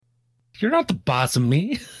You're not the boss of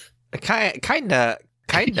me. Kinda.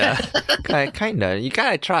 You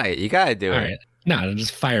gotta try it. You gotta do All it. right. No,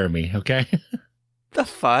 just fire me, okay? The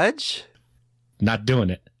fudge? Not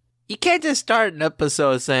doing it. You can't just start an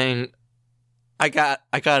episode saying, I got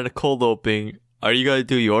a cold opening. Are you gonna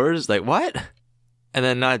do yours? Like, what? And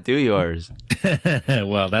then not do yours.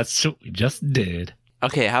 Well, that's what we just did.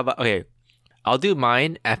 Okay, I'll do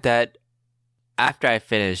mine after I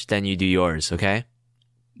finish, then you do yours, okay?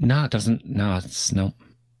 No, it doesn't. No, it's nope.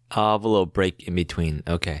 I'll have a little break in between.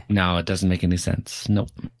 Okay. No, it doesn't make any sense. Nope.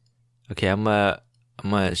 Okay, I'm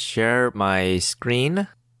gonna share my screen.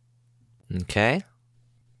 Okay.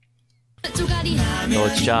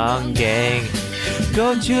 Gochujang gang,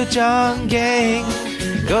 gochujang gang,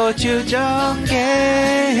 gochujang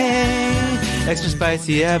gang. Extra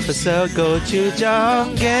spicy episode,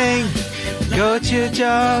 gochujang gang,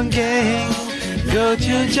 gochujang gang,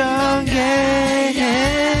 gochujang gang.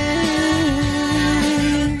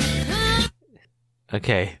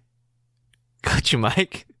 Okay, got you,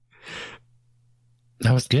 Mike.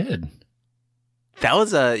 That was good. That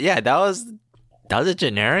was a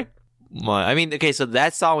generic one. I mean, okay, so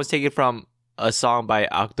that song was taken from a song by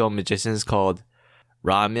Octo Magicians called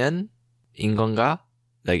Ramyun 인건가?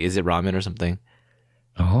 Like, is it ramen or something?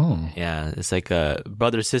 Oh. Yeah, it's like a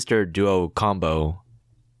brother-sister duo combo.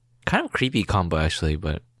 Kind of creepy combo, actually,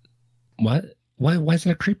 but... What? Why is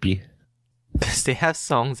that creepy? Because they have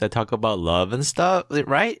songs that talk about love and stuff,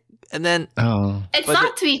 right? And then... Oh. It's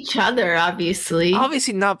not to each other, obviously.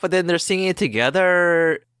 Obviously not, but then they're singing it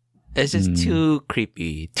together. It's just too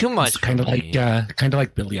creepy. Too much. It's kind of like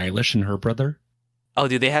Billie Eilish and her brother. Oh,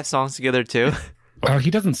 do they have songs together too? Oh,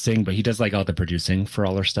 he doesn't sing, but he does like all the producing for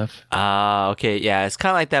all their stuff. Okay. Yeah, it's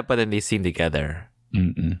kind of like that, but then they sing together.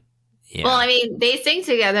 Mm-mm. Yeah. Well, I mean, they sing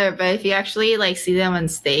together, but if you actually like see them on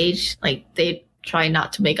stage, like they try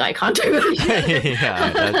not to make eye contact with each other.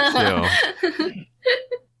 Yeah, that's true.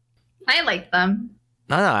 I like them.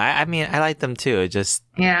 No, I mean, I like them too. It just,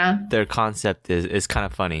 Yeah. their concept is kind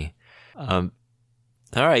of funny. All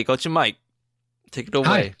right, go to Mike. Take it away.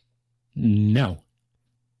 Hi. No.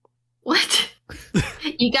 What?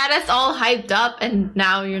 You got us all hyped up, and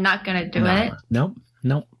now you're not gonna do it. Nope.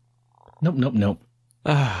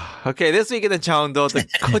 Okay, this week in the Changdo, the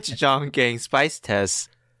gochujang gang spice test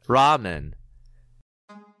ramen.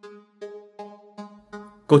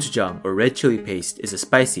 Gochujang, or red chili paste, is a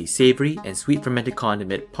spicy, savory, and sweet fermented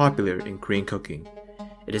condiment popular in Korean cooking.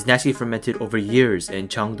 It is naturally fermented over years in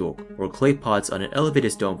changdok, or clay pots on an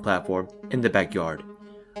elevated stone platform in the backyard.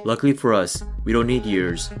 Luckily for us, we don't need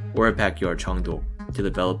years or a backyard changdok to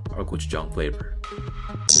develop our gochujang flavor.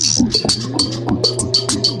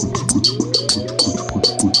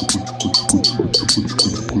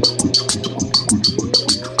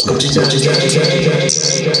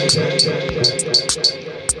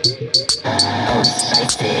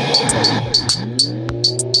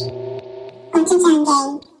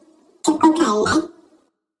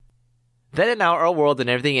 Then and now, our world and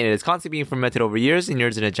everything in it is constantly being fermented over years and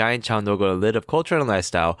years in a giant chandog on a lid of culture and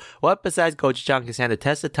lifestyle. What besides gochujang can stand the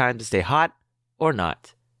test of time to stay hot or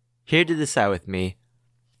not? Here to decide with me,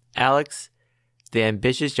 Alex, the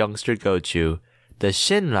ambitious youngster gochu, the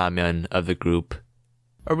Shin Ramyun of the group,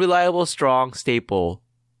 a reliable, strong staple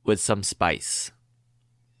with some spice.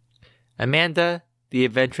 Amanda, the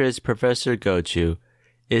adventurous Professor Gochu,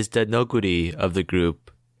 is the Noguri of the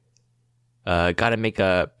group. Gotta make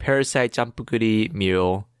a parasite jampuguri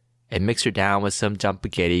meal and mix her down with some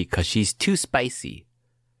jampugeri cause she's too spicy.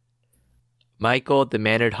 Michael, the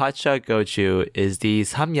mannered hotshot Gochu, is the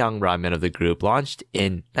Samyang ramen of the group. Launched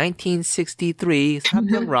in 1963,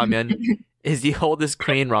 Samyang ramen is the oldest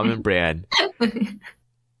Korean ramen brand.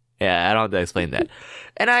 Yeah, I don't have to explain that.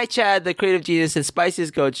 And I, Chad, the creative genius and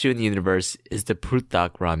spiciest Gochu in the universe, is the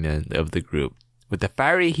Prutdak ramen of the group, with the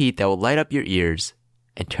fiery heat that will light up your ears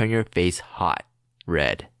and turn your face hot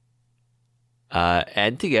red.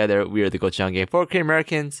 And together, we are the gochujang gang for Korean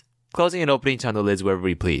Americans, closing and opening channel lids wherever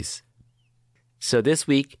we please. So this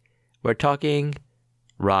week, we're talking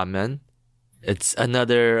ramen. It's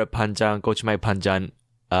another panjang, gochumai panjang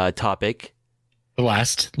topic. The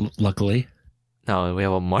last, luckily. No, we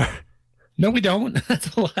have one more. No, we don't.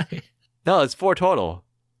 That's a lie. No, it's 4 total.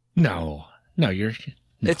 No, you're...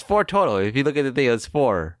 No. It's 4 total. If you look at the thing, it's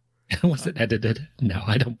 4. Was it edited? No,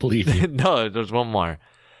 I don't believe you. No, there's one more.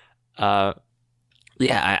 What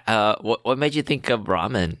made you think of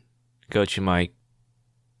ramen, Gochu Mike?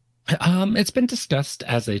 It's been discussed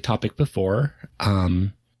as a topic before.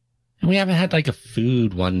 And we haven't had like a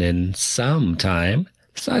food one in some time.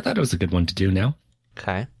 So I thought it was a good one to do now.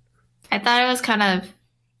 Okay. I thought it was kind of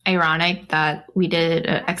ironic that we did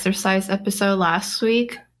an exercise episode last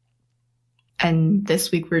week, and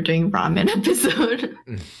this week we're doing ramen episode.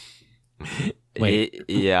 Wait.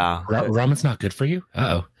 Yeah. Ramen's not good for you?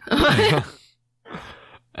 Uh-oh.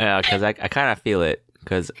 Yeah, because I kind of feel it.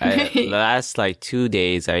 Because the last like 2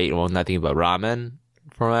 days, I ate nothing but ramen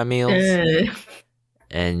for my meals.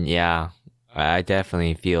 And yeah, I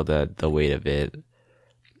definitely feel the weight of it.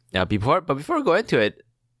 Now, before we go into it,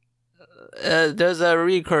 there's a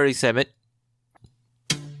recurring segment.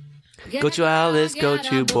 Go to Alice, go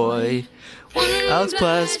to boy. Alex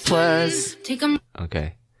plus.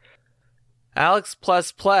 Okay. Alex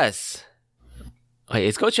plus. Wait,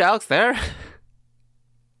 is Coach Alex there?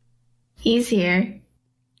 He's here.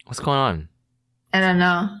 What's going on? I don't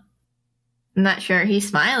know. I'm not sure. He's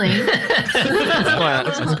smiling.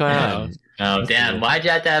 What's going on? Oh, damn. Why'd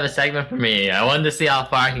you have to have a segment for me? I wanted to see how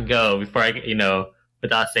far I can go before I,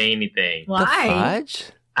 without saying anything. The Why? fudge?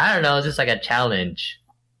 I don't know. It's just like a challenge.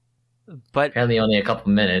 But Apparently only a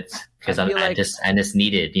couple minutes because I feel I like- just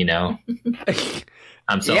need it,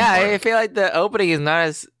 I'm so yeah, I important. feel like the opening is not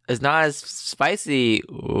as spicy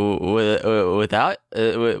without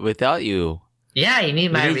you. Yeah, you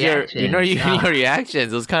need my You need your- reaction. you need your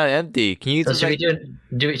reactions. It was kind of empty. Can you So just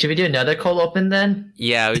should we do another cold open then?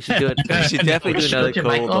 Yeah, we should do it. We should definitely do another Should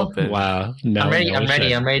cold Michael? open. Wow. No, I'm ready. no, I'm we ready.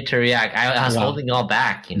 shouldn't. I'm ready to react. I was Wow. holding it all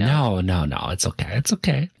back. No. It's okay. It's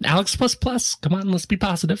okay. Alex plus. Come on, let's be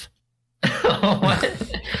positive.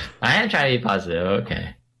 What? I am trying to be positive.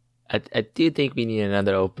 Okay. I do think we need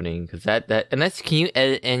another opening because that unless can you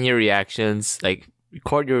edit in your reactions, like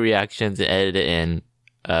record your reactions and edit it in,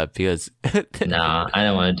 because No, I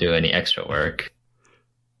don't want to do any extra work.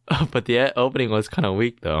 but the opening was kind of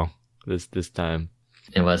weak though this time.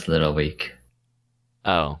 It was a little weak.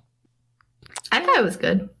 Oh, I thought it was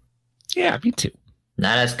good. Yeah, me too.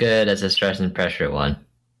 Not as good as the stress and pressure one.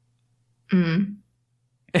 Mm.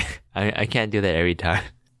 I can't do that every time.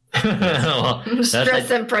 Well, that's, Stress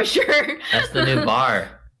like, and pressure. that's the new bar.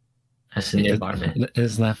 That's the new bar, man.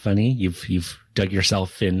 Isn't that funny? You've dug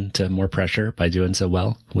yourself into more pressure by doing so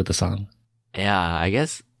well with the song. Yeah, I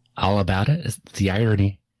guess All about it. It's the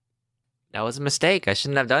irony. that was a mistake. I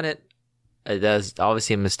shouldn't have done it. That was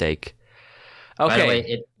obviously a mistake. Okay. By the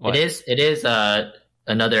way, What? it is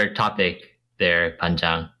another topic there,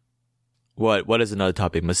 Panjang. What is another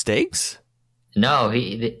topic? Mistakes? No,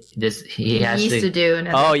 he has used to do.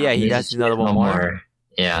 another Oh yeah, he needs has to another do one more.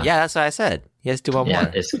 Yeah. Yeah, that's what I said. He has to do one Yeah,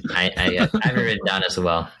 more. I have it written down as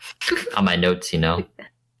well on my notes,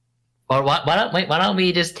 Or why don't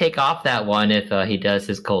we just take off that one if he does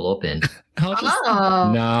his cold open? I'll just-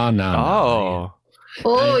 Oh. No. Oh.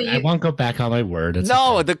 Oh, I won't go back on my word. It's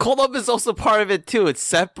No, okay. the cold open is also part of it too. It's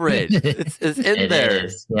separate. it's in It there.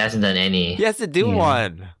 is. He hasn't done any. He has to do Yeah.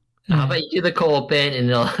 one. How about you do the cold open and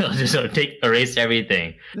they'll just erase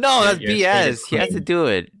everything? No, that's You're BS. He has clean. to do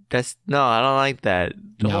it. No, I don't like that.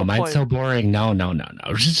 The No, whole mine's point- so boring. No.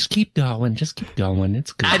 Just keep going. It's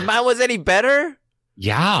good. And mine was any better?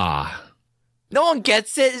 Yeah. No one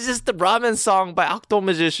gets it. It's just the ramen song by Octo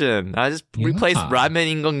Magician. I just Yeah. replaced ramen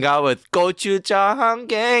ingonga with gochujang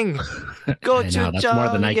gang. I know, that's more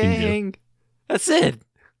than I Gochujang can do. gang. That's it.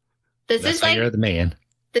 this That's is why like you're the man.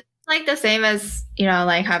 like the same as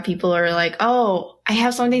like how people are like, "Oh, I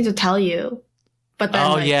have something to tell you," but then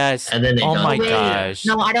Oh like, yes. And then they Oh don't. my Wait, gosh.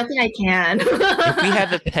 no, I don't think I can. If we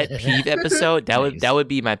have a pet peeve episode, that Nice. would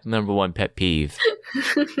be my number one pet peeve.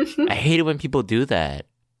 I hate it when people do that.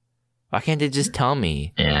 Why can't they just tell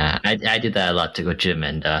me? Yeah, I do that a lot to go gym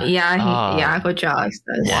and yeah, Coach Alex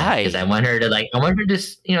does. Why? because I want her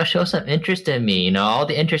to show some interest in me. All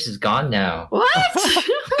the interest is gone now. What?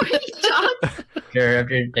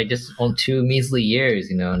 After like just on 2 measly years,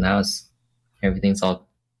 now everything's all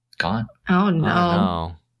gone. Oh Oh, no!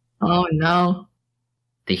 no. Oh no!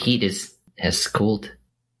 The heat has cooled.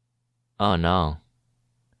 Oh no.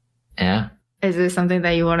 Yeah. Is this something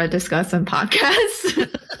that you want to discuss in podcast?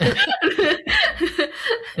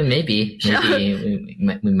 Maybe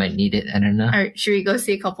we might need it. I don't know. Or should we go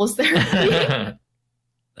see couples therapy?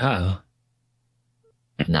 Oh.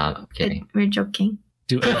 No, I'm kidding. We're joking.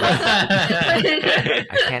 Do I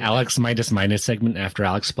can't. Alex minus segment after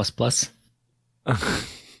Alex plus.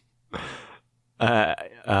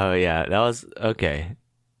 Oh yeah, that was okay.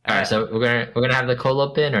 All right, so we're gonna have the cold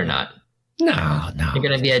open or not? No. You're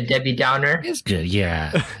gonna be a Debbie Downer. It's good.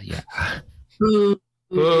 Yeah. Boo!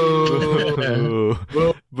 Boo!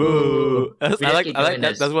 Boo! We just keep doing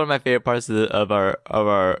this. That's one of my favorite parts of our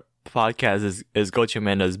podcast is Gochu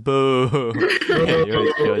Mendo's boo. Yeah,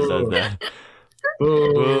 he always does that.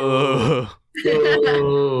 Boo!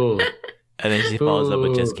 Boo! Boo! And then she follows up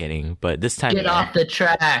with just kidding. But this time, Get off the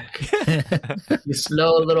track. You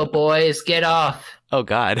slow little boys, get off. Oh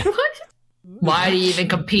God. What? Why are you even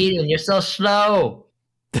competing? You're so slow.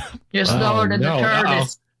 You're slower than the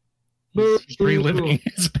tortoise. He's reliving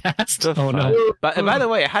his past. Oh no. By the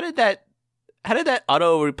way, how did that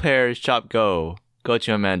auto repair shop go? Go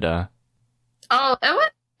to Amanda. Oh,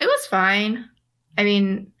 it was fine. I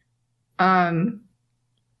mean, so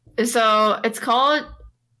it's called.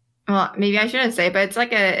 Well, maybe I shouldn't say, but it's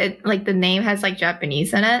like the name has like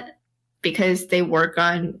Japanese in it because they work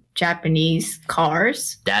on Japanese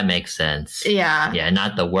cars. That makes sense. Yeah. Yeah,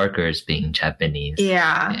 not the workers being Japanese.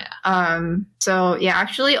 Yeah. So yeah,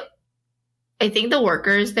 actually, I think the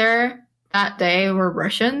workers there that day were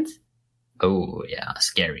Russians. Oh yeah,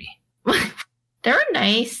 scary. They were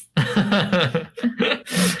nice. But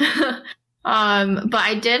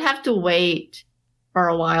I did have to wait for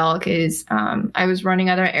a while because I was running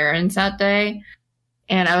other errands that day,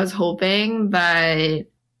 and I was hoping that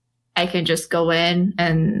I could just go in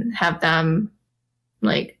and have them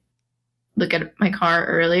like look at my car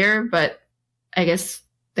earlier, but I guess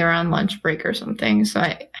they're on lunch break or something, so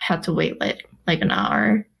I had to wait like an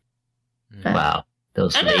hour. But, wow,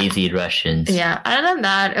 those lazy Russians. Yeah, other than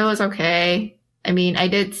that, it was okay. I mean, I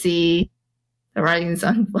did see the Rising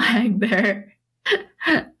Sun flag there.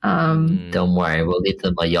 Don't worry, we'll leave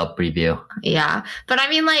them a Yelp review. Yeah, but I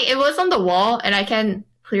mean, like, it was on the wall and I can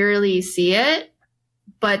clearly see it,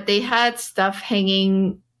 but they had stuff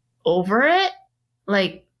hanging over it,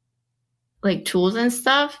 like tools and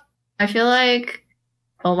stuff. I feel like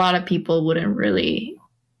a lot of people wouldn't really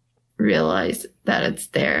realize that it's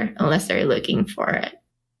there unless they're looking for it.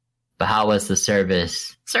 But how was the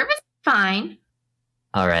service? Service fine.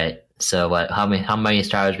 All right. So what? How many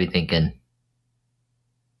stars are we thinking?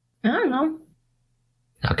 I don't know.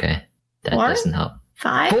 Okay, that 4? doesn't help.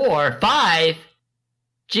 5? 4, 5.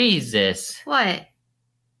 Jesus. What?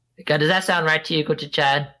 God, does that sound right to you, Coach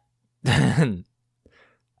Chad? I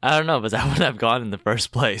don't know, but that wouldn't have gone in the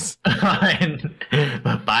first place.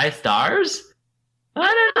 5 stars?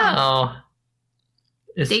 I don't know.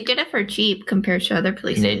 They did it for cheap compared to other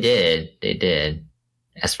places. They did.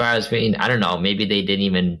 As far as I don't know, maybe they didn't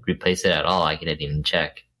even replace it at all. I didn't even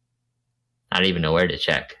check. I don't even know where to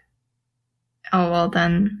check. Oh, well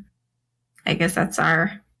then, I guess that's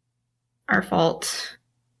our fault.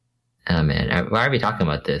 Oh man, why are we talking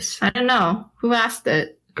about this? I don't know. Who asked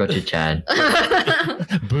it? Go to Chad.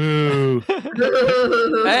 Boo.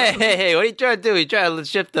 Hey, what are you trying to do? You trying to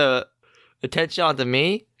shift the attention onto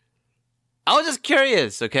me? I was just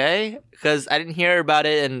curious, okay? Because I didn't hear about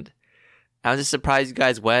it, and I was just surprised you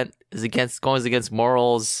guys went. Going against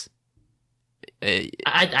morals.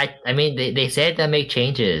 I mean, they said they'll make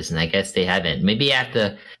changes, and I guess they haven't. Maybe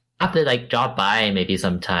I have to like drop by maybe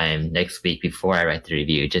sometime next week before I write the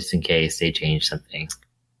review, just in case they change something.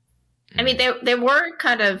 I mean, they were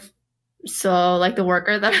kind of so like the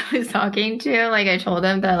worker that I was talking to. Like I told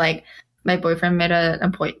them that like my boyfriend made an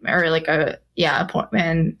appointment or like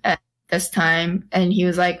appointment at this time, and he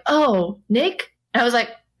was like, "Oh, Nick," and I was like,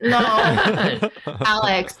 "No,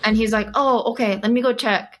 Alex," and he's like, "Oh, okay, let me go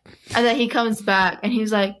check." And then he comes back and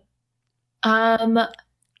he's like,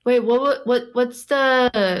 wait, what's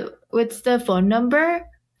the phone number?"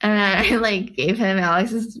 And I like gave him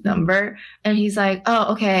Alex's number, and he's like,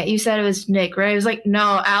 "Oh, okay, you said it was Nick, right?" I was like,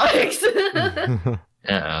 "No, Alex."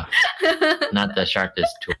 Not the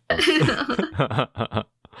sharpest tool.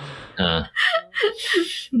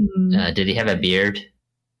 Did he have a beard?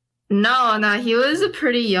 No, he was a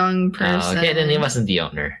pretty young person. Okay, then he wasn't the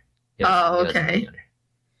owner. Okay.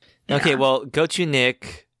 Okay, well, go to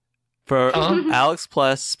Nick for Alex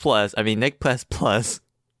plus. I mean, Nick plus.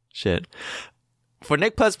 Shit. For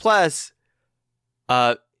Nick plus,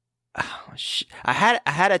 I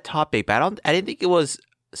had a topic, but I didn't think it was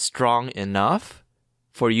strong enough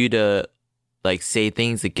for you to like say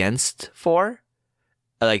things against for.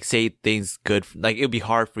 Like say things good, like it would be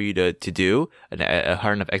hard for you to do a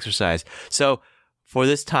hard enough exercise. So for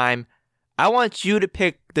this time, I want you to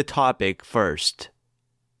pick the topic first.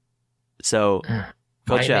 So,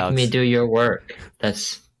 Coach Why Alex. make me do your work?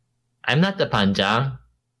 I'm not the panjang.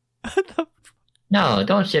 No,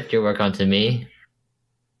 don't shift your work onto me.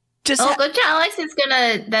 Coach Alex is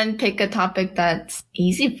gonna then pick a topic that's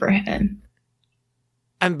easy for him.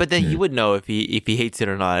 But then you would know if he hates it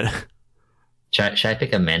or not. Should I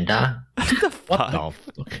pick Amanda? What the fuck?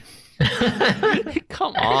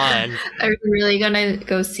 Come on. Are you really gonna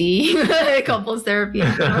go see couples therapy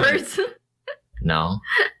afterwards? No.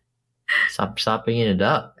 Stop bringing it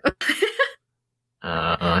up.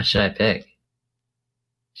 What should I pick?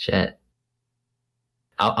 Shit.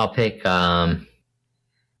 I'll pick. I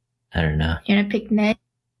don't know. You're gonna pick Ned?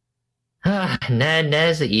 Ned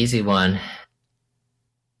is the easy one.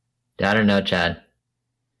 I don't know, Chad.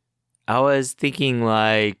 I was thinking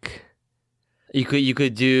like you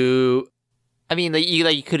could do. I mean, like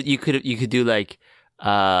you could do like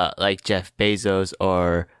Jeff Bezos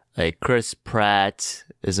or like Chris Pratt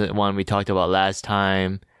is one we talked about last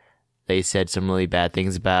time. They said some really bad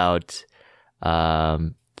things about. I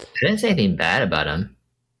didn't say anything bad about him.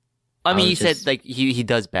 I mean, he said like he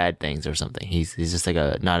does bad things or something. He's just like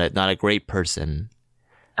not a great person.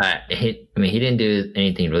 He didn't do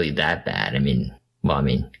anything really that bad. I mean,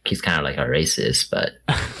 he's kind of like a racist, but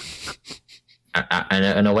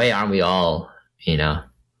in a way, aren't we all? You know.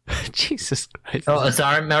 Jesus Christ. Oh, so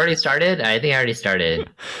I already started? I think I already started.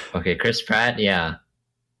 Okay, Chris Pratt, yeah.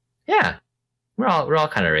 Yeah. We're all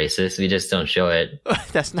kind of racist. We just don't show it.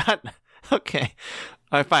 That's not okay.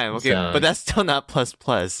 All right, fine. Okay, So- but that's still not plus.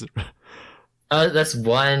 Oh, that's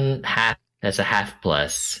one half. That's a half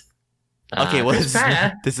plus. Okay, well, Chris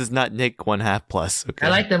Pratt, this is not Nick 1/2 plus. Okay. I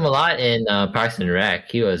liked him a lot in Parks and Rec.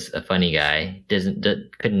 He was a funny guy.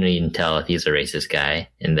 Couldn't even tell if he's a racist guy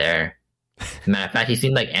in there. Matter of fact, he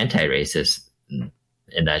seemed like anti-racist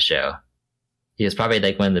in that show. He was probably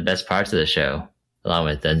like one of the best parts of the show, along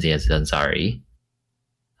with Dunzi and Ansari.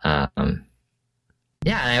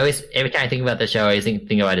 Yeah, and I always, every time I think about the show, I always think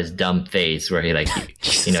about his dumb face where he like,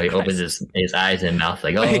 he opens his eyes and mouth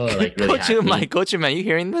like, oh, Wait, like really happy. Coach, man, you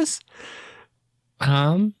hearing this?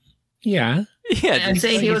 Yeah. Yeah, I'm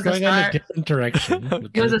saying he was the going in star. a different direction.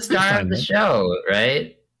 with He was the a star of the assignment. show,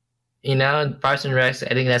 right? You know, Parks and Rec.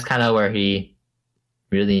 I think that's kind of where he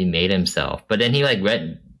really made himself. But then he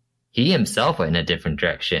himself went in a different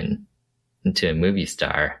direction into a movie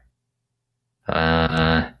star.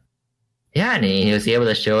 Yeah, and he was able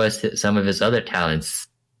to show us some of his other talents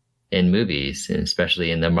in movies, and especially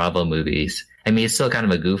in the Marvel movies. I mean, he's still kind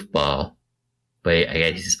of a goofball, but I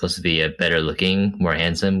guess he's supposed to be a better looking, more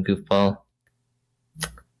handsome goofball.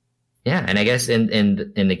 Yeah, and I guess in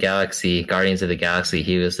the Galaxy, Guardians of the Galaxy,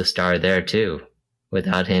 he was the star there too.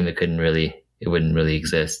 Without him, it wouldn't really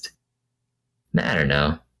exist. I don't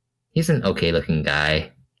know. He's an okay looking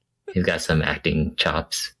guy. He's got some acting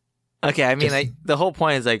chops. Okay, I mean, Just- like the whole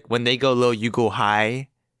point is like when they go low, you go high.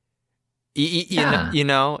 You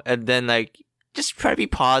know, and then like just try to be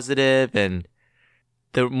positive, and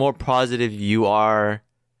the more positive you are,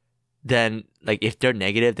 then like if they're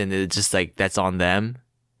negative, then it's just like that's on them.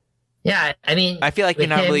 Yeah, I mean, I feel like you're with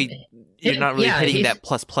not him- really yeah, hitting he's- that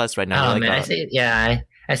plus right now. Oh You're man, like,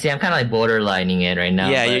 I see. I'm kind of like borderlining it right now.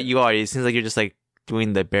 yeah, but- you are. It seems like you're just like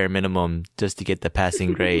doing the bare minimum just to get the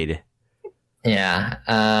passing grade. Yeah.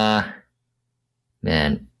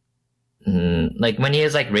 Man. Like when he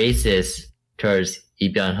was like racist towards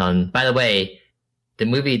Lee Byung-hun. By the way, the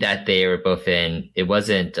movie that they were both in, it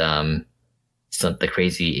wasn't the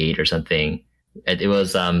Crazy Eight or something. It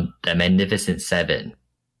was the Magnificent Seven.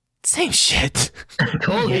 Same shit.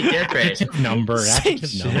 Totally different. Adjective number. Same Adjective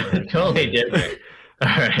shit. number. Totally different. All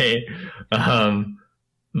right.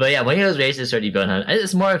 But yeah, when he was racist toward Lee Byung-hun,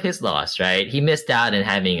 it's more of his loss, right? He missed out on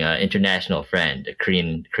having an international friend, a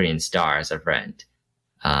Korean star as a friend.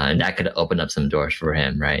 And that could open up some doors for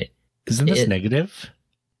him, right? Isn't this It- negative?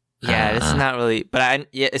 Yeah, it's not really. But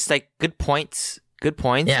it's like good points. Yeah,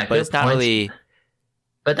 but good it's not points. really.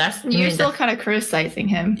 But that's You're still kind of criticizing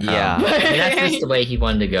him. Yeah. that's just the way he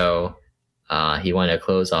wanted to go. He wanted to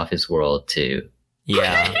close off his world to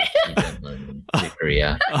Yeah. to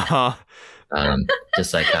Korea. Uh-huh.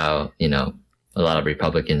 Just like how, a lot of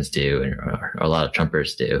Republicans do, or a lot of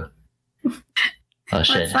Trumpers do. Oh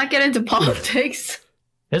shit! Let's not get into politics.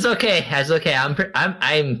 It's okay. It's okay.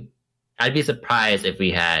 I'd be surprised if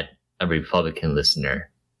we had a Republican listener.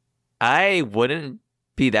 I wouldn't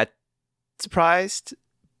be that surprised.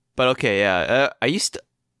 But okay, yeah. Are you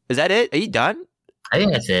is that it? Are you done? I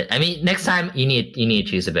think that's it. I mean, next time you need to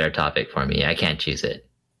choose a better topic for me. I can't choose it.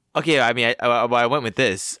 Okay, I mean, I went with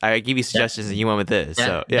this. I gave you suggestions and you went with this.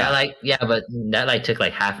 So yeah. But that took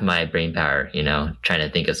like half my brain power. Trying to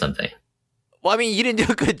think of something. Well, I mean, you didn't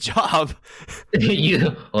do a good job. you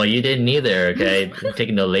didn't either. Okay,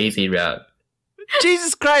 taking the lazy route.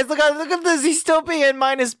 Jesus Christ! Look at this. He's still being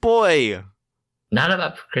minus boy. Not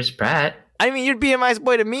about Chris Pratt. I mean, you're being minus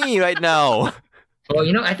boy to me right now.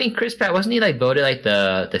 Well, I think Chris Pratt, wasn't he like voted like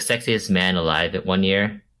the sexiest man alive at one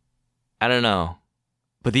year? I don't know,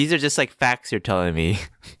 but these are just like facts you're telling me.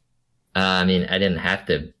 I mean, I didn't have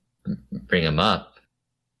to bring him up.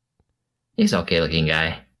 He's an okay looking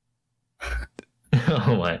guy.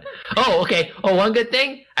 Oh, what? Oh, okay. Oh, one good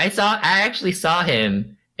thing I actually saw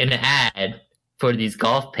him in an ad for these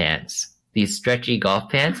golf pants. these stretchy golf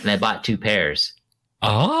pants, and I bought 2 pairs.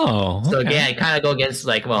 Oh, So okay. again, I kind of go against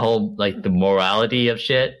like my whole like the morality of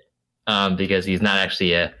shit, because he's not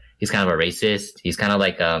actually he's kind of a racist. He's kind of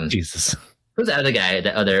like Jesus. who's the other guy?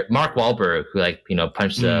 The other Mark Wahlberg who like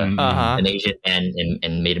punched an Asian man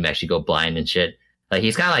and made him actually go blind and shit. Like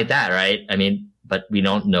he's kind of like that, right? I mean, but we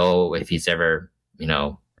don't know if he's ever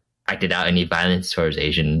acted out any violence towards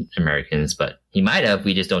Asian Americans, but he might have.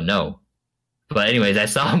 We just don't know. But anyways, I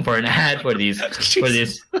saw him for an ad for these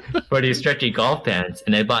stretchy golf pants,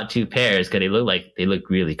 and I bought 2 pairs because they look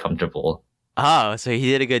really comfortable. Oh, so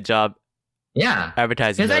he did a good job Yeah,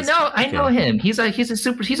 advertising. because I know him. He's a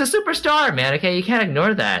superstar, man. Okay, you can't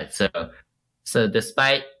ignore that. So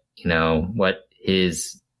despite what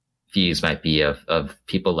his views might be of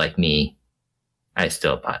people like me, I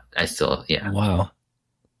still yeah. Wow.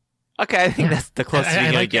 Okay, I think that's the closest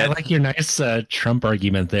we're gonna get. I like your nice Trump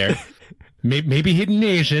argument there. Maybe hidden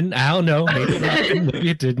Asian. I don't know. Maybe it happened, maybe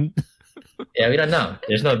it didn't. Yeah, we don't know.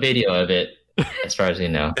 There's no video of it, as far as we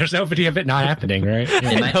know. There's no video of it not happening, right?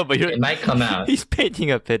 Yeah. It might come out. He's painting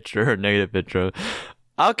a picture, a negative picture.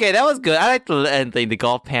 Okay, that was good. I like the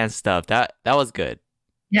golf pants stuff. That was good.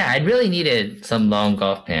 Yeah, I really needed some long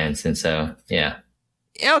golf pants, and so yeah.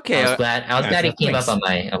 Okay. I was glad he came thanks. up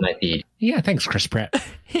on my feed. Yeah, thanks, Chris Pratt.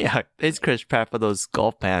 Yeah, thanks Chris Pratt for those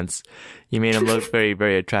golf pants. You made them look very,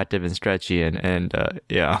 very attractive and stretchy, and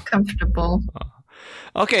yeah. Comfortable.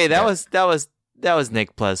 Okay, that was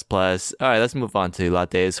Nick plus plus. All right, let's move on to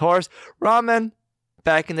Latte's Horse Ramen.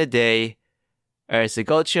 Back in the day. All right, so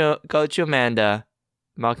go to Amanda.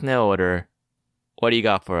 Maknae order. What do you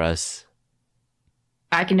got for us?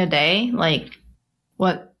 Back in the day, like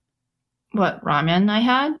what ramen I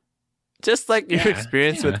had? Just like your Yeah,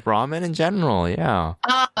 experience with ramen in general, yeah.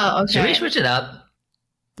 Oh, Should we okay. switch it up?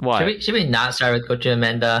 What? Should we not start with Coach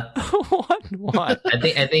Amanda? What?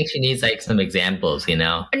 I think she needs like some examples.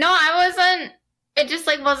 No, I wasn't. It just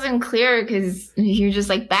like wasn't clear because you're just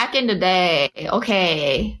like back in the day.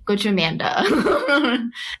 Okay, go to Amanda.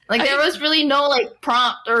 Like there was really no like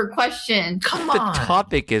prompt or question. Come The on.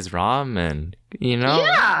 topic is ramen, you know?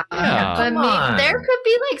 Yeah, Yeah. but Come on. maybe there could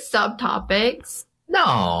be like subtopics.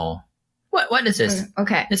 No. What is this?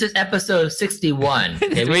 Okay. This is episode 61.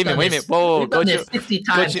 Okay, Wait a minute. Whoa, We've done go this to 60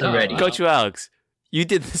 times already. Go to Alex. You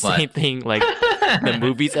did the What? same thing like the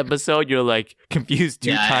movies episode. You're like confused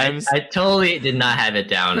two times. I totally did not have it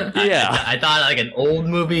down. Yeah. I thought like an old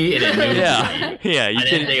movie and a new yeah, movie. yeah. You I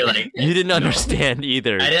didn't think like you didn't understand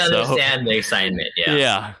either. I didn't so- understand the excitement. Yeah.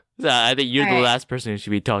 Yeah. So I think you're the Alright. last person who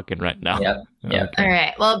should be talking right now. Yep. Yep. All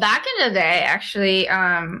right. Well, back in the day, actually,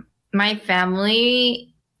 my family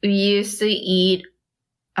we used to eat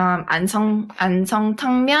안성탕면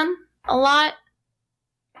a lot.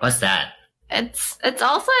 What's that? It's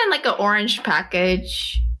also in like an orange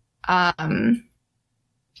package.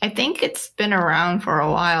 I think it's been around for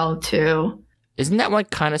a while too. Isn't that one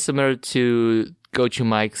kind of similar to Gochu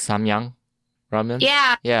Mike's Samyang ramen?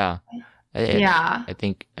 Yeah, Yeah. yeah. I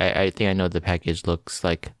think I know the package looks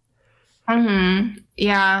like.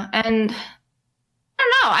 Yeah, and I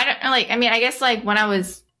don't know. I don't like. I mean, I guess like when I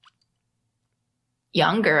was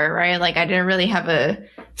younger, right? Like I didn't really have a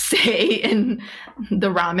say in the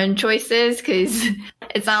ramen choices because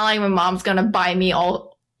it's not like my mom's gonna buy me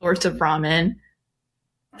all sorts of ramen.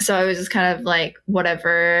 So I was just kind of like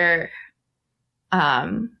whatever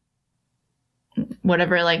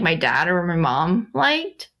like my dad or my mom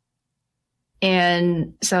liked.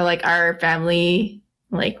 And so like our family,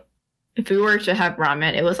 like if we were to have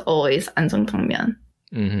ramen, it was always 안성탕면.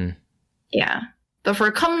 Mm-hmm. Yeah. But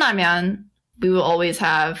for 컵라면, we will always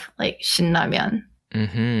have like 신라면.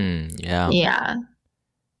 Mm-hmm. Yeah. Yeah.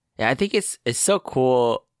 Yeah, I think it's so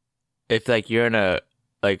cool if like you're in a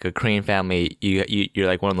Korean family, you're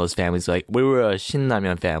like one of those families like we were a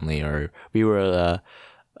신라면 family or we were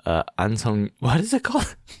a 안성 what is it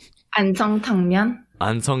called? 안성탕면.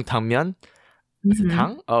 안성탕면? Is it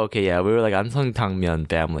tang? Oh, okay, yeah, we were like 안성탕면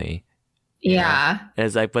family. Yeah. And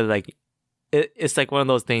it's like, but like, it's like one of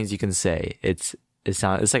those things you can say. It's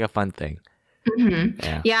like a fun thing.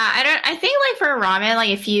 Yeah. Yeah. I think like for ramen, like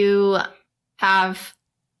if you have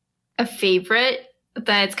a favorite,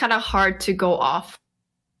 then it's kind of hard to go off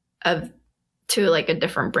to like a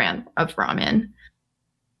different brand of ramen.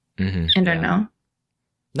 Mm-hmm. I don't know.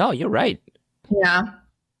 No, you're right. Yeah.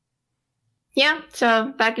 Yeah.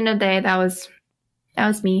 So back in the day, that was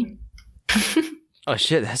me. Oh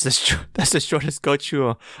shit, that's the shortest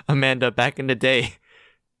Gochu Amanda back in the day.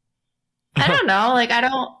 I don't know. Like, I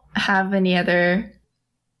don't have any other.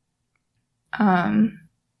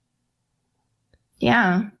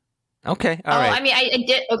 Yeah. Okay, all right. I mean, I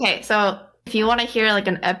did. Okay, so if you want to hear like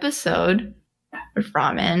an episode with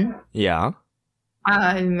ramen, Yeah.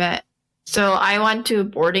 so I went to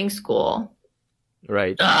boarding school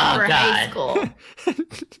Right. Oh for high God. school.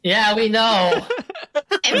 Yeah, we know.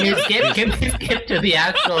 And Can we skip to the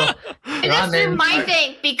actual And that's ramen?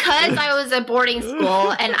 reminding because I was at boarding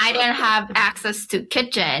school and I didn't have access to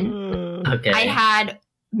kitchen. Okay. I had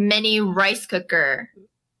mini rice cooker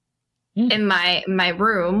in my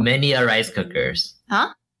room. Many a rice cookers.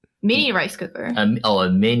 Mini rice cooker. A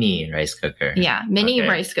mini rice cooker. Yeah, mini Okay.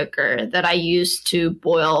 rice cooker that I used to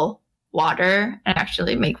boil water and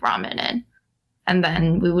actually make ramen in. And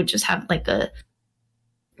then we would just have like a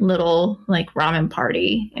little like ramen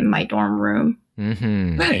party in my dorm room.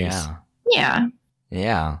 Mm-hmm. Nice. Yeah. Yeah.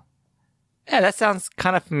 Yeah. Yeah, that sounds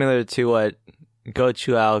kind of familiar to what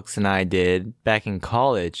Gochu, Alex, and I did back in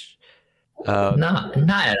college. Not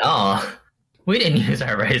at all. We didn't use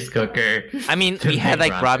our rice cooker. I mean, to we had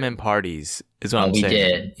like make ramen parties, is what I'm we saying.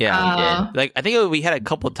 did. Yeah. We did. Like, I think we had a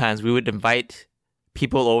couple times we would invite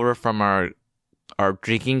people over from our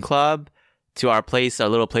drinking club to our place, our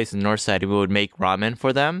little place in the north side, and we would make ramen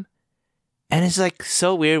for them. And it's like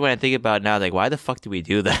so weird when I think about it now, like, why the fuck did we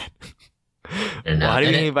do that? And, Why did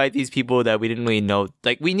and we it- invite these people that we didn't really know?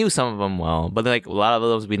 Like, we knew some of them well, but like a lot of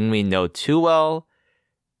those we didn't really know too well.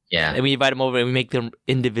 Yeah. And we invite them over and we make them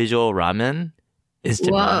individual ramen,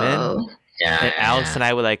 instant ramen. Whoa. Yeah. And Alex and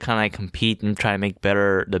I would like kind of like compete and try to make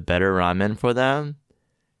the better ramen for them.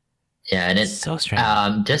 Yeah, and It's it's so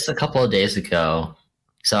strange. just a couple of days ago.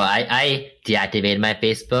 So I deactivated my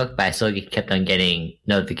Facebook, but I still kept on getting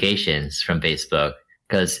notifications from Facebook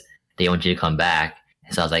because they want you to come back.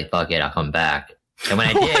 And so I was like, fuck it, I'll come back. And when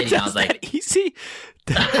I did, I was like, easy.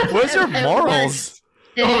 Where's your It morals?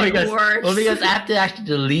 works. because I have to actually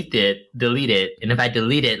delete it, and if I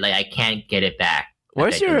delete it, like I can't get it back.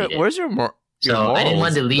 Where's if I your delete it. Where's your morals? So I didn't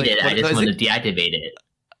want to delete Like, it. I what just is wanted it? to deactivate it.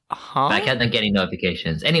 Huh? But I kept on getting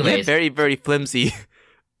notifications. You have Anyways, very very flimsy.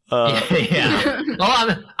 yeah.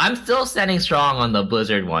 Well, I'm still standing strong on the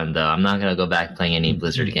Blizzard one though. I'm not gonna go back playing any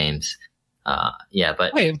Blizzard games. Yeah,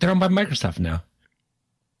 but Wait, they're owned by Microsoft now.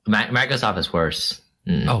 Microsoft is worse.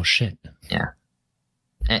 Oh shit.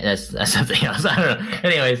 That's something else. I don't know.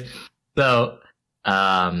 Anyways, so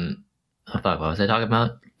oh fuck, what was I talking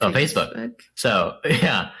about? Oh, Facebook. So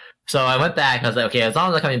yeah, so I went back. I was like, okay, as long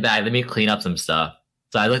as I'm coming back, let me clean up some stuff.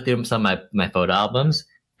 So I looked through some of my photo albums,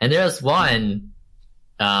 and there was one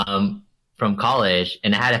from college,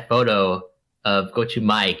 and it had a photo of Gochu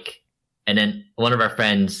Mike, and then one of our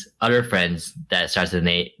other friends that starts with a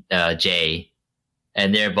name Jay,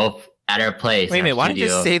 and they're both at our place. Wait a minute, why don't you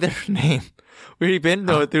just say their name? We've been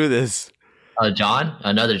going through this. John?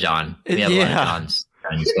 Another John. We have a lot of Johns.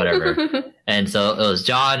 Friends, whatever. And so it was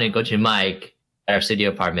John and Gochu Mike at our studio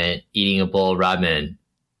apartment eating a bowl of ramen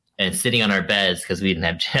and sitting on our beds because we didn't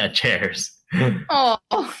have chairs. Oh.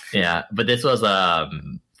 Yeah, but this was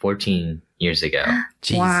 14 years ago.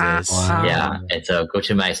 Jesus. Wow. Yeah, and so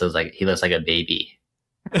Gochu Mike he looks like a baby.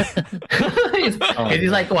 He's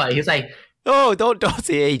like what? He's like, Oh, don't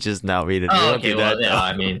say ages now, Reed. oh, okay, well, yeah,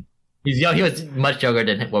 I mean, he's young. He was much younger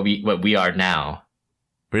than what we are now.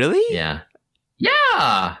 Really? Yeah,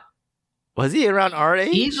 yeah. Was he around our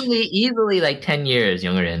age? Easily like 10 years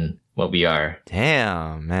younger than what we are.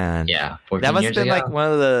 Damn, man. Yeah, 14 That must years have been ago. like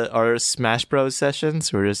one of our Smash Bros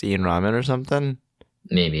sessions. We're just eating ramen or something.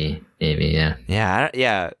 Maybe, yeah.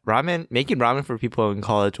 Yeah. Making ramen for people in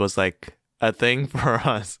college was like a thing for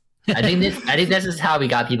us. I think this is how we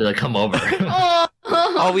got people to come over.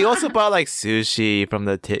 Oh, we also bought like sushi from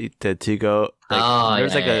the to go. Like, Oh, there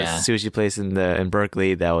was like yeah. a sushi place in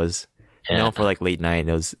Berkeley that was known for like late night.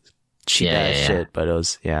 It was cheap as shit, but it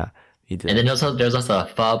was we did. And then there's also a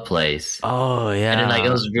pho place. Oh yeah, And then like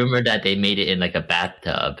it was rumored that they made it in like a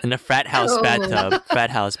bathtub. in a frat house bathtub.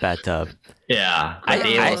 Frat house bathtub. Yeah, but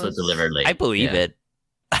they also delivered late. I believe Yeah.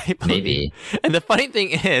 it. Maybe. And the funny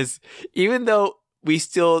thing is, even though we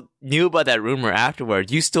still knew about that rumor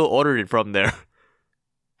afterwards, you still ordered it from there.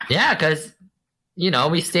 Yeah, because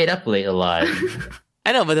we stayed up late a lot.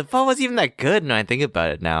 I know, but the phone wasn't even that good when I think about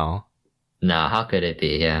it now. No, how could it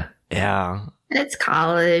be? Yeah. Yeah. It's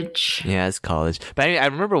college. Yeah, it's college. But I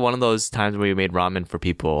remember one of those times where we made ramen for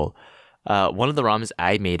people. One of the ramens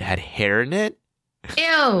I made had hair in it.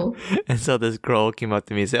 Ew. And so this girl came up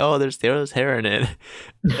to me and said, "Oh, there's hair in it."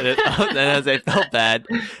 And then I felt bad.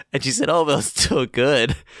 And she said, "Oh, but it's still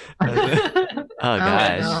good." I was like, oh,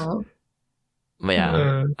 gosh. No. But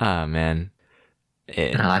yeah. Oh, man.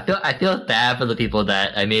 I feel bad for the people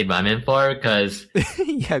that I made ramen for because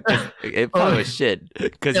Yeah, 'cause it probably was shit.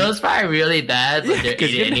 Because it was probably really bad, but they ate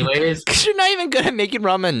it anyways. Because you're not even good at making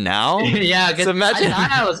ramen now. Yeah, because So imagine-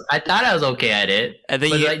 I thought I was okay at it. And then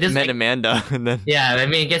But, you like, this, met like- Amanda, and then Yeah, I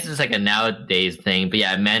mean, I guess it's like a nowadays thing. But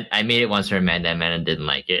yeah, I made it once for Amanda. Amanda didn't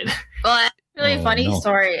like it. Well, a really Oh, funny no.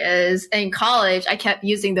 story is in college, I kept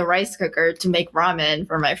using the rice cooker to make ramen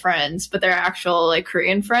for my friends, but they're actual like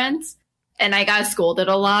Korean friends. And I got scolded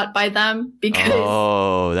a lot by them because,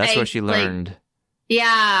 oh, that's where I, she like, learned.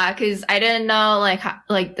 yeah, because I didn't know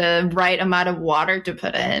like the right amount of water to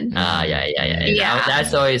put in. Yeah. Yeah.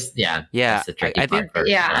 That's always Yeah, That's the tricky I think part for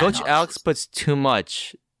Yeah. Coach analysis. Alex puts too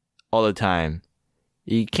much all the time.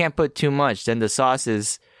 You can't put too much. Then the sauce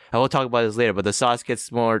is. I will talk about this later, but the sauce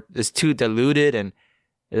gets more. It's too diluted and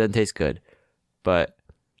it doesn't taste good. But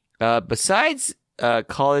besides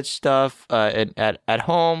college stuff and at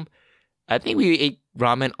home, I think we ate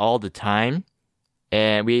ramen all the time,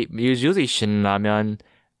 and we use usually shinramen.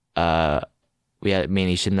 We had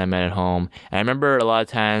mainly shinramen at home, and I remember a lot of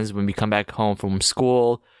times when we come back home from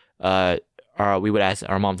school, we would ask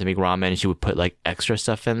our mom to make ramen, and she would put like extra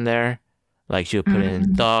stuff in there, like she would put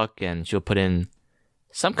in duck, and she would put in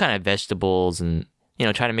some kind of vegetables, and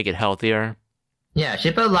try to make it healthier. Yeah,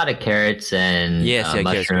 she put a lot of carrots and Yes, yeah,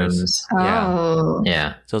 carrots, mushrooms. Oh.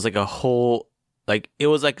 Yeah. So it's like a whole,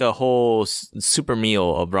 super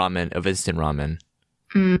meal of ramen, of instant ramen.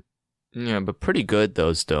 Mm. Yeah, but pretty good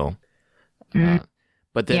though still. Mm.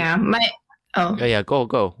 But then, Yeah, yeah, go.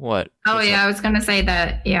 What? Oh What's yeah, up? I was gonna say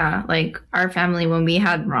that. Yeah, like our family when we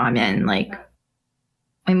had ramen, like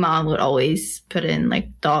my mom would always put in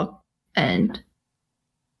like duck and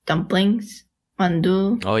dumplings,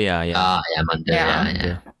 mandu. Oh yeah. Yeah, Mandu,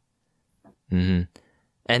 yeah.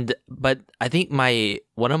 Mm-hmm. But I think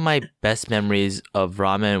one of my best memories of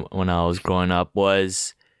ramen when I was growing up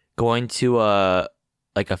was going to a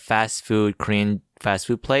Korean fast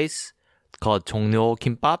food place called Jongnyo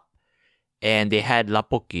Kimbap, and they had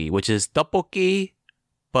tteokbokki, which is tteokbokki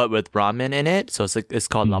but with ramen in it. So it's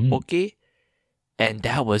called tteokbokki, and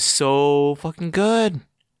that was so fucking good.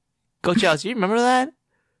 Coach Alex, do you remember that?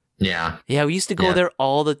 Yeah. Yeah, we used to go Yeah. there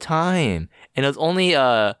all the time, and it was only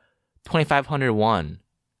 2,500 won,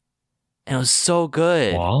 and it was so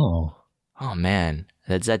good. Wow. Oh man,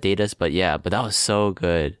 does that date us? But yeah, but that was so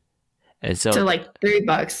good. And so, So like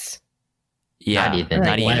 $3. yeah, Not even.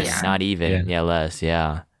 not even, Less. not even, yeah, less,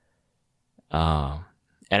 yeah.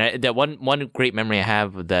 And that one great memory I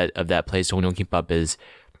have of that place, Jongnyo Kimbap, is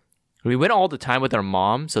we went all the time with our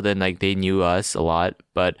mom, so then like they knew us a lot.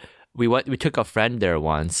 But we took a friend there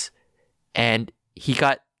once, and he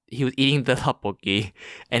was eating the tteokbokki,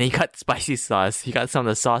 and he got spicy sauce. He got some of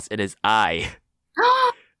the sauce in his eye.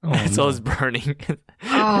 Oh, So no. it's burning.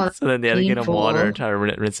 Oh, So then they had to get him painful. water and try to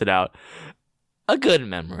rinse it out. A good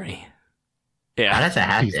memory. How Yeah. does that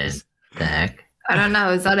happen? Jesus. The heck? I don't know.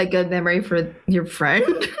 Is that a good memory for your friend?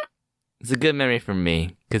 It's a good memory for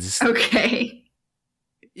me. Because, Okay.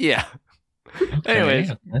 yeah. Okay.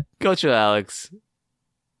 Anyways, Coach Alex,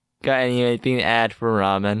 got anything to add for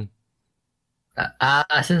ramen?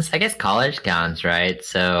 Since I guess college counts, right?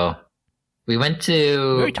 So we went We to.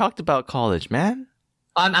 already talked about college, man.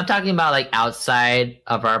 I'm talking about like outside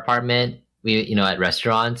of our apartment. We, at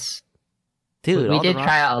restaurants. Dude, we all the did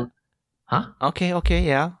try out. Huh? Okay,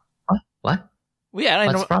 yeah. What? Yeah, I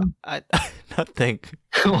What's know. from? Nothing.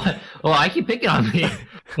 What? Well, I keep picking on me.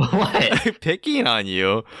 What? I'm picking on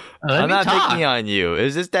you. Let I'm me not talk. picking on you.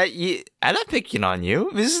 It's just that I'm not picking on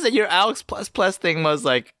you. This is that your Alex plus thing was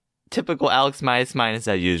like typical Alex minus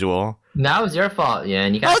as usual. That was your fault, yeah.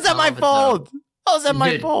 And you guys How is that come my up with fault? How is that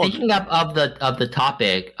my Dude, fault? Thinking up of the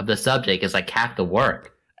topic of the subject is like half the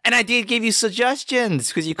work. And I did give you suggestions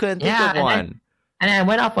because you couldn't think Yeah, of and one. And I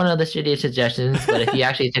went off one of the shitty suggestions, but if you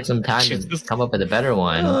actually took some time to Jesus. come up with a better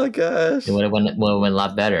one, gosh. it would have went a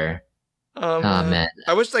lot better. Oh Oh man.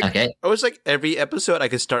 I wish Okay. every episode I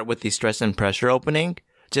could start with the stress and pressure opening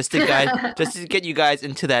just to get you guys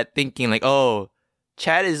into that thinking like, oh,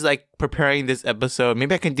 Chad is like preparing this episode.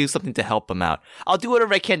 Maybe I can do something to help him out. I'll do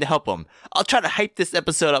whatever I can to help him. I'll try to hype this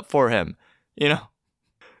episode up for him. Yeah.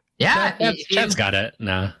 Chad's got it.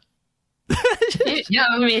 Nah. Yeah,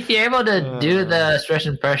 I mean, if you're able to do the stress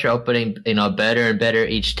and pressure opening, better and better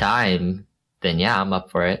each time, then yeah, I'm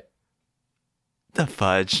up for it. The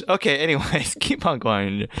fudge. Okay, anyways, keep on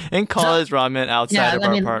going. In college, ramen outside Yeah, of I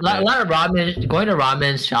our mean, apartment. a lot of going to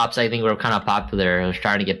ramen shops, I think were kind of popular. It was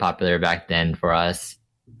starting to get popular back then for us.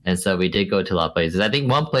 And so we did go to a lot of places. I think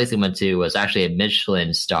one place we went to was actually a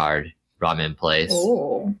Michelin-starred ramen place.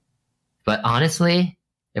 Oh. But honestly,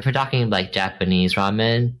 if we're talking like Japanese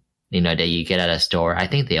ramen, that you get at a store, I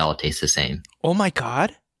think they all taste the same. Oh my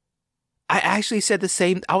god. I actually said the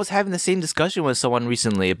same. I was having the same discussion with someone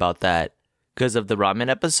recently about that because of the ramen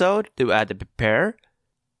episode that I had to prepare.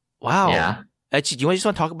 Wow. Yeah. Actually, do you just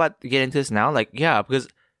want to get into this now? Like, yeah, because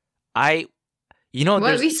What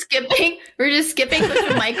are we skipping? We're just skipping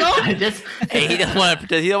with Michael? Hey, he don't want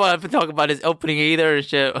to talk about his opening either and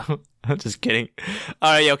shit. I'm just kidding.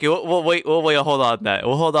 All right, okay, we'll wait. Hold on that.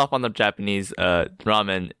 We'll hold off on the Japanese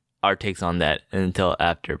ramen, our takes on that until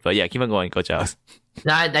after. But yeah, keep on going, Coach Alex.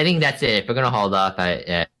 No, I think that's it. If we're gonna hold off,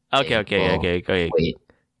 Okay. Go ahead. Wait.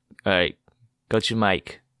 All right, go to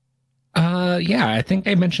Mike. Yeah, I think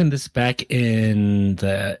I mentioned this back in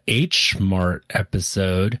the H Mart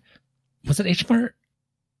episode. Was it H Mart?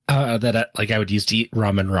 That I would use to eat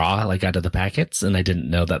ramen raw, like out of the packets, and I didn't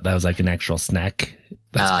know that was like an actual snack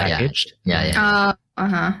that's packaged. Yeah.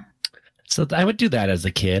 So I would do that as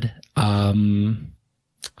a kid. I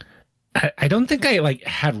don't think I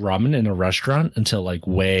had ramen in a restaurant until like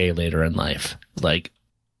way later in life, like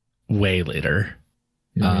way later.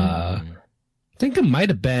 I think it might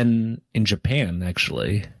have been in Japan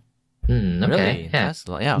actually. Okay. Really? Yeah.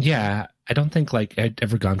 Yeah. I don't think I'd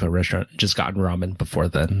ever gone to a restaurant and just gotten ramen before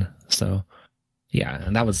then. So yeah,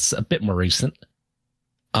 and that was a bit more recent.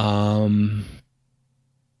 Yeah,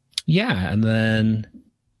 and then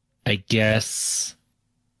I guess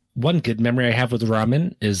one good memory I have with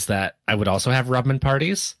ramen is that I would also have ramen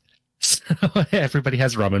parties. So everybody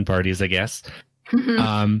has ramen parties, I guess.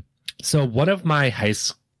 So one of my high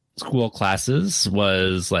school classes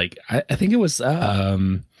was I think it was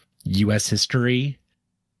U.S. history.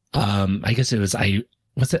 I guess it was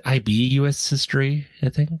was it IB U.S. history? I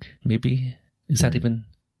think maybe is that even?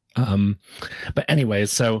 But anyway,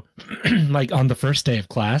 so on the first day of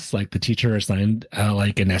class, the teacher assigned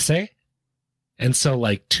an essay, and so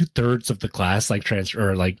 2/3 of the class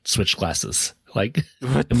switched classes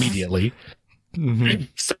immediately.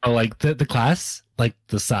 So the class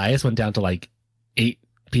the size went down to 8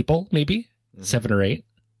 people, maybe 7 or 8.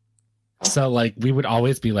 So we would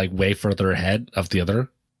always be way further ahead of the other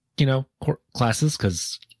classes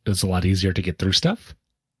because it was a lot easier to get through stuff.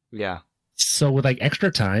 Yeah. So with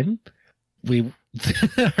extra time,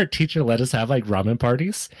 our teacher let us have ramen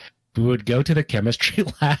parties. We would go to the chemistry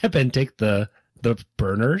lab and take the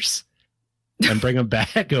burners and bring them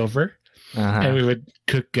back over. And we would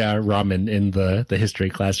cook ramen in the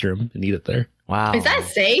history classroom and eat it there. Wow. Is that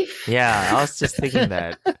safe? Yeah, I was just thinking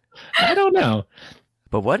that. I don't know.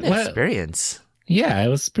 But what an experience. Yeah, it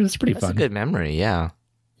was pretty fun. That's a good memory, yeah.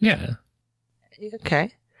 Yeah.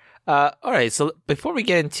 Okay. All right, so before we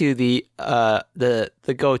get into the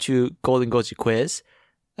golden gochu quiz,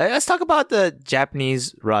 let's talk about the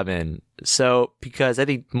Japanese ramen. So, because I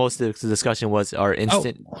think most of the discussion was our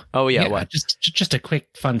instant. Oh yeah, what? Just a quick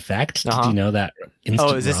fun fact. Did you know that?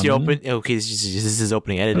 Is this your open? Okay, this is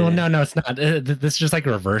opening edit. No, it's not. This is just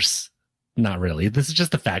reverse. Not really. This is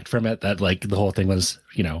just a fact from it that the whole thing was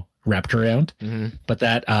wrapped around. But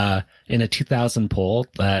that in a 2000 poll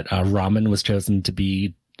that ramen was chosen to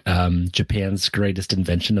be Japan's greatest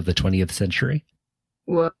invention of the 20th century.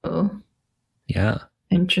 Whoa. Yeah.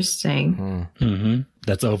 Interesting.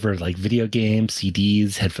 That's over video games,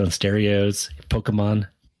 CDs, headphone stereos, Pokemon.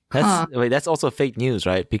 That's also fake news,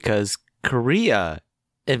 right? Because Korea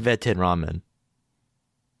invented ramen.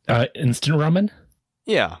 Instant ramen?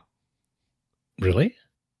 Yeah. Really?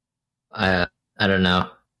 I don't know.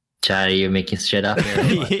 Chad, are you making shit up here?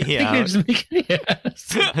 Yeah. I'm just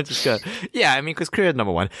yeah, I mean, because Korea's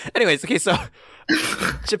number one. Anyways, okay, so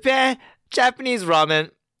Japanese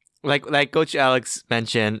ramen, like Coach Alex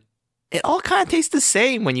mentioned, it all kind of tastes the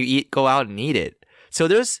same when you go out and eat it. So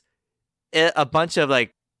there's a bunch of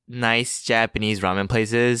nice Japanese ramen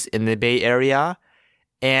places in the Bay Area,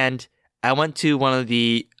 and I went to one of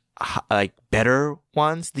the better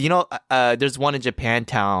ones. There's one in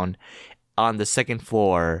Japantown on the second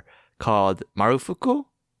floor called Marufuku,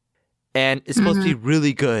 and it's supposed to be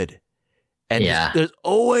really good. And there's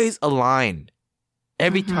always a line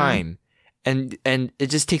every time, and it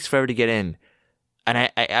just takes forever to get in. And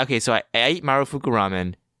I eat Marufuku ramen,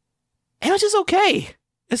 and it was just okay.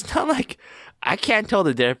 It's not I can't tell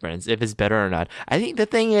the difference if it's better or not. I think the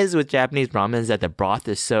thing is with Japanese ramen is that the broth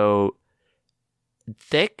is so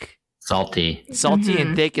thick, salty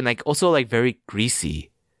and thick, and also very greasy.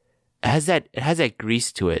 It has that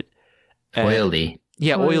grease to it. Oily.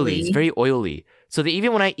 Yeah, oily. It's very oily. So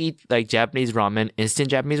even when I eat Japanese ramen, instant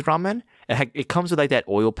Japanese ramen, it comes with that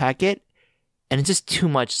oil packet, and it's just too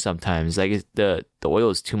much sometimes. The oil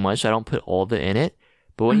is too much. So I don't put all of it in it.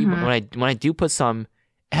 But when I do put some,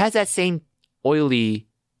 it has that same oily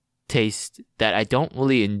taste that I don't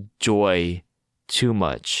really enjoy too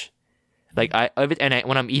much. Like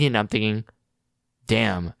when I'm eating, I'm thinking,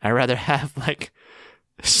 damn, I'd rather have like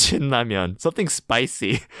shinramyeon, something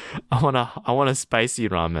spicy. I want a spicy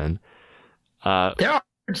ramen. There are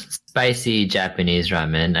spicy Japanese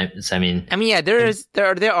ramen. I mean, yeah,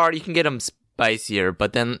 there are. You can get them spicier,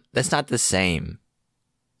 but then that's not the same.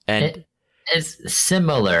 And it's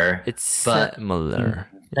similar. It's similar.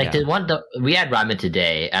 Like we had ramen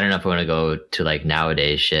today. I don't know if we want to go to like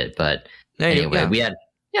nowadays shit, but anyway, we had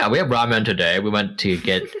ramen today. We went to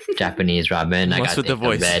get Japanese ramen. What's with the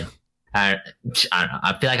voice? Red. I don't know.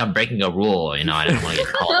 I feel like I'm breaking a rule. You know, I don't want to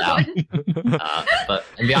get called out. But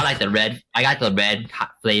we got like the red. I got the red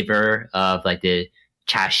flavor of like the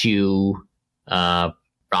chashu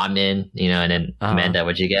ramen. You know, and then Amanda,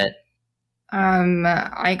 what'd you get?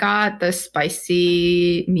 I got the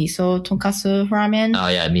spicy miso tonkatsu ramen. Oh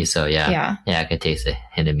yeah, miso. Yeah, I could taste the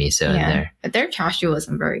hint of miso in there. But their chashu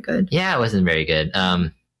wasn't very good. Yeah, it wasn't very good.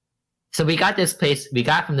 So we got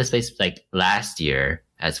from this place like last year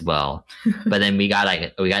as well, but then we got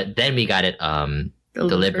it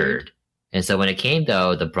delivered. And so when it came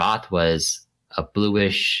though, the broth was a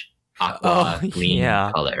bluish aqua green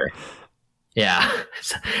color. Yeah,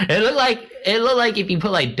 it looked like if you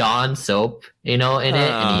put like Dawn soap, you know, in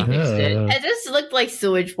it and you mixed it. It just looked like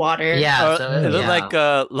sewage water. Yeah, it looked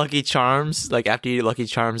like Lucky Charms. Like after you eat Lucky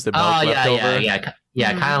Charms, the milk left over.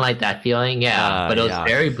 Yeah, kind of like that feeling. Yeah, but it was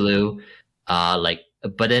very blue.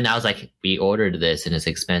 But then I was like, we ordered this and it's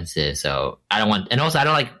expensive, so I don't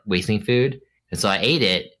like wasting food, and so I ate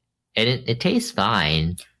it, and it tastes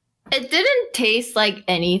fine. It didn't taste like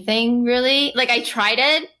anything really. Like I tried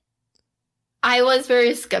it. I was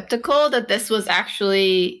very skeptical that this was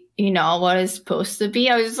actually, you know, what it's supposed to be.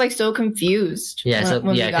 I was just like so confused. Yeah,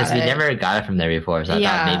 because we never got it from there before, so I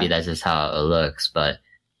thought maybe that's just how it looks. But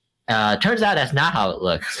turns out that's not how it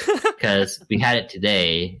looks, because we had it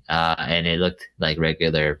today, and it looked like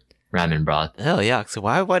regular ramen broth. Oh yeah, so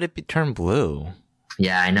why would it turn blue?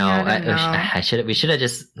 Yeah, I know. We should have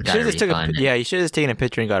just got a refund. You should have just taken a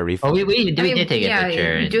picture and got a refund. Oh, we did take a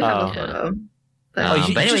picture. We do have a photo.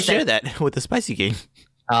 You should share that with the spicy game.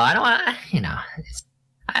 Oh, I don't want. You know,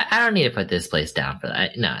 I don't need to put this place down for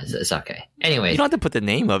that. No, it's okay. Anyway, you don't have to put the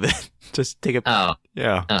name of it. Just take a. Oh,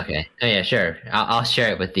 yeah. Okay. Oh, yeah. Sure. I'll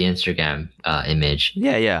share it with the Instagram image.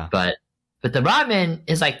 Yeah. But the ramen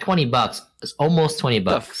is like $20. It's almost $20.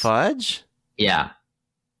 The fudge. Yeah.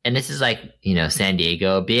 And this is like, you know, San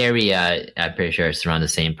Diego, Bay Area. I'm pretty sure it's around the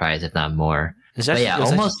same price, if not more.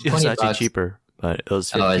 Almost $20. Actually cheaper. But it was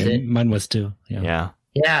 15. Oh, is it? Mine was too. Yeah.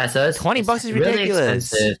 Yeah, so it's $20 is really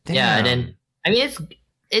ridiculous. Expensive. Yeah, and then I mean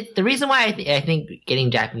it's the reason why I think getting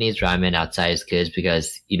Japanese ramen outside is good is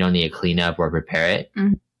because you don't need to clean up or prepare it.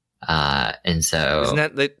 Mm-hmm. And so isn't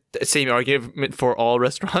that the same argument for all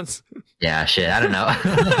restaurants? Yeah, shit. I don't know.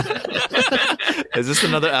 Is this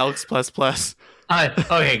another Alex plus?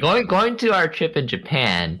 Okay, going to our trip in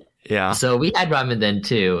Japan. Yeah. So we had ramen then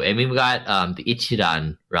too, and we got the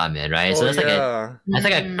Ichiran ramen, right? So that's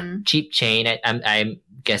like a cheap chain. I'm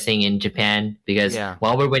guessing in Japan, because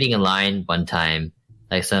while we're waiting in line one time,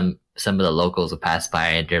 like some of the locals will pass by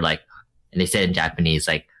and they're like, and they said in Japanese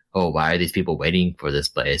like, "Oh, why are these people waiting for this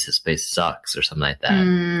place? This place sucks," or something like that.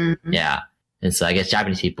 Mm-hmm. Yeah. And so I guess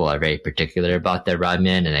Japanese people are very particular about their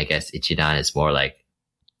ramen, and I guess Ichiran is more like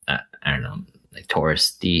I don't know, like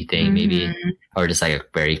touristy thing maybe, or just like a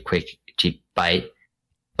very quick cheap bite.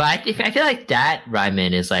 But I feel like that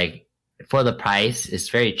ramen is like, for the price, it's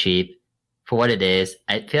very cheap for what it is.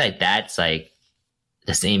 I feel like that's like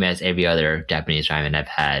the same as every other Japanese ramen I've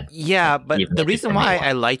had. Yeah, but the reason why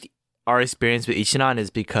I liked our experience with Ichiran is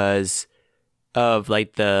because of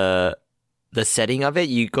like the setting of it.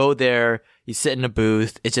 You go there, you sit in a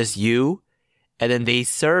booth, it's just you, and then they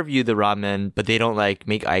serve you the ramen, but they don't like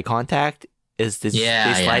make eye contact. They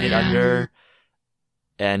slide it under,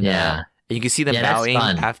 and you can see them bowing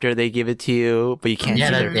after they give it to you, but you can't see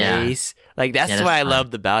their face. Like that's what I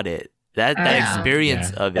loved about it. That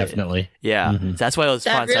experience of it, definitely. Yeah, so that's why it was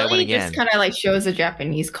fun. That so I went really again. just kind of like shows the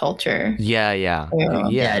Japanese culture. Yeah.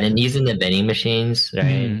 And then using the vending machines,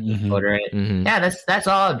 right? Order it. Mm-hmm. Yeah, that's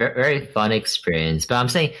all a very fun experience. But I'm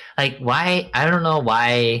saying, like, why? I don't know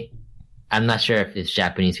why. I'm not sure if it's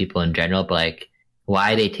Japanese people in general, but like,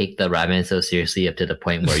 why they take the ramen so seriously up to the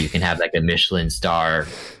point where you can have like a Michelin star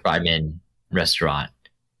ramen restaurant.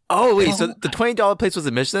 Oh wait, so the $20 place was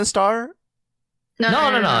a Michelin star?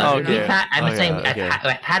 No. Okay. I'm saying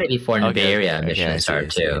I've had it before in the Bay Area, Michelin star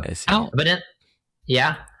too. I see. But then,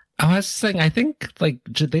 yeah. I was saying, I think like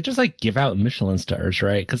they just like give out Michelin stars,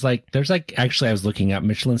 right? Because like there's like, actually I was looking at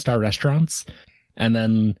Michelin star restaurants, And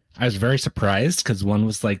then I was very surprised because one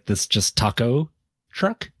was like this just taco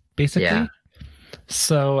truck, basically. Yeah.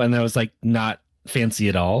 So, and that was like not fancy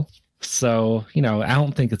at all. So, I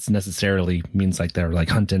don't think it's necessarily means like they're like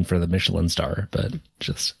hunting for the Michelin star, but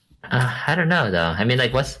just. I don't know though. I mean,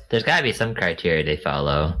 like, there's got to be some criteria they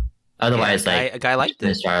follow. Otherwise, a guy liked the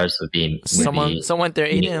it. stars would be Someone there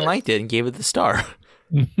ate it and liked it and gave it the star.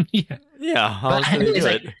 Yeah. Yeah. How else do they do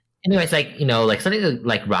it? Anyways, like, like something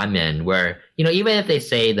like ramen where, even if they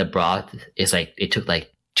say the broth is like, it took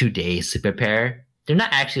like 2 days to prepare, they're not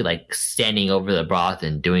actually like standing over the broth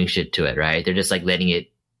and doing shit to it, right? They're just like letting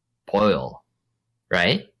it boil,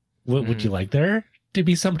 right? What would you like there to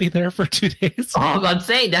be somebody there for 2 days? Oh, that's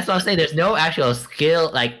what I'm saying. There's no actual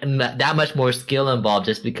skill, like that much more skill involved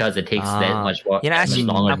just because it takes that much more. Actually,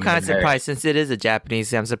 longer I'm kind of surprised since it is a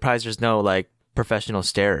Japanese. I'm surprised there's no like professional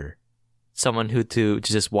starer, someone who to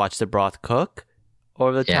just watch the broth cook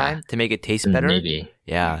over the time to make it taste better. Maybe.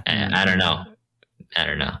 Yeah. I don't know.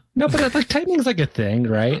 No, but like timing's like a thing,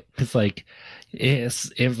 right? It's like it's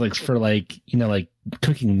like for like like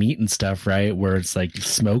cooking meat and stuff, right? Where it's like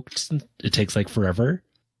smoked, it takes like forever,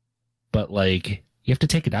 but like you have to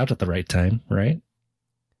take it out at the right time, right?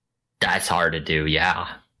 That's hard to do. Yeah.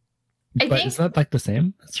 But it's not like the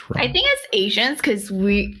same. That's wrong. I think as Asians, because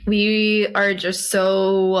we are just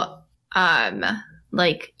so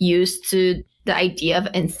like used to the idea of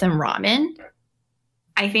instant ramen.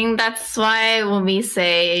 I think that's why when we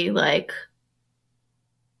say like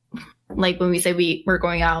when we say we're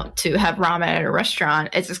going out to have ramen at a restaurant,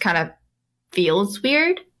 it just kind of feels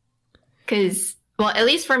weird. Because, well, at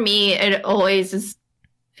least for me, it always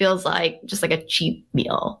feels like just like a cheap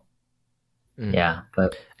meal. Yeah,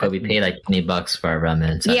 but we pay like $20 for our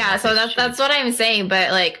ramen. So yeah, so that's what I'm saying.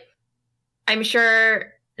 But like, I'm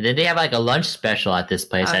sure. And then they have like a lunch special at this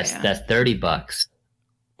place. That's $30.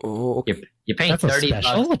 Oh, okay. You're paying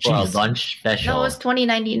 $30 for a lunch special. No, it was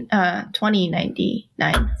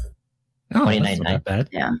 $20.99. Oh, that's not that bad.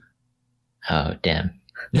 Yeah. Oh, damn.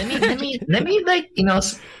 Let me like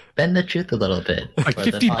bend the truth a little bit. Like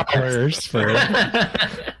 $50 for it.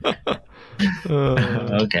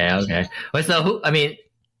 Okay. Wait, so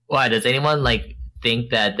why does anyone like think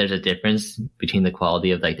that there's a difference between the quality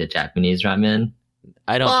of like the Japanese ramen?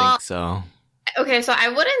 I don't think so. Okay, so I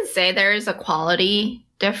wouldn't say there is a quality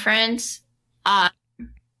difference, but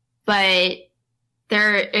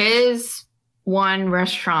there is one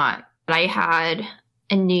restaurant that I had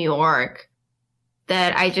in New York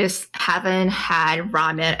that I just haven't had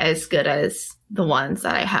ramen as good as the ones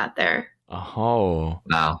that I had there. Oh,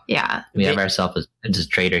 wow! Yeah, we have ourselves as a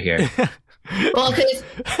trader here. Well, because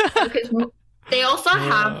they also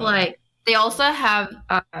have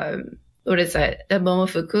what is it? The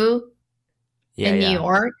Momofuku in New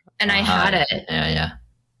York, and I had it. Yeah.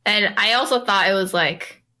 And I also thought it was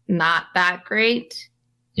like not that great.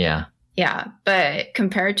 Yeah. Yeah, but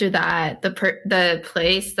compared to that, the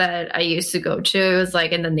place that I used to go to, it was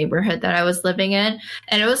like in the neighborhood that I was living in,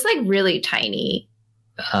 and it was like really tiny.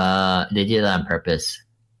 They did that on purpose.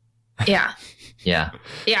 Yeah. Yeah.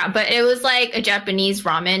 Yeah, but it was like a Japanese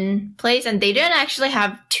ramen place, and they didn't actually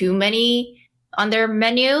have too many on their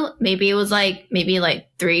menu. Maybe it was like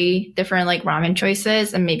 3 different like ramen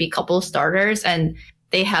choices and maybe a couple of starters, and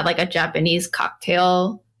they had like a Japanese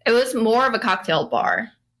cocktail. It was more of a cocktail bar.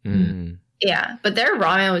 Mm. Yeah, but their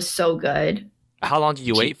ramen was so good. How long did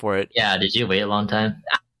you wait for it? Yeah, did you wait a long time?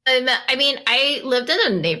 I mean, I lived in a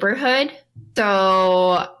neighborhood,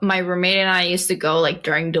 so my roommate and I used to go like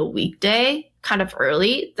during the weekday, kind of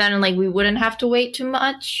early. Then like we wouldn't have to wait too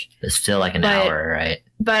much. It's still like an hour, right?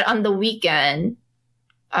 But on the weekend,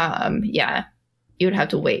 yeah, you would have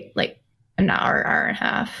to wait like an hour, hour and a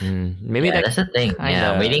half. Maybe that's the thing.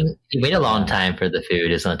 Yeah, you wait a long time for the food.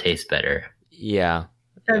 It's gonna taste better. Yeah.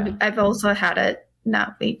 I've also had it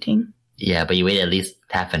not waiting. Yeah, but you wait at least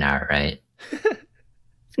half an hour, right?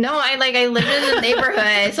 No, I lived in the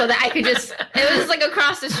neighborhood so that I could just. It was like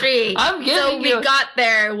across the street. We got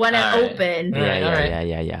there when it opened.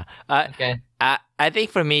 Yeah. Okay. I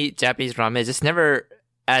think for me, Japanese ramen is just never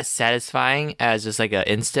as satisfying as just like an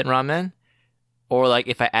instant ramen, or like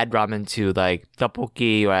if I add ramen to like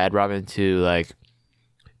tteokbokki, or I add ramen to like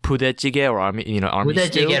pudejjigae or army stew.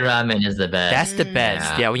 Pudejjigae ramen is the best. That's the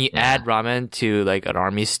best. Yeah, when you add ramen to like an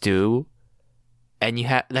army stew, and you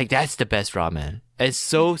have like that's the best ramen. It's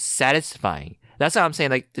so satisfying. That's what I'm saying.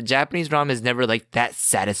 Like the Japanese ramen is never like that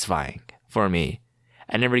satisfying for me.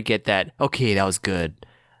 I never get that. Okay, that was good.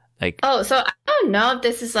 Like so I don't know if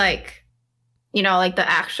this is like, like the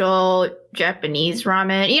actual Japanese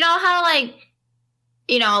ramen. You know how like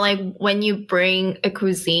you know, like when you bring a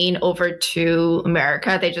cuisine over to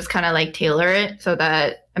America, they just kind of like tailor it so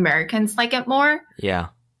that Americans like it more. Yeah.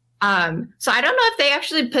 So I don't know if they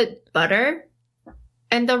actually put butter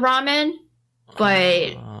in the ramen,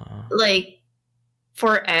 but like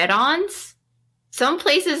for add-ons, some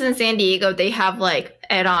places in San Diego, they have like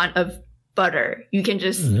add-on of butter. You can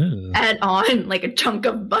just add on like a chunk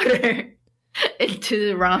of butter into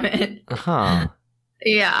the ramen. Huh.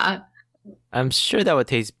 Yeah. I'm sure that would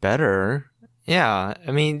taste better. Yeah.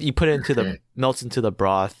 I mean, you put it into the melts into the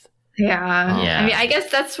broth. Yeah. Yeah. I mean, I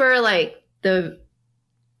guess that's where like the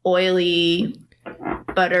oily,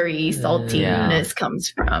 buttery saltiness comes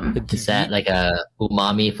from. Is that like a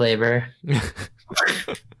umami flavor?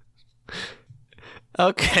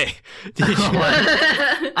 Okay.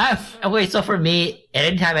 Wait, so for me,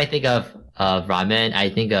 anytime I think of ramen, I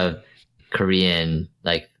think of Korean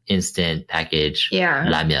like instant package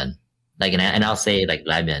ramyun. Like, and I'll say like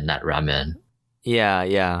ramyun, not ramen. Yeah,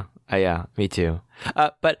 yeah. Yeah, me too.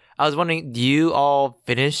 But I was wondering, do you all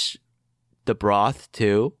finish the broth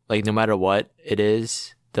too? Like, no matter what it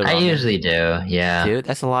is? I usually do, yeah. Dude,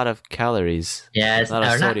 that's a lot of calories. Yeah, it's a lot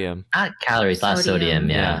of sodium. Not calories, a lot of sodium,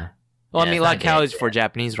 yeah. Well, Yeah, I mean, it's a lot not of calories good. for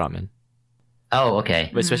Japanese ramen. Oh,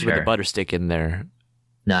 okay. But especially with the butter stick in there.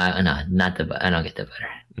 No, not the butter. I don't get the butter.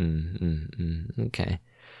 Okay.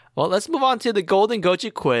 Well, let's move on to the Golden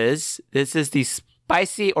Gochu quiz. This is the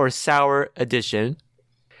spicy or sour edition.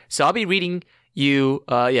 So I'll be reading you,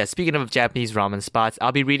 speaking of Japanese ramen spots,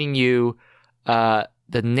 I'll be reading you the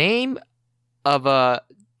name of a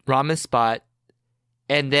ramen spot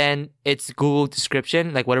and then its Google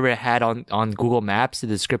description, like whatever it had on Google Maps, the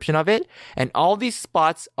description of it. And all these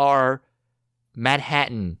spots are in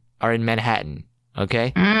Manhattan,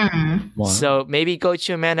 okay? Wow. So maybe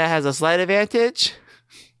Gochu Amanda has a slight advantage.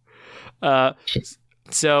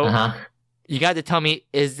 So you got to tell me,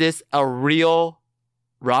 is this a real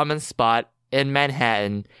ramen spot in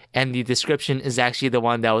Manhattan and the description is actually the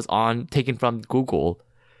one that was taken from Google?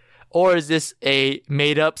 Or is this a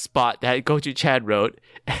made up spot that Gochu Chad wrote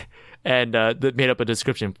and made up a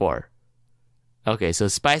description for? Okay, so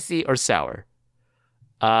spicy or sour?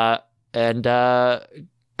 And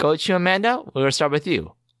Gochu Amanda, we're gonna start with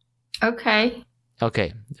you. Okay.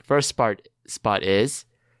 Okay, the first spot is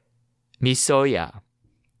Misoya.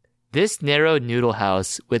 This narrow noodle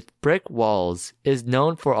house with brick walls is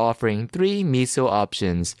known for offering 3 miso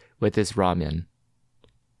options with its ramen.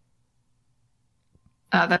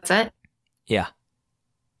 That's it. Yeah.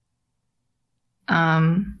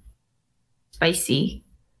 Spicy.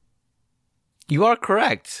 You are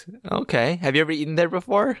correct. Okay. Have you ever eaten there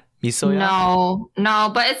before? Misoya?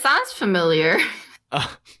 No, but it sounds familiar.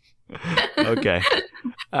 Okay.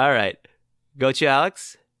 All right. Go to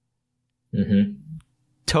Alex.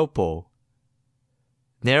 Topo.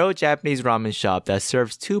 Narrow Japanese ramen shop that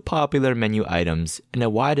serves 2 popular menu items and a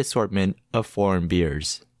wide assortment of foreign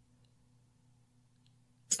beers.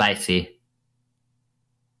 Spicy.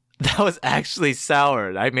 That was actually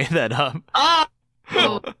sour. I made that up.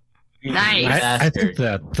 Oh, nice. I think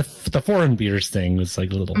the foreign beers thing was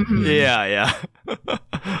like a little. Yeah.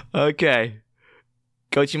 Okay.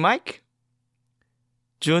 Gochi Mike?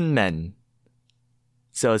 Junmen.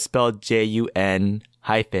 So it's spelled Jun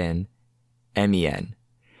hyphen Men.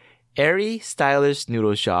 Airy, stylish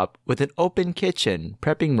noodle shop with an open kitchen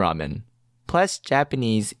prepping ramen, plus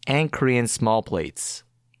Japanese and Korean small plates.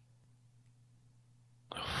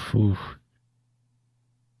 Ooh.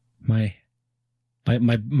 My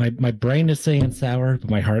brain is saying sour, but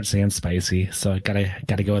my heart's saying spicy. So I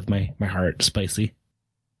gotta go with my heart, spicy.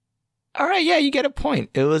 All right, yeah, you get a point.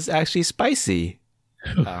 It was actually spicy.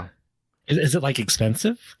 Is it like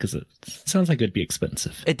expensive? Because it sounds like it'd be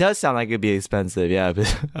expensive. It does sound like it'd be expensive, yeah.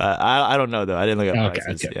 But I don't know though. I didn't look at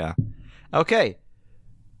prices. Okay. Yeah. Okay.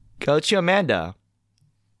 Gochi Amanda.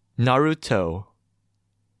 Naruto.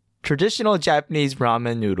 Traditional Japanese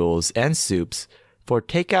ramen noodles and soups for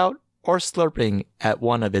takeout or slurping at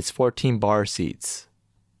one of its 14 bar seats.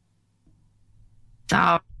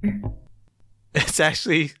 Sour. It's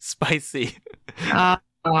actually spicy. Uh,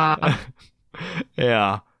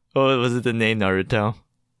 Yeah. Oh, was it the name Naruto?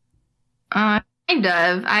 kind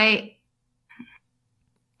of. I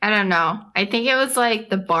don't know. I think it was like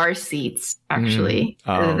the bar seats, actually.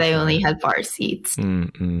 Oh, They okay. only had bar seats.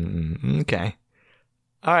 Okay.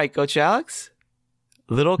 All right, Coach Alex.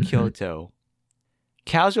 Little Kyoto.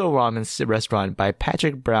 Casual ramen restaurant by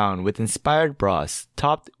Patrick Brown with inspired broths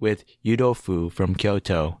topped with yudofu from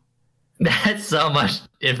Kyoto. That's so much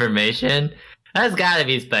information. That's gotta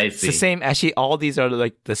be spicy. It's the same. Actually, all these are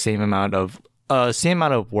like the same amount of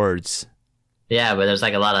words. Yeah, but there's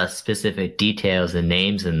like a lot of specific details and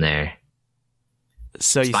names in there.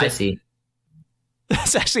 So you Spicy. said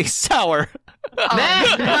that's actually sour. Oh,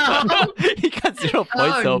 Man! no. He got 0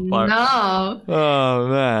 points so far. No. Oh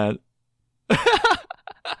man.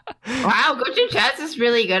 Wow, Gochu Chats is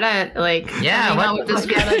really good at Yeah, coming out what with this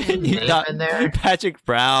the fuck? kind You of got in there? Patrick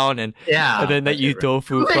Brown and Yeah. then that you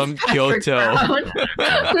tofu from Kyoto.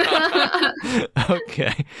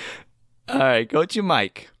 Okay. All right, go to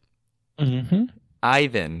Mike. Mm-hmm.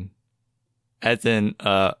 Ivan, as in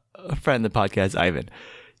a friend of the podcast, Ivan.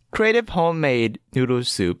 Creative homemade noodle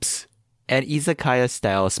soups and izakaya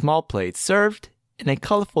style small plates served in a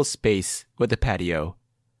colorful space with a patio.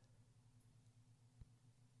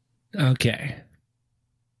 Okay.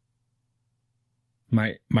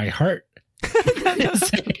 My heart is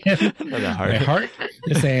saying, Not my heart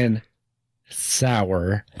is saying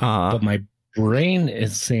sour, Uh-huh. but my brain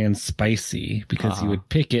is saying spicy because you would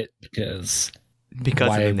pick it because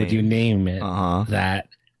why of the would you name it Uh-huh. that,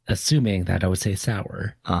 assuming that I would say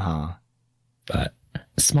sour. Uh-huh. But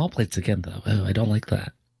small plates again, though. Oh, I don't like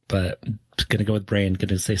that. But I'm just gonna go with brain.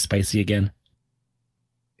 Gonna say spicy again.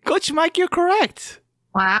 Coach Mike, you're correct.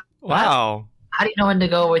 Wow. Wow. How do you know when to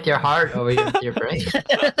go with your heart or with your brain?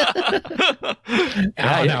 I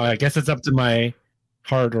don't know. I guess it's up to my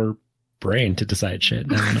heart or brain to decide shit.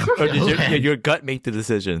 I don't know. Or did Okay. your gut make the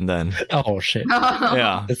decision then? Oh shit!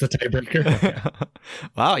 Yeah. That's the tiebreaker. Okay.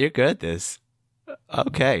 Wow, you're good at this.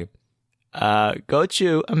 Okay. Go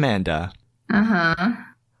to Amanda. Uh-huh.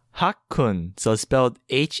 Hakkun, so spelled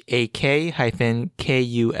HAK-KUN.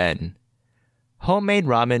 Homemade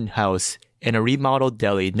ramen house in a remodeled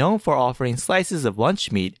deli known for offering slices of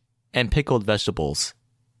lunch meat and pickled vegetables.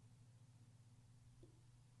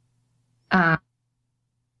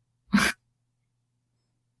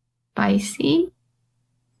 Spicy?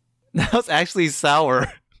 That was actually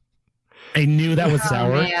sour. I knew that was Oh,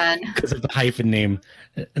 sour man. because of the hyphen name.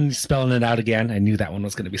 And spelling it out again, I knew that one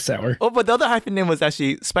was going to be sour. Oh, but the other hyphen name was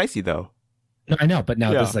actually spicy though. No, I know, but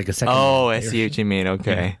now Yeah. this is like a second. Oh, I layer. see what you mean.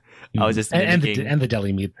 Okay. I was just and mimicking- the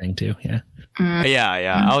deli meat thing too. Yeah.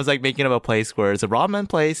 Yeah. I was like making up a place where it's a ramen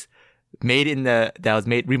place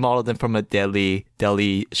remodeled from a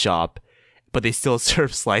deli shop, but they still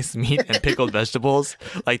serve sliced meat and pickled vegetables,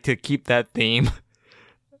 like to keep that theme.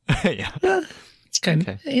 Yeah. It's kind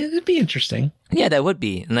Okay. of, it'd be interesting. Yeah, that would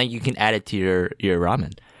be. And like you can add it to your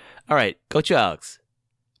ramen. All right, go to Alex.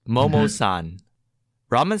 Momo-san.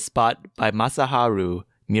 Ramen spot by Masaharu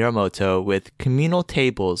Miramoto with communal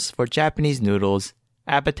tables for Japanese noodles,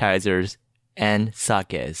 appetizers, and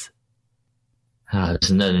sakes. Oh,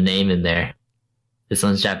 there's another name in there. This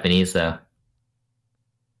one's Japanese though.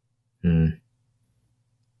 I'm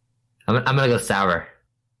gonna go sour.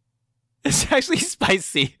 It's actually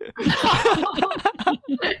spicy.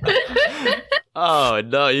 Oh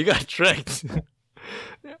no, you got tricked.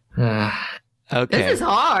 Okay. This is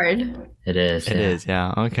hard. It is. It is,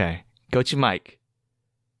 yeah. Okay. Go to Mike.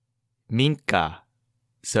 Minka.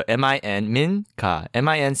 So Minka.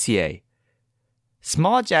 M-I-N-C-A.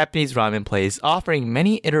 Small Japanese ramen place offering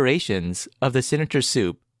many iterations of the signature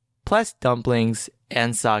soup, plus dumplings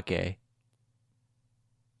and sake.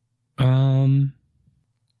 I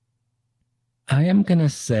am gonna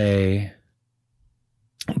say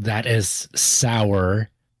that is sour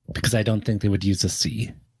because I don't think they would use a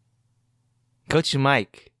C. Go to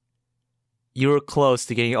Mike. You were close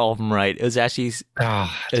to getting all of them right. It was actually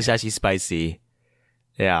spicy.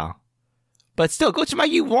 Yeah. But still, Go to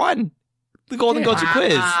Mike, you won the Golden Gochu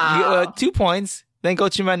quiz. You, 2 points. Then Go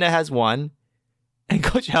to Manda has 1. And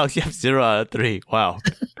Coach Alex, you have 0 out of 3. Wow.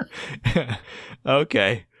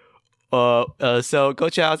 Okay. So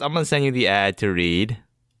Coach Alex, I'm going to send you the ad to read.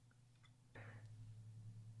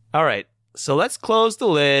 All right. So let's close the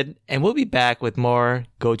lid and we'll be back with more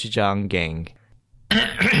Gochujang Gang.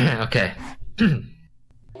 Okay.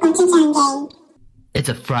 It's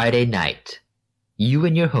a Friday night. You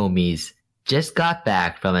and your homies just got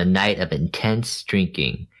back from a night of intense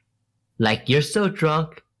drinking. Like you're so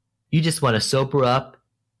drunk, you just want to sober up.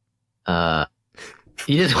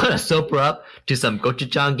 You just want to sober up to some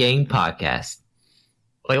Gochujang Gang podcast.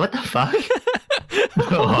 Wait, what the fuck?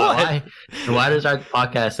 Why does our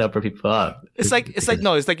podcast sober people up? It's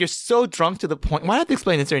like you're so drunk to the point. Why do I have to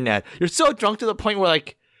explain this during that? You're so drunk to the point where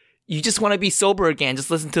like you just want to be sober again.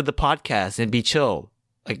 Just listen to the podcast and be chill.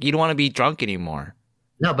 Like you don't want to be drunk anymore.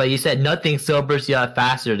 No, but you said nothing sobers you up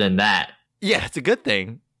faster than that. Yeah, it's a good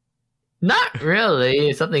thing. Not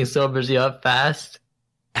really. Something sobers you up fast.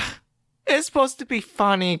 It's supposed to be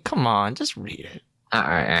funny. Come on, just read it. All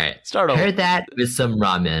right. Start over. Heard that with some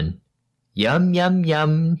ramen. Yum, yum,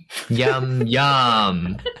 yum, yum,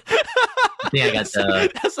 yum. think I got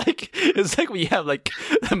the. That's like it's like we have like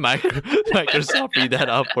Microsoft read that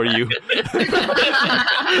out for you.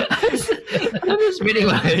 I'm just reading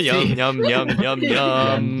what I Yum see. yum yum yum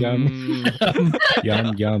Yum, yum.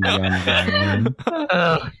 Yum, yum, yum, yum.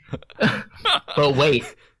 But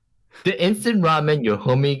wait, the instant ramen your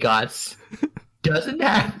homie got doesn't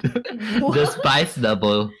have the spice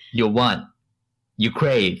level you want, you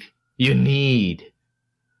crave, you need.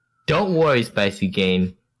 Don't worry, Spicy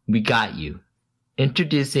Game. We got you.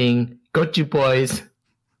 Introducing Gochu Boy's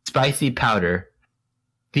Spicy Powder.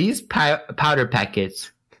 These powder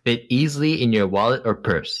packets fit easily in your wallet or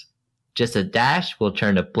purse. Just a dash will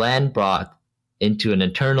turn a bland broth into an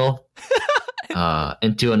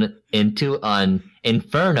into an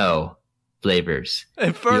inferno flavors.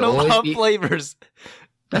 Inferno flavors.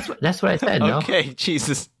 That's what I said. No. Okay,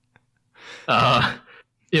 Jesus.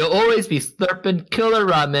 You'll always be slurping killer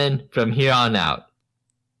ramen from here on out.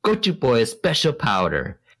 Gochu Boy's special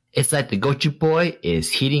powder. It's like the Gochu Boy is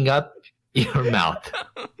heating up your mouth.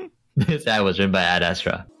 This ad was written by Ad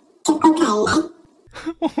Astra.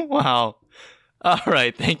 Wow. All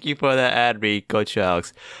right, thank you for that ad read, Coach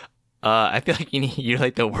Alex. I feel like you're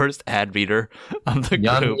like the worst ad reader of the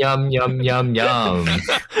group. Yum, yum, yum, yum, yum.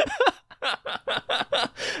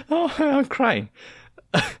 Oh, I'm crying.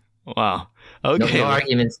 Wow. Okay. No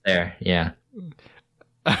arguments there. Yeah.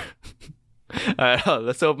 All right,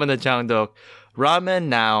 let's open the Jangdok. Ramen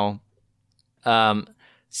now.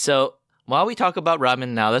 So while we talk about ramen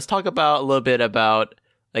now, let's talk about a little bit about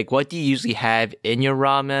like what do you usually have in your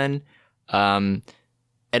ramen, and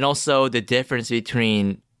also the difference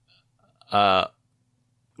between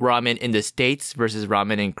ramen in the States versus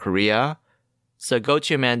ramen in Korea. So go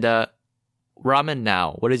to Amanda. Ramen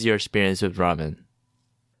now. What is your experience with ramen?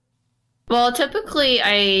 Well, typically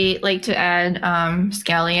I like to add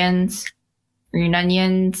scallions, green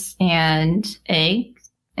onions, and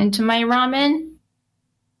eggs into my ramen.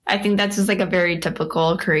 I think that's just like a very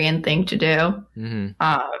typical Korean thing to do.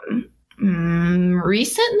 Mm-hmm.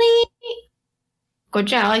 Recently,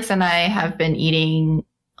 Coach Alex and I have been eating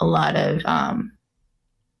a lot of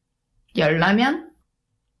열라면.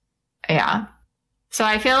 Yeah. So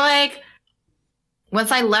I feel like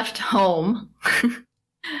once I left home,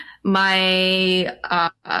 my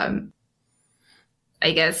I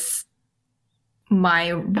guess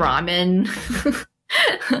my ramen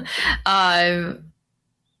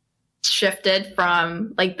shifted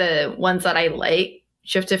from like the ones that I like,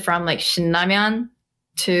 shifted from like 신라면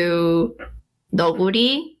to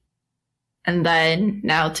너구리, and then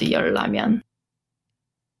now to 열라면.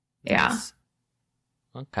 Yeah. Yes.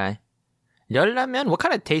 Okay. 열라면, what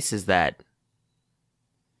kind of taste is that?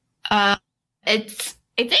 I think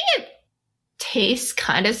it tastes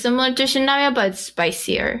kind of similar to 신라면, but it's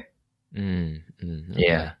spicier. Okay.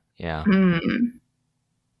 Yeah. Yeah. Mm.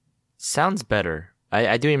 Sounds better.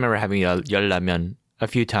 I do remember having 열라면 a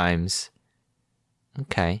few times.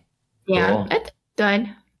 Okay. Yeah, Cool. it's good.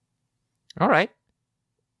 All right.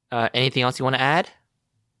 Anything else you want to add?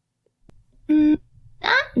 Not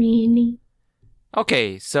really.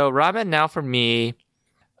 Okay, so ramen now for me.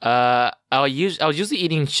 I was usually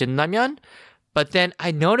eating shinramyeon, but then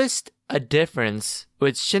I noticed a difference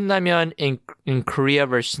with shinramyeon in Korea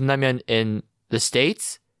versus shinramyeon in the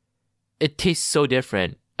States. It tastes so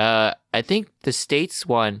different. I think the States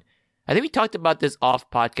one, I think we talked about this off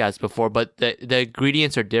podcast before, but the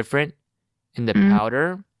ingredients are different in the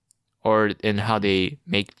powder or in how they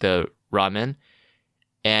make the ramen.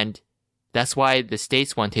 And that's why the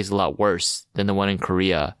States one tastes a lot worse than the one in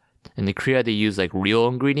Korea. In the Korea, they use like real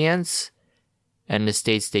ingredients, and in the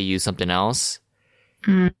States they use something else.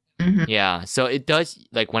 Mm-hmm. Yeah, so it does.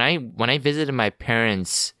 Like when I visited my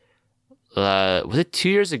parents, was it 2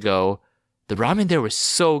 years ago? The ramen there was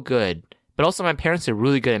so good, but also my parents are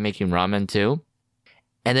really good at making ramen too.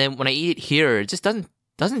 And then when I eat it here, it just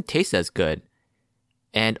doesn't taste as good.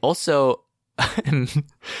 And also, I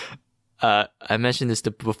mentioned this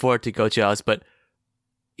before to Coach Alice, but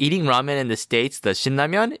eating ramen in the States, the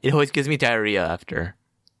shinramyeon, it always gives me diarrhea after.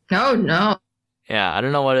 No. Yeah, I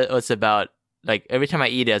don't know what it's about. Like every time I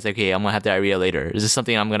eat it, it's like, okay, I'm gonna have diarrhea later. Is this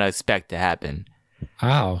something I'm gonna expect to happen?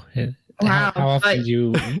 Wow. Wow, How often but- do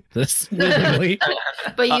you this regularly?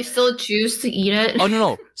 But you still choose to eat it? Oh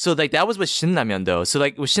no. So like that was with shinramyeon though. So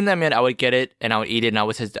like with shinramyeon, I would get it and I would eat it,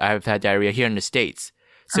 and I've had diarrhea here in the States.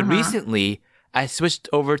 So recently, I switched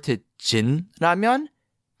over to jin ramyeon.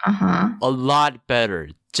 A lot better.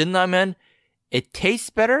 Jin ramyeon, it tastes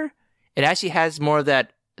better. It actually has more of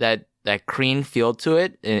that cream feel to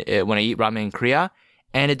it when I eat ramen in Korea,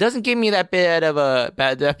 and it doesn't give me that bad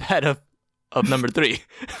of of number 3.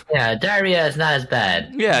 Yeah, diarrhea is not as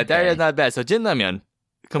bad. Yeah, diarrhea is Okay. not bad. So jinramyeon,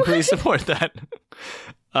 completely support that.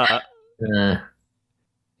 Uh,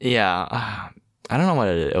 Yeah, I don't know what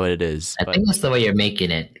it is. I But think that's the way you're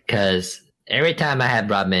making it, because every time I have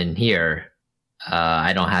ramen here,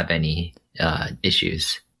 I don't have any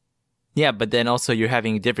issues. yeah, but then also you're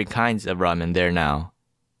having different kinds of ramen there now.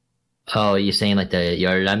 Oh, you're saying like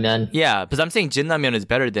your ramen? Yeah, because I'm saying jinramyeon is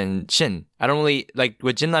better than shin. I don't really like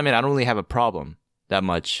with jinramyeon. I don't really have a problem that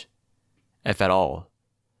much, if at all.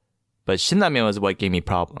 But shinramyeon was what gave me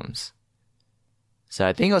problems. So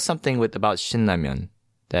I think it was something about shinramyeon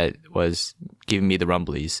that was giving me the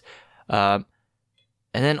rumblies. And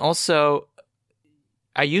then also,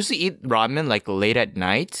 I usually eat ramen like late at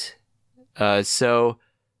night. So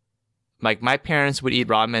like my parents would eat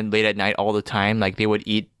ramen late at night all the time. Like they would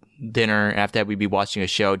eat dinner, and after that we'd be watching a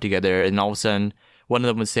show together, and all of a sudden one of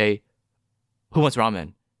them would say, "Who wants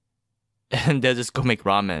ramen?" And they'll just go make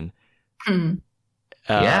ramen.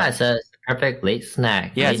 Yeah, it's a perfect late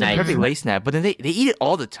snack. Yeah, late it's a night perfect snack. late snack. But then they eat it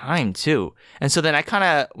all the time too. And so then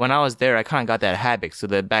when I was there, I kind of got that habit. So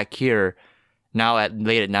that back here, now at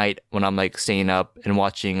late at night when I'm like staying up and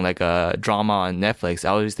watching like a drama on Netflix, I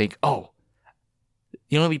always think, oh,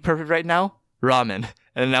 you know what'd be perfect right now? Ramen.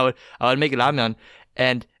 And then I would make ramen,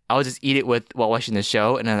 and I would just eat it while watching the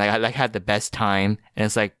show, and then I had the best time. And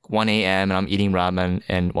it's like 1 a.m. and I'm eating ramen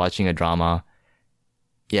and watching a drama.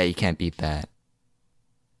 Yeah, you can't beat that.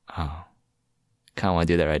 Oh, kind of want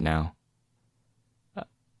to do that right now.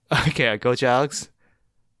 Okay, Coach Alex.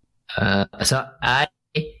 So I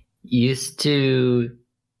used to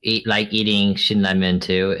eating shin ramen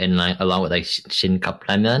too, and like along with like shin cup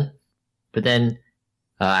ramen. But then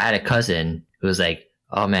I had a cousin who was like,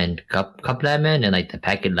 "Oh man, cup ramen and like the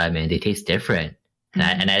packet ramen, they taste different," and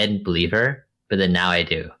I didn't believe her. But then now I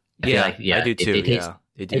do. I feel like, I do too. They taste, Yeah,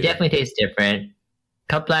 they do. It definitely tastes different.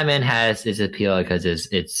 Cup ramen has its appeal because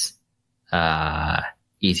it's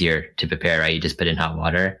easier to prepare, right? You just put in hot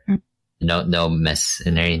water, no mess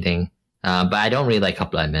and anything. But I don't really like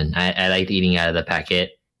cup ramen. I like eating out of the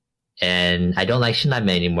packet, and I don't like shin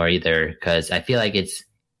ramen anymore either because I feel like it's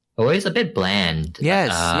always a bit bland. Yes,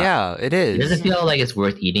 yeah, it is. It doesn't feel like it's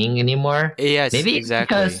worth eating anymore. Yes, Maybe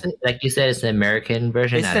exactly. because, like you said, it's the American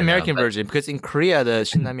version. It's I the don't know, American but- version, because in Korea the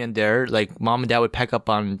shin ramen there, like mom and dad would pack up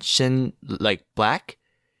on shin like black,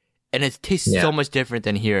 and it tastes Yeah. so much different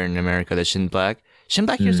than here in America. The shin black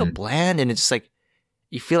here is so bland, and it's just like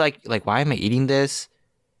you feel like why am I eating this?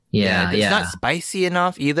 Yeah, It's not spicy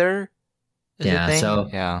enough either. is the Yeah, thing. so-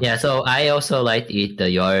 yeah. So I also like to eat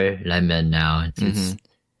the your ramen now.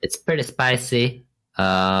 It's pretty spicy.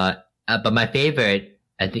 But my favorite,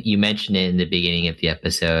 I think you mentioned it in the beginning of the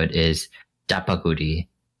episode, is japaguri.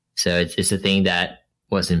 So it's a thing that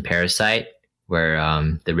was in Parasite, where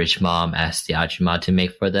the rich mom asked the ajumma to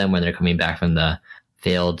make for them when they're coming back from the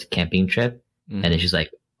failed camping trip. Mhm. And then she's like,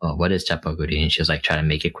 "Oh, what is japaguri?" And she was like trying to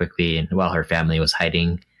make it quickly, and while her family was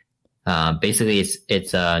hiding. Basically, it's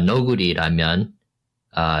noguri ramen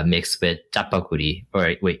mixed with japaguri.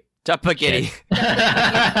 Or wait, Japaghetti.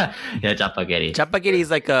 yeah, japaghetti. Japaghetti is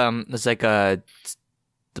like it's like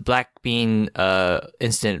the black bean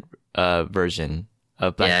instant version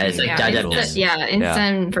of black Yeah, bean. it's like Yeah, jajangmyeon.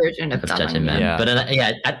 instant version of Of jajangmyeon. jajangmyeon. Yeah.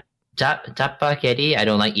 But japaghetti, I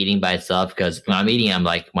don't like eating by itself because when I'm eating, I'm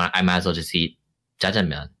like, I might as well just eat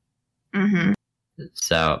jajangmyeon. Mm-hmm.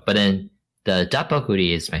 So, but then the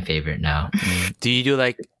japaguri is my favorite now. Do you do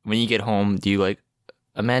like when you get home? Do you like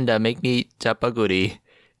Amanda make me japaguri?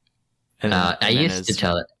 And then I used to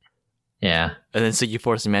tell it. Yeah. and then so you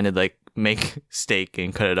force Amanda to like make steak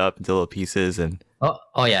and cut it up into little pieces and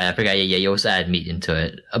Oh yeah, I forgot. Yeah, you also add meat into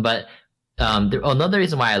it. But another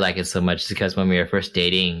reason why I like it so much is because when we were first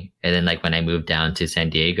dating, and then like when I moved down to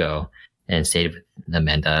San Diego and stayed with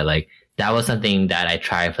Amanda, like that was something that I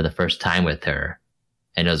tried for the first time with her,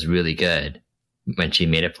 and it was really good when she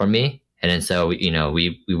made it for me. And then so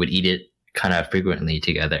we would eat it kind of frequently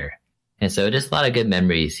together, and so just a lot of good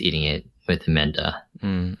memories eating it with Amanda.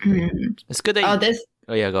 it's good that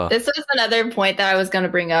Oh, you, yeah, go. This was another point that I was going to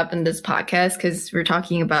bring up in this podcast because we're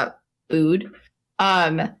talking about food.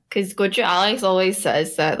 Because Gochu Alex always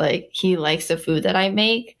says that like he likes the food that I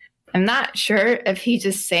make. I'm not sure if he's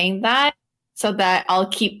just saying that so that I'll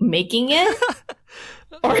keep making it,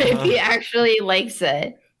 or if he actually likes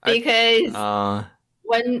it. Because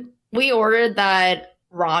when we ordered that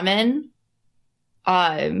ramen,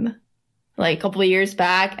 like a couple of years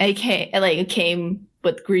back, it came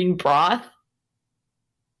with green broth.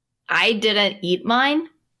 I didn't eat mine.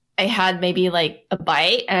 I had maybe like a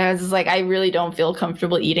bite, and I was just like, I really don't feel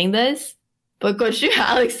comfortable eating this. But Goshu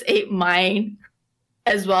Alex ate mine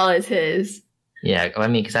as well as his. Yeah, I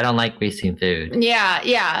mean, because I don't like wasting food.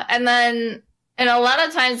 Yeah. And a lot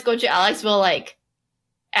of times Coach Alex will like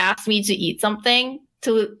ask me to eat something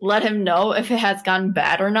to let him know if it has gone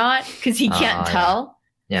bad or not, because he can't tell.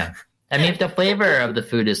 Yeah. I mean, if the flavor of the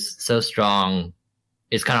food is so strong,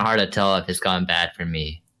 it's kind of hard to tell if it's gone bad for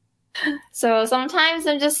me. So sometimes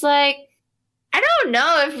I'm just like, I don't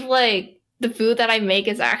know if like the food that I make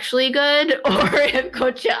is actually good, or if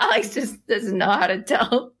Coach Alex just doesn't know how to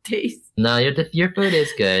tell taste. No, your food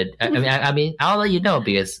is good. I mean, I'll let you know,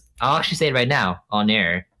 because I'll actually say it right now on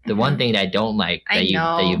air. The one thing that I don't like that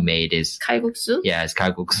you made is kalguksu. Yeah, it's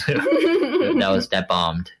kalguksu. that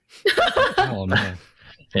bombed. Oh man.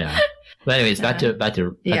 Yeah. But anyways, back to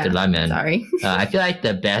ramen. Sorry. I feel like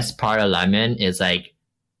the best part of ramen is like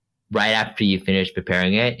right after you finish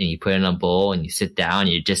preparing it and you put it in a bowl and you sit down and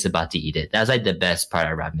you're just about to eat it. That's like the best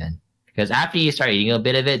part of ramen. Because after you start eating a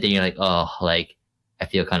bit of it, then you're like, oh, like I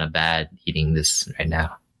feel kind of bad eating this right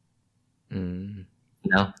now. No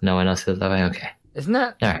one else feels that way. Okay. Isn't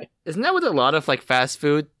that all right? Isn't that with a lot of like fast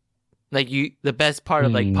food? Like the best part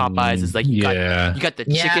of like Popeyes is like you got the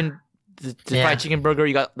chicken, the fried chicken burger.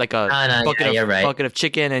 You got like a bucket of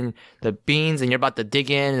chicken and the beans, and you're about to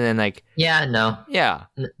dig in, and then like no,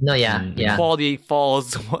 quality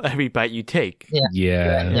falls every bite you take. Yeah.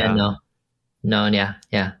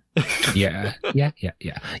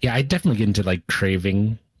 I definitely get into like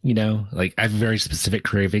craving. Like I have very specific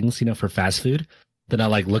cravings. For fast food. Then I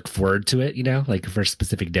like look forward to it, like for a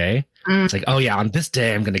specific day. It's like, oh yeah, on this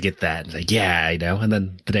day I'm gonna get that. It's like, yeah, and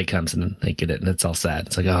then the day comes and then I get it, and it's all sad.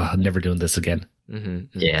 It's like, oh, I'm never doing this again.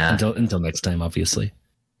 Yeah, until next time, obviously.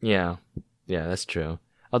 Yeah, that's true.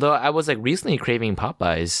 Although I was like recently craving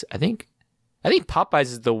Popeyes. I think Popeyes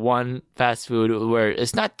is the one fast food where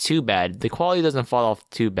it's not too bad. The quality doesn't fall off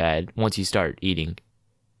too bad once you start eating,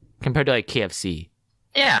 compared to like KFC.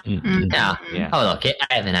 Yeah. Oh, okay.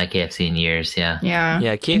 I haven't had KFC in years. Yeah.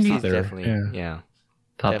 KFC is definitely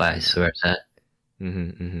Popeyes, where's that?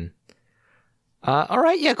 All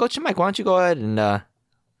right, Coach Mike, why don't you go ahead and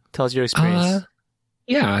tell us your experience?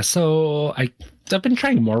 So I've been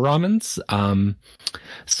trying more ramens.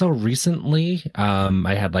 So recently,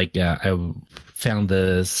 I had I found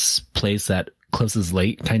this place that closes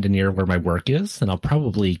late, kind of near where my work is, and I'll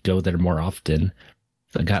probably go there more often.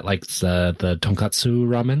 I got the tonkatsu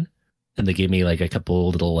ramen, and they gave me like a couple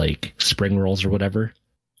little spring rolls or whatever.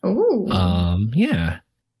 Ooh.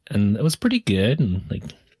 And it was pretty good and like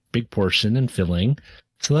big portion and filling.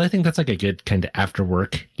 So I think that's like a good kind of after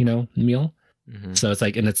work, meal. So it's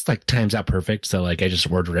and it's times out perfect. So I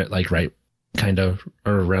just order it right kind of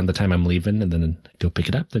or around the time I'm leaving, and then go pick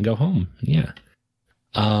it up, then go home. Yeah.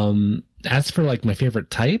 As for my favorite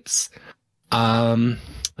types,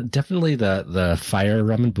 definitely the fire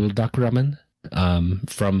ramen, bulldog ramen.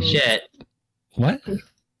 From shit. What?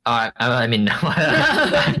 I mean,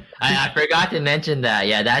 I forgot to mention that.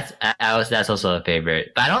 Yeah, that's also a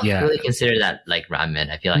favorite. But I don't really consider that like ramen.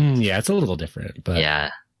 I feel like it's a little different. But yeah.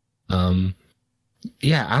 I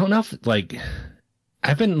don't know if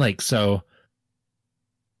I've been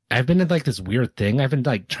I've been in this weird thing. I've been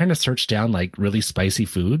trying to search down really spicy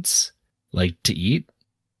foods to eat.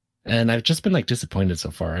 And I've just been disappointed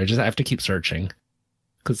so far. I have to keep searching.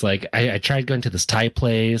 Because I tried going to this Thai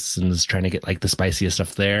place and was trying to get the spiciest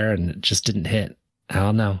stuff there, and it just didn't hit. I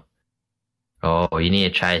don't know. Oh, you need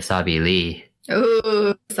to try Sabi Lee.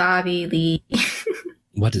 Ooh, Sabi Lee.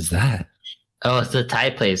 What is that? Oh, it's the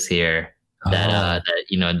Thai place here that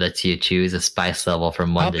lets you choose a spice level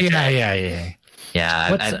from 1 to 10. Yeah. Yeah.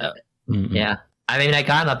 Yeah. I mean, I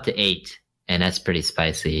got up to 8, and that's pretty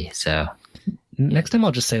spicy. So. Next time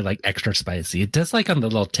I'll just say extra spicy. It does on the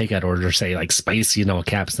little takeout order say spicy,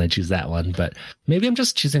 caps, and I choose that one. But maybe I'm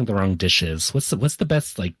just choosing the wrong dishes. What's the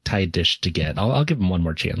best Thai dish to get? I'll give them one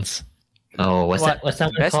more chance. Oh, what's that one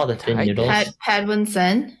called? The thin noodles? Pad Win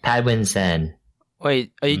Sen. Pad Win Sen.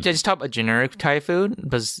 Wait, are you just talking about generic Thai food?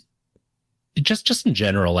 Just in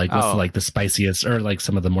general, what's the spiciest or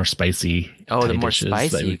some of the more spicy? Oh, Thai the more dishes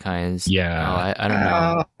spicy kinds. Yeah. Oh, I don't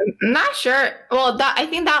know. I'm not sure. Well, I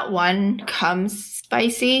think that one comes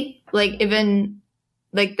spicy. Even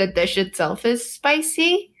the dish itself is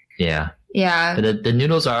spicy. Yeah. Yeah. But the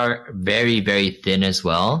noodles are very, very thin as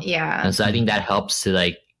well. Yeah. And so I think that helps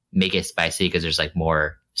to make it spicy because there's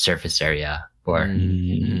more surface area for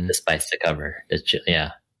the spice to cover.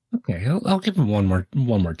 Yeah. Okay, I'll give them one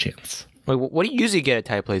more chance. Wait, what do you usually get at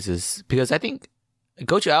Thai places? Because I think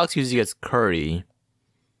Gochu Alex usually gets curry.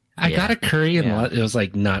 I got a curry and it was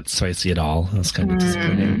not spicy at all. It was kind of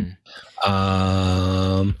disappointing.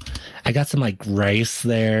 I got some rice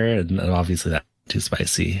there, and obviously that too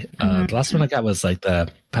spicy. The last one I got was like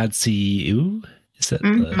the pad see ew. Is it?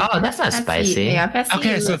 Mhm. The... Oh, that's not spicy.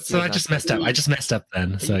 Okay, so I just messed up. I just messed up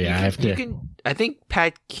then. So yeah, I have to. I think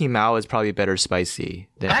Pad Kimao is probably better spicy.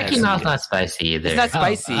 Pad Kimao's not spicy either. It's not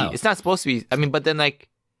spicy. Oh. It's not supposed to be. I mean, but then like,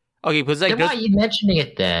 okay, because like, Then why are you mentioning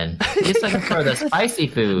it then? You're just looking for the spicy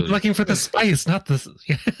food. I'm looking for the spice, not the.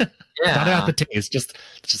 Yeah. Not about the taste. Just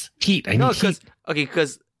heat. I need heat.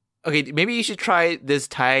 Okay, maybe you should try this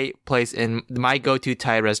Thai place in my go-to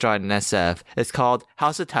Thai restaurant in SF. It's called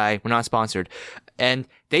House of Thai. We're not sponsored. And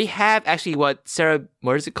they have actually what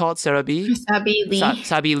is it called? Sarah B? Sabi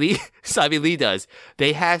Lee. Sabi Lee does.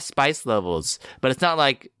 They have spice levels, but it's not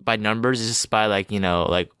like by numbers. It's just by like,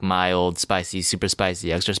 like mild, spicy, super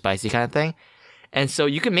spicy, extra spicy kind of thing. And so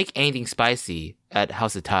you can make anything spicy at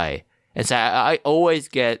House of Thai. And so I always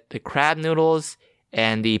get the crab noodles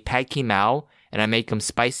and the pad ki mao, and I make them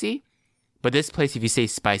spicy. But this place, if you say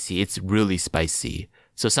spicy, it's really spicy.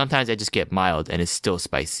 So sometimes I just get mild and it's still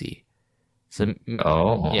spicy. So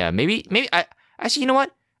yeah, maybe I actually, you know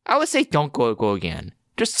what? I would say don't go again.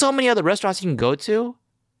 There's so many other restaurants you can go to.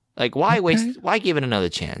 Like why give it another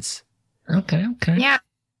chance? Okay. Yeah.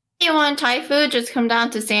 If you want Thai food, just come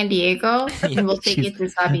down to San Diego and we'll take you to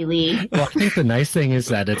Sabi Lee. Well, I think the nice thing is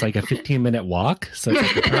that it's like a 15-minute walk. So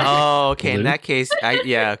it's like okay. In that case,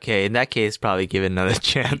 in that case, probably give it another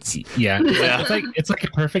chance. Yeah. It's like a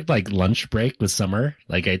perfect like lunch break with Summer.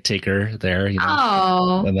 Like I take her there,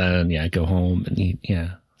 Oh. and then go home and eat.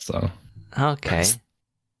 Yeah. So okay.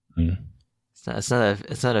 Mm. It's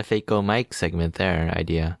not a fake Go Mike segment there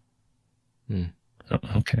idea.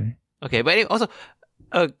 Okay. Okay, but anyway, also.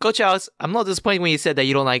 Coach Alex, I'm not disappointed when you said that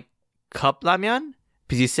you don't like cup ramyun,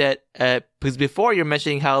 because you said because before you're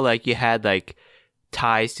mentioning how like you had like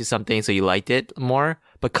ties to something, so you liked it more.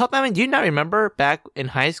 But cup ramyun, do you not remember back in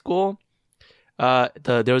high school? There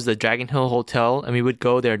was the Dragon Hill Hotel, and we would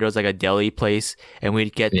go there. There was like a deli place, and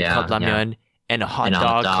we'd get the cup ramyun and a hot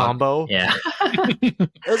dog combo. Yeah, it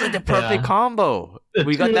was like the perfect combo.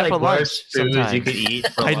 We got that for lunch. Sometimes you could eat.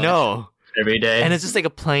 I know every day, and it's just like a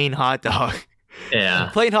plain hot dog. Yeah,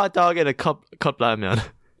 plain hot dog and a cup ramyun.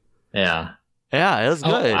 Yeah, it was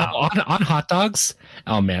good. On hot dogs.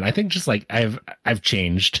 Oh man, I think just like I've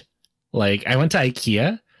changed. Like I went to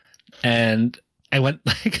IKEA, and I went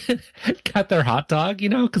like got their hot dog,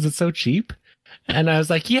 because it's so cheap, and I was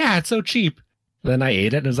like, yeah, it's so cheap. Then I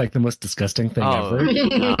ate it, and it was like the most disgusting thing ever.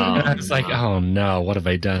 And I was like, oh no, what have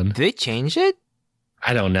I done? Did they change it?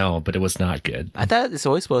 I don't know, but it was not good. I thought it's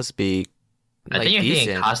always supposed to be. I think you're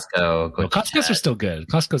thinking Costco. Well, Costco's are still good.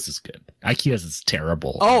 Costco's is good. IKEA's is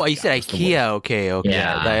terrible. Oh, you said IKEA. Okay.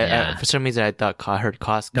 Yeah. For some reason, I heard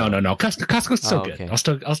Costco. No. Costco's still good. Okay. I'll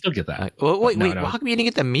still get that. Wait. Well, how come you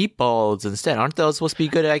didn't get the meatballs instead? Aren't those supposed to be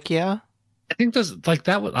good at IKEA? I think those like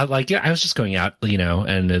that. I like it. I was just going out,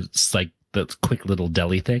 and it's like the quick little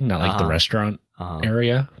deli thing, not like the restaurant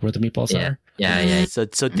area where the meatballs are. Yeah. So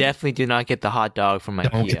definitely do not get the hot dog from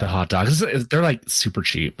IKEA. Don't get the hot dogs. They're like super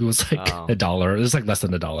cheap. It was like $1. It was like less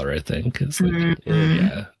than $1, I think. It's like,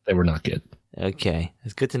 yeah, they were not good. Okay,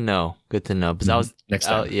 it's good to know. Because I was next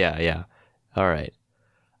time. Yeah. All right.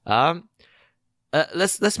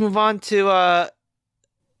 Let's move on to let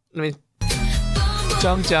me.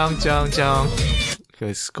 Jung.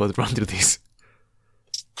 Let's go run through these.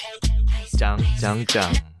 Jung.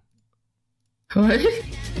 What?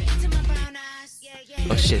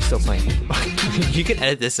 Oh shit, still playing. You can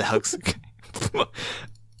edit this, Alex.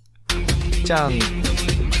 Jung.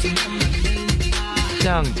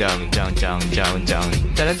 Jung.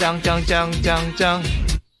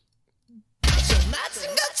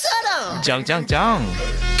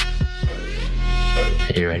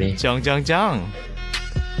 Are you ready? Jung. Jang.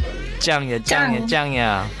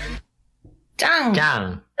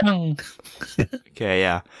 Okay,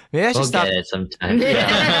 yeah. Maybe I should stop. Get it sometime.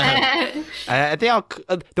 I think I'll.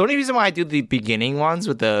 The only reason why I do the beginning ones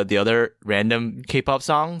with the other random K-pop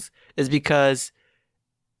songs is because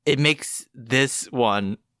it makes this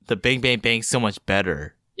one, the Bang Bang Bang, so much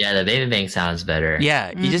better. Yeah, the Baby Bang sounds better.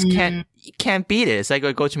 Yeah, you just can't beat it. It's like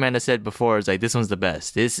what Coach Amanda said before. It's like this one's the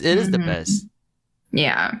best. It is the best.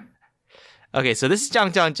 Yeah. Okay, so this is Jang.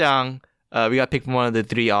 We got to pick from one of the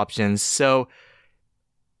three options. So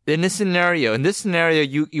in this scenario,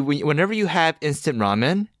 you whenever you have instant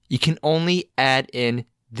ramen, you can only add in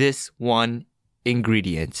this one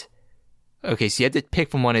ingredient. Okay, so you have to pick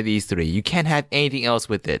from one of these three. You can't have anything else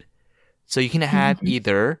with it. So you can have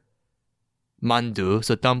either mandu,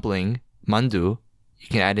 so dumpling, mandu. You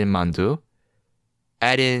can add in mandu.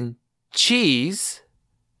 Add in cheese.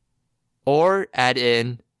 Or add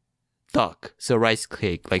in duck, so rice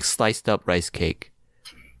cake, like sliced up rice cake.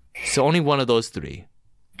 So only one of those three.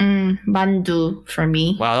 Mandu for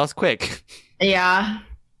me. Wow, that was quick. Yeah.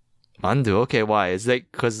 Mandu, okay, why? Is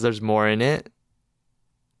that because there's more in it?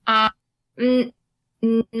 No.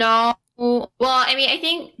 Well, I mean, I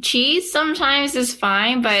think cheese sometimes is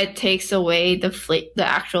fine, but it takes away the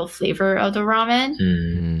actual flavor of the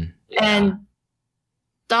ramen. And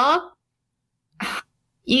dog,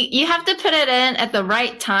 you have to put it in at the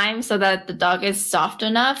right time so that the dog is soft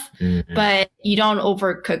enough, but you don't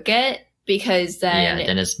overcook it because then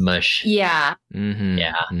then it's mush. Yeah.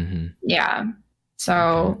 Yeah.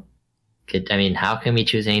 So I mean, how can we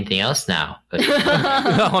choose anything else now? But,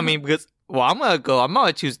 No, I mean, because, well, I'm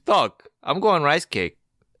gonna choose dog. I'm going rice cake.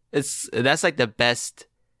 That's like the best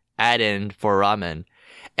add-in for ramen.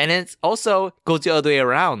 And it's also goes the other way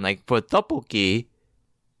around. Like for tteokbokki,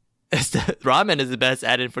 ramen is the best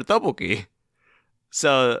add-in for tteokbokki.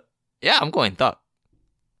 So yeah, I'm going dog.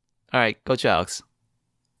 All right, go to Alex.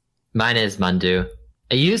 mine is mandu.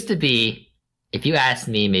 It used to be, if you asked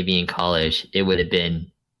me maybe in college, it would have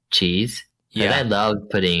been cheese. Yeah. I loved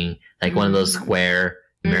putting like one of those square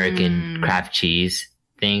American craft cheese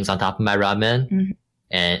things on top of my ramen.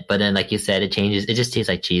 But then, like you said, it changes. It just tastes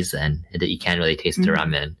like cheese then. You can't really taste the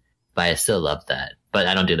ramen. But I still love that. But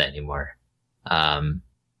I don't do that anymore. And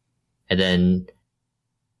then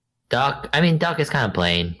duck. I mean, duck is kind of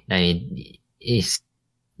plain. I mean,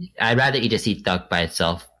 I'd rather just eat duck by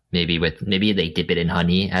itself. Maybe they dip it in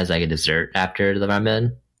honey as like a dessert after the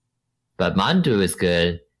ramen. But mandu is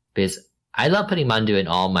good because I love putting mandu in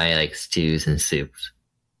all my like stews and soups.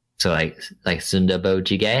 So like sundabo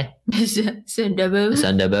jjigae.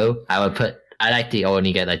 Sundabo. I like to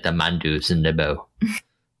only get like the mandu sundabo.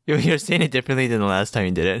 You're saying it differently than the last time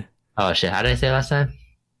you did it. Oh shit! How did I say it last time?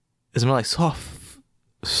 It's more like soft.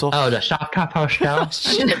 Oh, the soft top house style.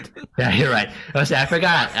 Shit. Yeah, you're right. I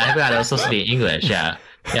forgot. It was supposed to be English. Yeah,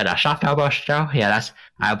 the soft top house style. Yeah,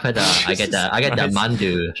 I get the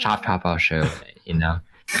mandu soft top house show. You know,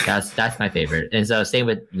 that's my favorite. And so same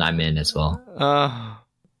with ramen as well.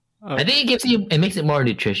 I think it makes it more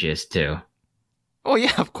nutritious too. Oh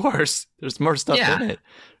yeah, of course. There's more stuff in it.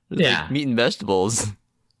 There's like meat and vegetables.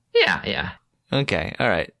 Yeah. Okay, all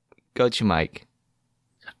right. Go to Mike.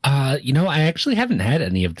 I actually haven't had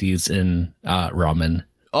any of these in ramen.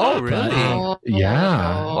 Oh, really? Yeah.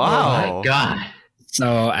 Wow. Oh my god.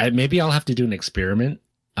 So maybe I'll have to do an experiment.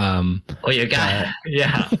 You got it.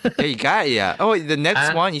 Yeah. Yeah, you got it. Yeah. Oh, the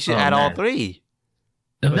next one you should add all three.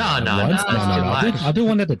 No. That's too much. I'll do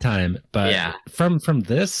one at a time. But Yeah. from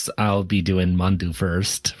this, I'll be doing mandu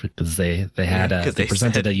first because they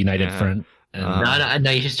presented a united front. And,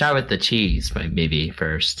 No. You should start with the cheese, maybe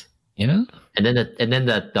first, yeah. and then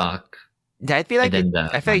the duck. I feel like And then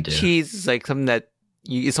I feel like mandu. cheese is like something that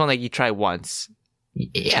it's one like you try once.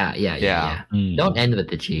 Yeah. Mm. Don't end with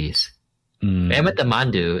the cheese. Mm. End with the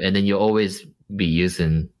mandu, and then you'll always be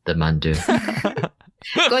using the mandu.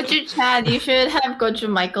 Gochu Chad, you should have Gochu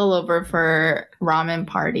Michael over for ramen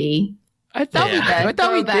party. I thought we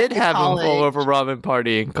Throwback did to have him college. over ramen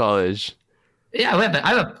party in college. Yeah, I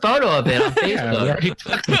have a photo of it on Facebook.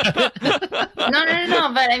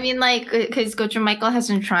 No. But I mean, like, because Gochu Michael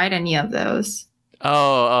hasn't tried any of those.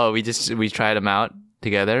 Oh, we tried them out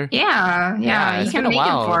together. Yeah. Yeah, You it's can been a make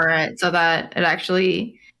while. it for it so that it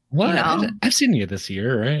actually. What? You know. I've seen you this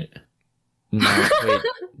year, right? No, wait,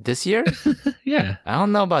 this year? Yeah. I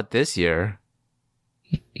don't know about this year.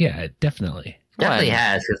 Yeah, definitely. Definitely When?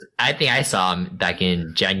 has, because I think I saw him back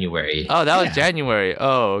in January. Oh, that was Yeah. January.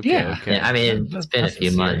 Oh, okay, Yeah. okay. Yeah, I mean, it's been a That's few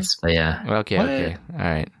this year. months, but yeah. Okay, What? okay. All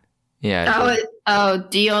right. Yeah.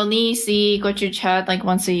 Do you only see Gochu Chad like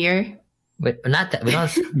once a year? We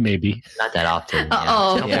don't Maybe. not that often.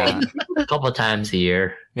 Uh-oh. Yeah. A couple times a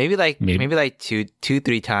year. Maybe like Maybe. two,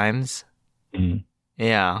 3 times. Mm.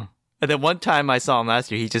 Yeah. And then one time I saw him last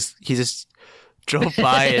year, he just drove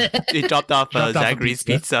by and he dropped off Dropped off a Zachary's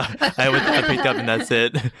pizza. I picked up and that's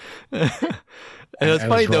it. And it was I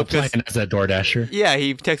funny though, role-playing because as a DoorDasher. yeah,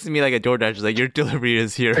 he texted me like a DoorDash, he's like, your delivery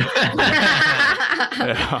is here.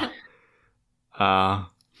 Yeah. But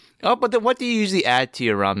then what do you usually add to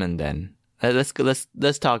your ramen then? Let's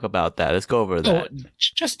talk about that. Let's go over Oh, that.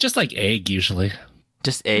 just like egg usually.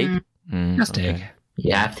 Just egg? Just okay. egg.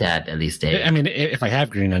 You have to have at least I 8. mean, if I have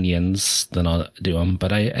green onions, then I'll do them,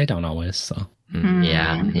 but I don't always. So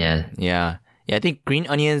Yeah. Yeah. I think green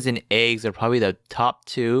onions and eggs are probably the top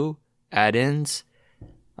 2 add-ins.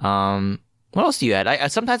 What else do you add? I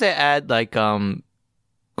sometimes I add like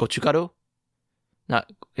gochugaru.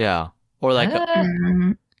 Or like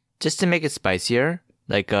just to make it spicier,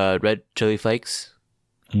 like red chili flakes,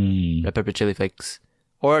 red pepper chili flakes.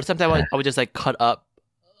 Or sometimes I would just like cut up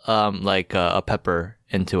like a pepper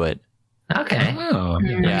into it. Okay. Oh,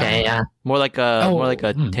 Mm. Okay. Yeah. More like a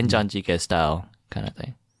mm. tenjanjike style kind of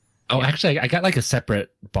thing. Oh, actually, I got like a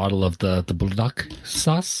separate bottle of the bulldog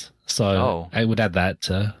sauce, so I would add that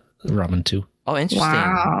to ramen too. Oh, interesting.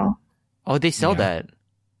 Wow. Oh, they sell Yeah. that.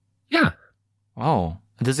 Yeah, Oh,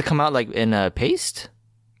 does it come out like in a paste?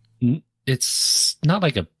 it's not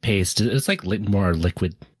like a paste. It's like more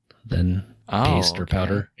liquid than paste or okay.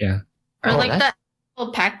 powder. Yeah. Or Oh, like that's- that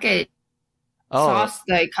little packet Oh, sauce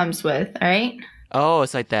that it comes with, right? oh,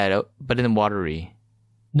 it's like that, but in watery.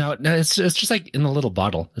 No, it's just like in a little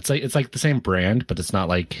bottle. It's like the same brand, but it's not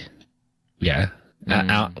like, yeah. I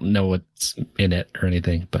don't know what's in it or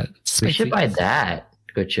anything, but it's We should spicy. buy that.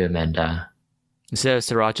 Gochu Amanda. Instead of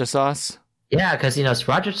sriracha sauce, Yeah, because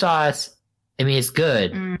sriracha sauce. I mean, it's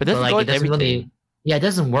good, Mm. but doesn't but go like with it doesn't everything. really. Yeah, it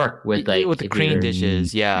doesn't work with like with the if cream you're-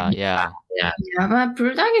 dishes. Yeah. Yeah. Yeah, but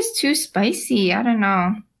Brewdog is too spicy. I don't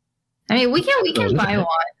know. I mean, we can buy one.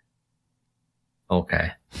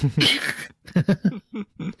 Okay.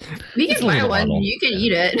 We It's can a buy little one. bottle. You can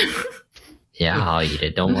eat it. Yeah, I'll eat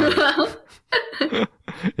it. Don't worry.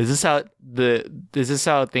 Is this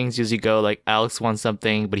how things usually go? Like Alex wants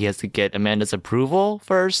something, but he has to get Amanda's approval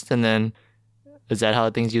first, and then is that how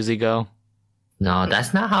things usually go? No,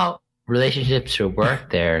 that's not how relationships should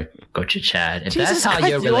work. There, Gochu Chad. If Jesus that's how Christ, your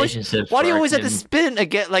you always- relationships Why do you work, always have to then- spin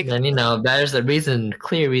again? Like, Then there's a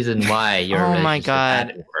clear reason why your Oh my relationship God.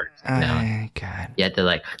 hadn't worked. You know? oh God. You have to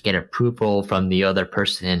like get approval from the other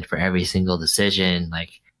person for every single decision.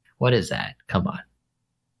 Like, what is that? Come on.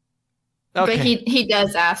 Okay. But he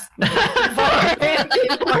does ask me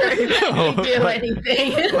before we do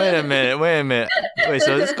anything. Wait a minute. Wait,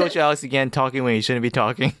 so this Coach Alex again talking when he shouldn't be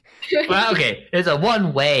talking. Well, okay, it's a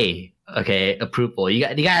one way. Okay, approval. You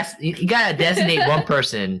gotta designate one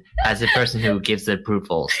person as the person who gives the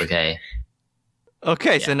approvals. Okay.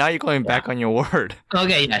 Okay, so now you're going back on your word.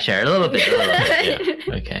 Okay, yeah, sure, a little bit.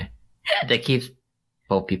 Yeah. Okay, that keeps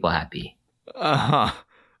both people happy. Uh-huh.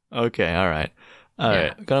 Okay, all right. All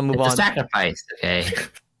right, gonna move It's on. a sacrifice. Okay,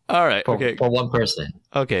 All right, for okay. for one person.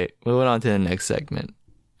 Okay, moving on to the next segment.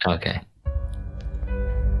 Okay.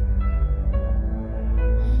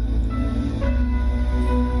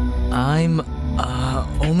 I'm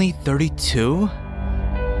only 32.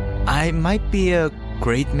 I might be a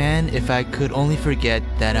great man if I could only forget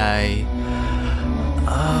that I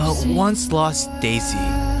once lost Daisy.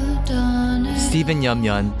 Stephen Yum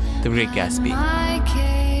Yum, The Great Gatsby.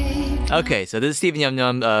 Okay, so this is Stephen Yum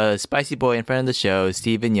Yum, spicy boy in front of the show,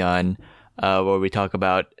 Stephen Yum, where we talk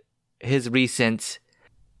about his recent,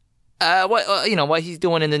 what he's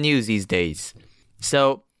doing in the news these days.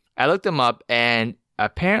 So I looked him up, and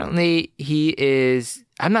apparently he is.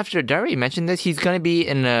 I'm not sure. Did I already mention this? He's going to be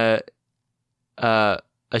in a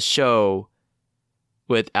show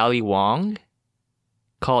with Ali Wong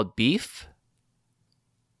called Beef,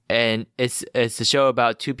 and it's a show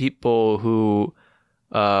about two people who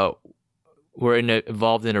were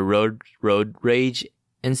involved in a road rage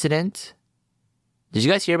incident. Did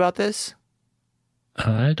you guys hear about this?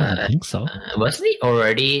 I don't think so. Wasn't he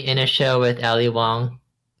already in a show with Ali Wong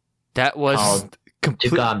That was called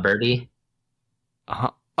complete. Tuka Birdie?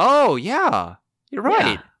 Oh yeah, you're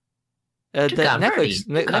right. The Tuka Netflix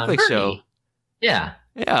Birdie. Tuka Netflix show. Birdie. Yeah.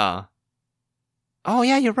 Yeah. Oh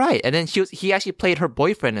yeah, you're right. And then he actually played her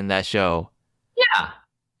boyfriend in that show. Yeah.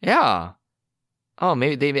 Yeah. Oh,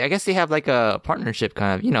 maybe I guess they have like a partnership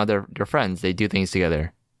kind of. They're friends. They do things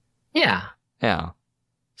together. Yeah. Yeah.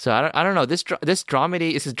 So I don't know. This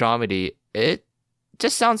dramedy. It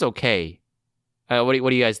just sounds okay. What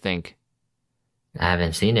do you guys think? I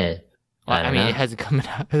haven't seen it. Well, I mean, know. it hasn't come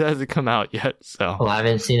out. It hasn't come out yet. So Well, I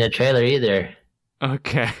haven't seen the trailer either.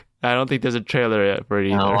 okay. I don't think there's a trailer yet for it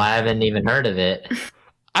either. No, I haven't even heard of it.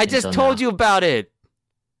 I just until told now. you about it.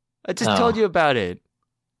 I just told Oh. you about it.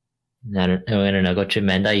 I don't know. Go to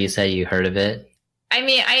Menda. You said you heard of it. I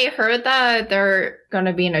mean, I heard that they're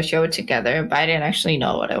gonna be in a show together, but I didn't actually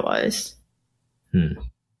know what it was.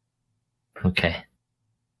 Okay.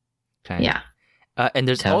 Okay. Yeah. And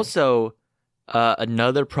there's Tell me. also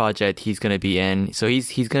another project he's gonna be in. So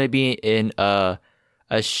he's gonna be in a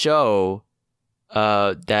show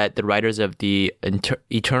that the writers of the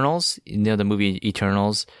Eternals, the movie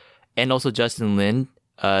Eternals, and also Justin Lin,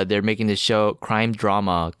 they're making this show crime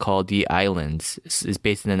drama called The Islands. It's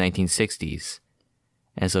based in the 1960s,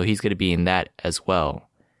 and so he's gonna be in that as well.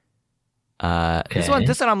 This one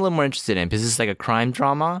I'm a little more interested in because this is like a crime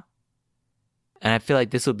drama, and I feel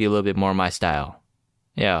like this will be a little bit more my style.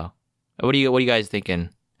 Yeah. What are you guys thinking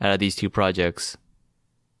out of these two projects?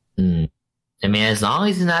 I mean, as long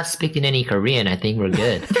as he's not speaking any Korean, I think we're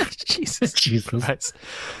good. Jesus. Jesus. Christ.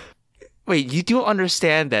 Wait, you do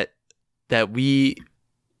understand that we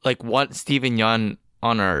like want Steven Yeun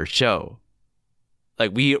on our show?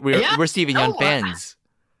 Like we're Steven Yeun fans.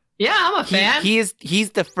 Yeah, I'm a fan. He's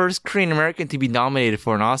the first Korean American to be nominated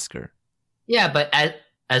for an Oscar. Yeah, but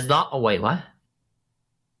as long. Oh wait, what?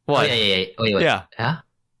 What? Oh, yeah. Wait. Yeah. Huh?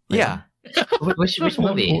 Yeah. Which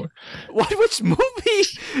movie? What? Which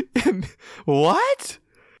movie? What?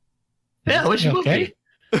 Yeah, which movie?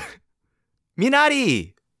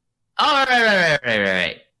 Minari. Oh,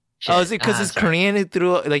 right. Shit. Oh, is it because it's sorry. Korean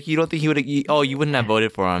through? Like you don't think he would? Oh, you wouldn't have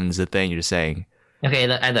voted for him. Is the thing you're saying? Okay,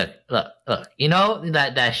 look. You know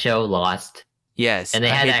that show Lost, Yes, and they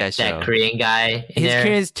I had hate that show. Korean guy in His there.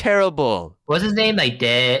 Korean is terrible. What's his name? Like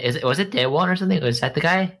was it Daewon or something? Was that the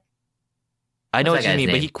guy? I know What's what that you mean,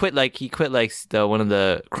 guy's but name? he quit one of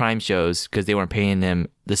the crime shows because they weren't paying him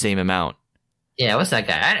the same amount. Yeah, what's that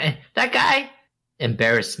guy? That guy?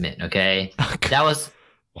 Embarrassment. Okay, that was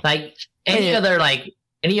like any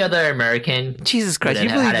other American. Jesus Christ, would you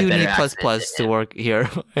have really had a do better need plus accent plus than to him. work here.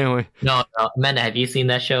 Anyway, No, Amanda, have you seen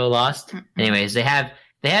that show Lost? Anyways, they have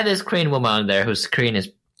this Korean woman on there whose Korean is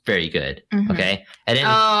very good. Mhm. Okay, and then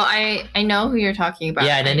I know who you're talking about.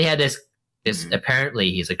 yeah, and then they had this. Apparently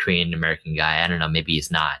he's a Korean American guy. I don't know. Maybe he's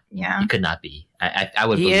not. Yeah. He could not be. I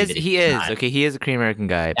would. he believe is. it if He he's is. not. Okay, he is a Korean American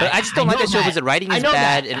guy, but I- I just don't I like know that show that. because the writing I is know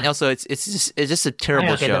bad, that. and also it's just a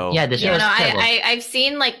terrible Okay, show. the show Yeah, is no, terrible. I've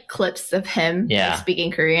seen like clips of him Yeah. like, speaking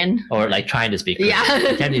Korean. Or like trying to speak Korean. Yeah.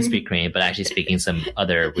 Pretending to speak Korean, but actually speaking some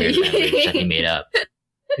other weird language that he made up.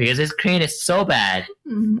 Because his Korean is so bad.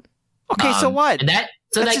 Mhm. Okay, so what? And that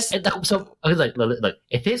so That's like just- so okay, look,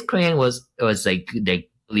 if his Korean was like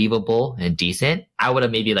believable and decent, I would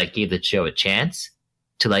have maybe like gave the show a chance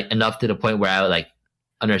to like enough to the point where I would like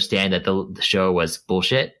understand that the show was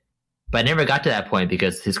bullshit. But I never got to that point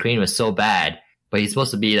because his Korean was so bad. But he's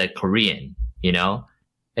supposed to be like Korean, you know.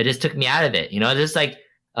 It just took me out of it, you know. Just like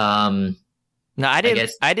No, I didn't.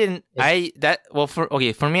 guess- I didn't.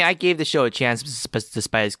 For me, I gave the show a chance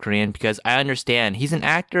despite his Korean because I understand he's an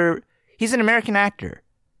actor. He's an American actor.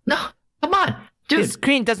 no, come on, dude. His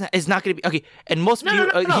Korean is not going to be okay. And most No,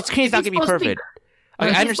 people, no, no. his Korean's not If going to he's be supposed to be- perfect. Okay,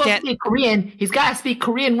 If I he's supposed understand. to be Korean, he's got to speak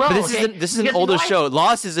Korean well. But this okay? is an Because older why- show.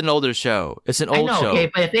 Lost is an older show. It's an I old know, show.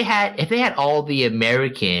 okay, but if they had all the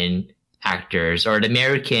American actors or the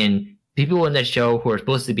American people in the show who are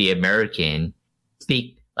supposed to be American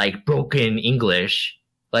speak like broken English,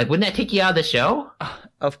 like wouldn't that take you out of the show?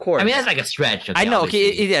 Of course. I mean, that's like a stretch. Okay, I know. Okay,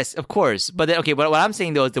 obviously. yes, of course. But then, okay, what I'm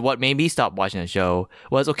saying though is that what made me stop watching the show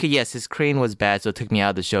was okay. Yes, his Korean was bad, so it took me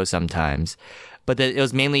out of the show sometimes. But then it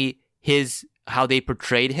was mainly how they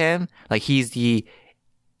portrayed him. Like he's the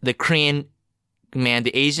Korean man,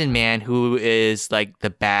 the Asian man who is like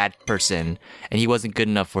the bad person, and he wasn't good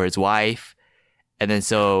enough for his wife. And then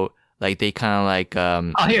so like they kind of like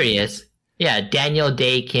Oh, here he is. Yeah, Daniel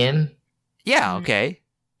Day Kim. yeah, okay.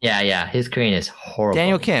 Yeah, his Korean is horrible.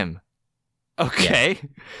 Daniel Kim. Okay.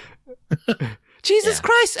 Jesus Yeah.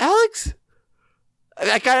 Christ, Alex.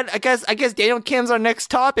 I guess Daniel Kim's our next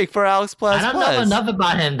topic for Alex Plus. I don't know enough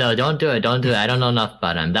about him though. Don't do it. I don't know enough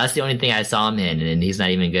about him. That's the only thing I saw him in, and he's not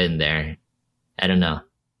even good in there. I don't know.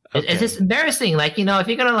 Okay. It's just embarrassing. Like, you know, if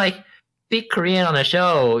you're gonna like speak Korean on a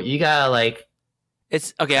show, you gotta like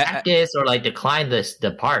It's okay. practice or like decline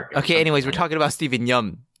the part. Okay. Anyways, we're talking about Steven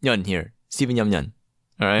Yeun here. Steven Yeun.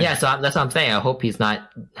 All right. Yeah, so that's what I'm saying. I hope he's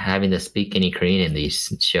not having to speak any Korean in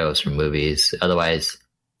these shows or movies. Otherwise,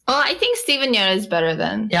 Well, I think Steven Yeun is better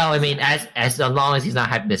than. yeah. I mean, as long as he's not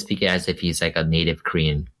having to speak it as if he's like a native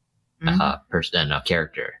Korean person, a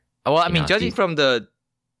character. Well, I You mean, know, judging he's- from the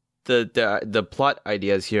plot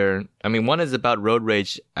ideas here, I mean, one is about road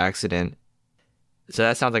rage accident. So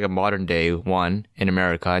that sounds like a modern day one in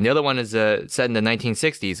America, and the other one is set in the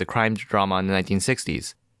 1960s, a crime drama in the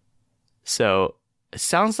 1960s. So it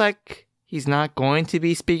sounds like he's not going to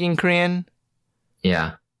be speaking Korean.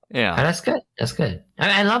 Yeah. Oh, Yeah, that's good. That's good.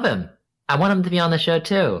 I love him. I want him to be on the show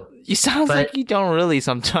too. you sounds but- like you don't really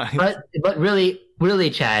sometimes. But really,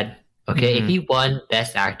 Chad. Okay, Mhm. if he won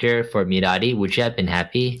Best Actor for Mirari, would you have been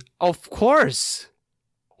happy? Of course.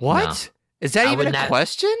 What? No. Is that I even would a not-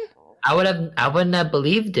 question? I wouldn't have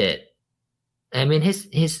believed it. I mean, his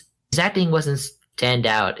acting wasn't stand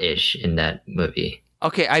out ish in that movie.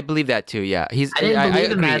 Okay, I believe that too. Yeah, I didn't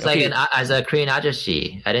believe him agree. as like Okay. as a Korean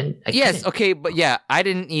ajashi. I Yes, couldn't. okay, but yeah, I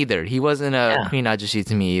didn't either. He wasn't a Yeah. Queen Ajashi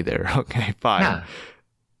to me either. Okay, fine. Yeah.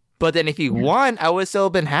 But then if he won, I would still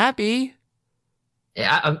have been happy.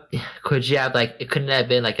 Yeah, could you have like it couldn't have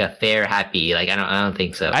been like a fair happy? Like I don't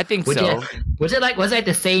think so. I think Would so. was it like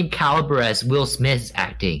the same caliber as Will Smith's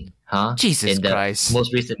acting? huh? Jesus in the Christ.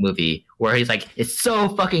 most recent movie, where he's like, it's so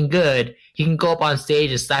fucking good, he can go up on stage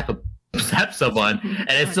and slap someone,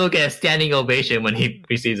 and still get a standing ovation when he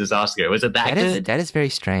receives his Oscar. Was it that good? That is very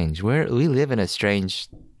strange. We live in a strange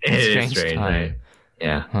It is strange, time. right?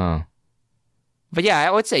 Yeah. Huh. But yeah,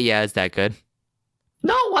 I would say it's that good.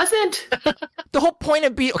 No, it wasn't. The whole point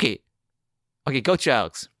of being okay, go to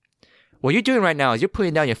Alex. What you're doing right now is you're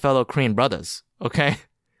putting down your fellow Korean brothers. Okay.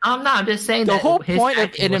 I'm not. I'm just saying The that whole his point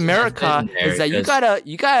acting in wasn't as America good in there, is that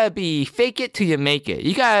you gotta be fake it till you make it.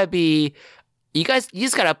 You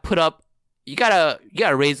just gotta put up. You gotta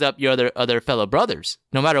raise up your other fellow brothers,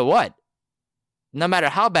 no matter what, no matter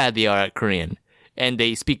how bad they are at Korean, and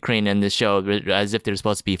they speak Korean in this show as if they're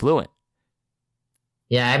supposed to be fluent.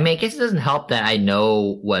 Yeah, I mean, I guess it doesn't help that I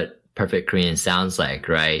know what perfect Korean sounds like,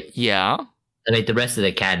 right? Yeah. Like the rest of the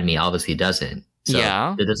academy obviously doesn't. So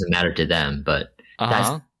Yeah. it doesn't matter to them, but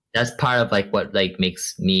Uh-huh. that's part of like what like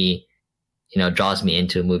makes me, draws me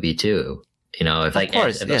into a movie too. If like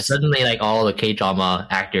course, if yes. suddenly like all the K-drama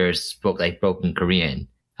actors spoke like broken Korean,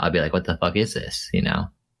 I'll be like, what the fuck is this?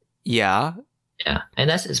 Yeah. Yeah, and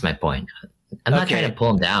that's just my point. I'm not Okay. trying to pull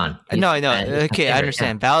him down. No. He's Okay, my I favorite.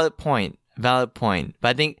 understand. Valid point. But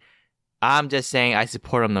I think I'm just saying I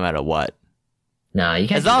support him no matter what. No, you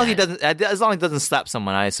can't. As long as he doesn't slap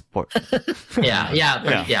someone, I support. Yeah.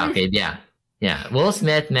 Okay, yeah. Will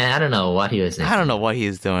Smith, man, I don't know what he was thinking. I don't know what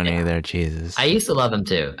he's doing either. Jesus. I used to love him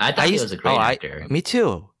too. I thought he was a great actor. Me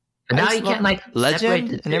too. But I now used you to can't love like separate Legend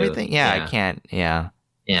the and two. everything. Yeah, I can't. Yeah.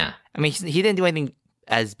 Yeah. I mean, he didn't do anything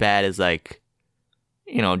as bad as like,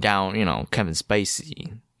 Kevin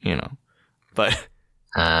Spacey, but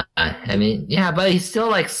I mean, yeah, but he still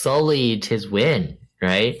like sullied his win,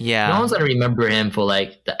 right? Yeah. No one's gonna remember him for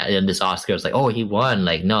like this Oscar. It's like, oh, he won.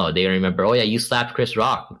 Like, no, they remember. Oh yeah, you slapped Chris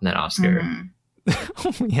Rock in that Oscar. Mhm.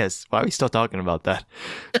 yes. Why are we still talking about that?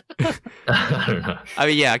 I don't know. I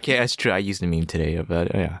mean, yeah, okay, that's true. I used the meme today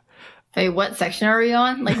about yeah. Wait, what section are we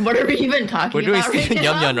on? Like, what are we even talking We're doing about right Steven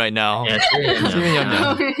now? Yum Yum right now. Yeah, it's really Steven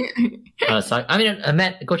Yum Yum. so, I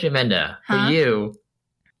mean, Coach Amanda, Huh? for you,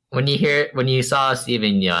 when you saw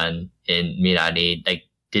Steven Yeun in Mirani, like,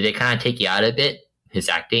 did it kind of take you out a bit? His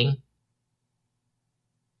acting?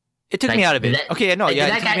 It took Like, me out of it. did that- Okay, no, like, yeah,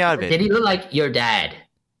 did it that took guy- me out of it. Did he look like your dad?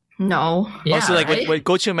 No. Yeah, also, like right? when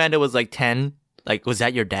Gochu Amanda was like 10, like was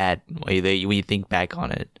that your dad? When you think back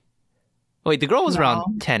on it. Wait, the girl was No.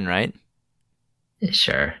 around 10, right?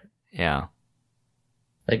 Sure. Yeah.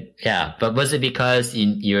 Like, yeah, but was it because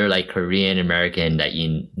you're like Korean American that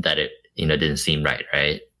it didn't seem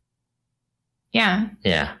right? Yeah.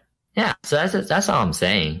 Yeah. So that's all I'm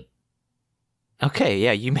saying. Okay,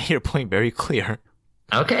 yeah, you made your point very clear.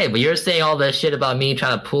 Okay, but you're saying all that shit about me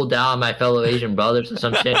trying to pull down my fellow Asian brothers or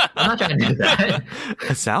some shit. I'm not trying to do that.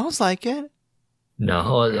 It sounds like it.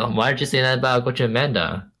 No, why did you say that about Coach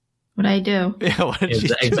Amanda? What I do? Yeah, what did you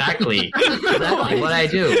do? Exactly what I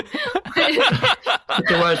do. Put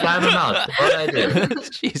the words right in my mouth. What I do.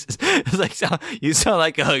 Jesus, it's like you sound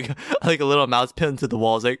like a little mouse pinned to the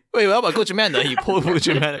wall. It's like, wait, what about Coach Amanda? You pull Coach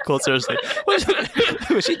Amanda closer. It's like,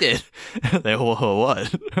 what she did? Like,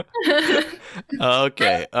 what?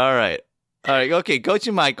 Okay, all right. Okay, Coach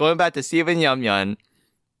Mike. Going back to Steven Yum Yum,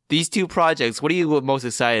 these two projects. What are you most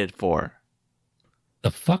excited for? The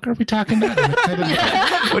fuck are we talking about? I'm excited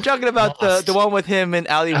about- We're talking about the one with him and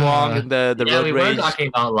Ali Wong and the Yeah, road we were rage talking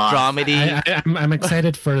about Lost. dramedy. I'm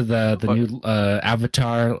excited for the new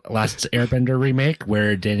Avatar Last Airbender remake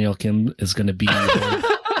where Daniel Kim is going to be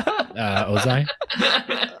Ozai.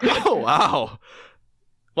 Oh wow!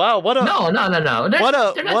 Wow, what a No. They're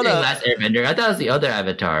not doing what a- Last Airbender. I thought it was the other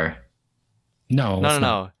Avatar. No, it's not.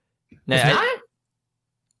 no. It's not?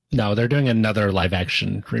 No, they're doing another live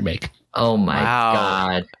action remake. Oh my Wow.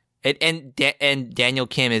 god. And Daniel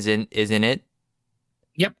Kim is in it.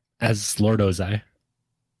 Yep, as Lord Ozai.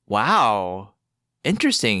 Wow,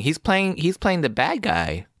 interesting. He's playing the bad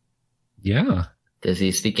guy. Yeah. Does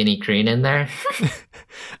he speak any Korean in there?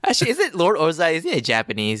 Actually, is it Lord Ozai? Isn't it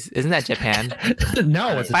Japanese? Isn't that Japan?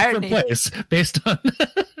 No, it's a Fire different Nation. place based on.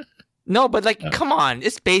 No, but like, come on,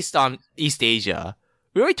 it's based on East Asia.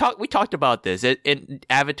 We talked about this in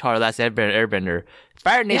Avatar: Last Airbender.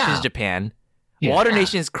 Fire Nation is Yeah. Japan. Yeah. Water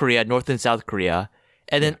Nation is Korea, North and South Korea,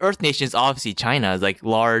 and then Earth Nation is obviously China. Is like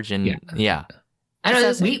large and yeah. I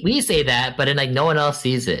don't know. We say that, but then like no one else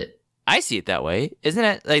sees it. I see it that way. Isn't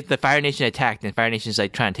it like the Fire Nation attacked and Fire Nation is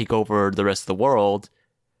like trying to take over the rest of the world?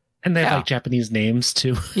 And they have Yeah. like Japanese names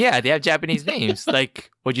too. Yeah, they have Japanese names.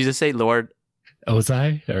 Like, what'd you just say, Lord?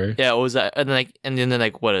 Ozai or Yeah, Ozai, and then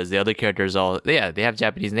like what is the other characters all? Yeah, they have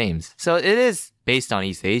Japanese names. So it is based on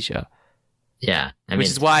East Asia, Yeah. which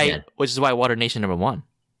is why Water Nation #1.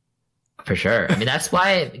 For sure. I mean, that's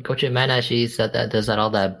why Coach Amanda, she said that does that all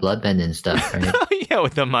that bloodbending stuff, right? Yeah,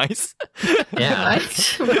 with the mice. Yeah.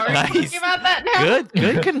 What? We're Nice. talking about that now.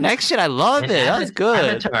 Good connection. I love And it. That was good.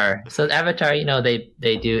 Avatar. So Avatar,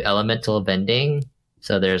 they do elemental bending.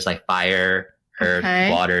 So there's like fire, earth, Okay.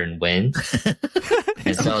 water, and wind.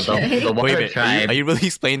 And so Okay. the Wait water a minute. tribe. Are you really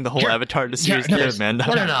explaining the whole Yeah. Avatar to series no, there, it's- Amanda?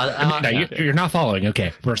 No, no, no. No, you're not following.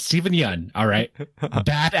 Okay, we're Stephen Yun. All right,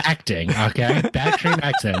 bad acting. Okay, bad Korean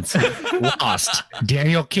accents. Lost.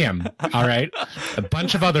 Daniel Kim. All right, a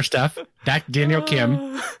bunch of other stuff. Back Daniel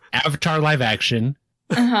Kim. Avatar live action.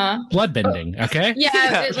 Bloodbending. Okay. Yeah.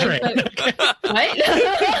 Yeah, it, right. What?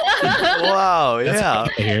 Wow, That's yeah.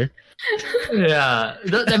 what I hear. Yeah.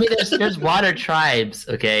 I mean, there's water tribes.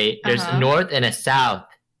 Okay, there's Uh-huh. north and a south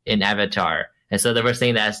in Avatar, and so they were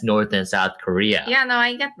saying that's North and South Korea. Yeah. No,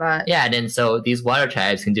 I get that. Yeah, and then so these water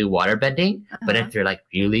tribes can do water bending, but Uh-huh. if they're like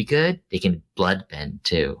really good, they can blood bend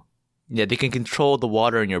too. Yeah, they can control the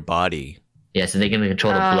water in your body. Yeah, so they can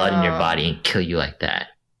control the blood in your Oh. body and kill you like that.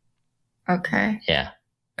 Okay. Yeah.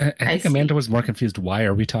 I think see. Amanda was more confused. Why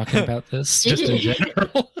are we talking about this? Just in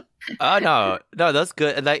general. Oh no, that's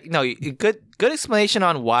good. Like no, good explanation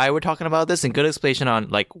on why we're talking about this, and good explanation on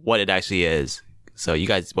like what it actually is. So you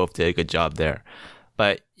guys both did a good job there.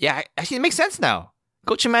 But yeah, actually it makes sense now.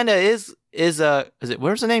 Coach Amanda is it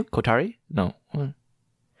where's the name? Kotari? No,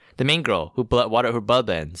 the main girl who blood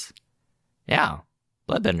bends. Yeah,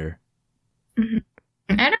 bloodbender.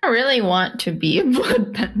 I don't really want to be a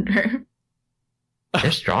bloodbender.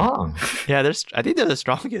 They're strong. Yeah, I think they're the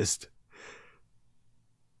strongest.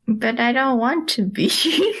 But I don't want to be.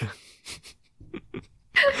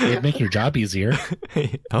 It'd make your job easier.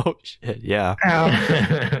 Oh shit! Yeah. Oh,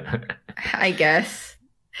 I guess.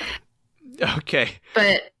 Okay.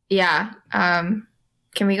 But yeah,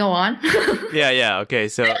 can we go on? Yeah. Okay.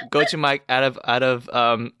 So Coach Mike, out of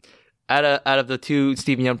the two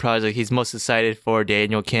Stephen Young projects, he's most excited for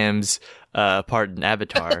Daniel Kim's part in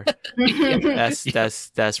Avatar.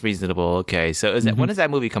 That's reasonable. Okay. So when is that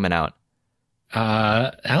movie coming out?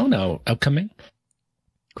 I don't know. Upcoming.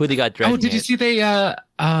 Who they got directing? Oh, did you it? see they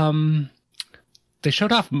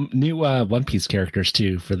showed off new One Piece characters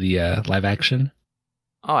too for the live action.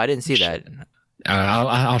 Oh, I didn't see that.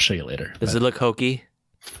 I'll show you later. Does it look hokey?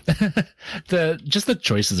 The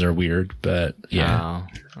choices are weird, but yeah. Oh.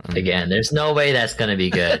 Again, there's no way that's gonna be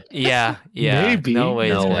good. Yeah. Maybe. No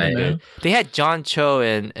way. It's No gonna way. be good. They had John Cho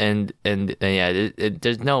and yeah.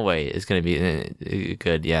 There's no way it's gonna be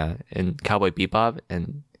good. Yeah, and Cowboy Bebop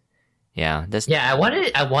and yeah. That's Yeah, I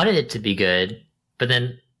wanted it to be good, but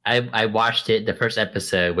then I watched it the first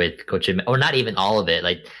episode with Coach Amanda, or not even all of it,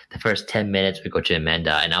 like the first 10 minutes with Coach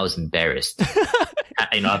Amanda, and I was embarrassed.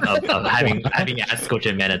 Of having asked Coach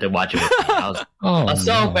Amanda to watch it with me. I was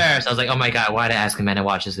so embarrassed. I was like, oh my god, why did I ask Amanda to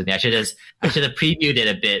watch this with me? I should have previewed it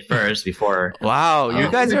a bit first before. Wow, you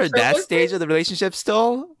Oh, guys are at so that was stage of the relationship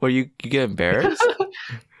still, where you get embarrassed.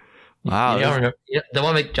 Wow, You don't remember, the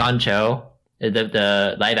one with John Cho,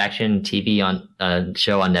 the live action TV on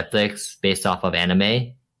show on Netflix based off of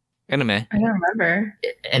anime. anime. I don't remember.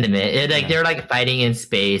 They're like fighting in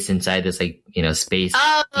space inside this space.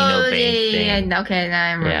 Oh, bank thing. yeah. Okay, now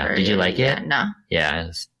I remember. Yeah, did you like Yeah, it? no.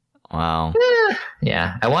 Yeah, Wow.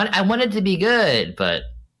 yeah. I want it to be good, but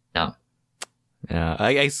no. Yeah,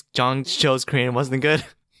 I guess John Cho's Korean wasn't good.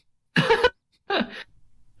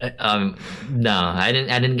 No, I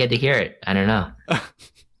didn't get to hear it. I don't know.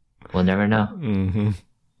 We'll never know.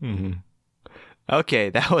 Okay,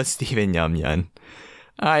 that was Stephen Yum.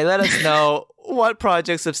 All right, let us know what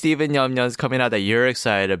projects of Stephen Yum's coming out that you're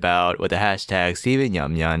excited about with the hashtag Stephen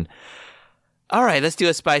Yum. All right, let's do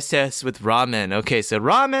a spice test with ramen. Okay, so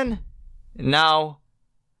ramen nowadays,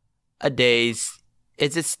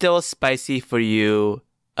 is it still spicy for you,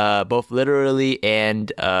 both literally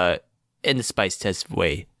and in the spice test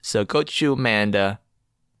way? So go to Amanda.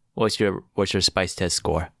 What's your spice test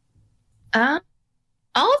score? I'll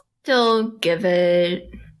still give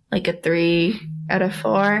it like a 3 out of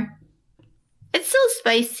 4. It's still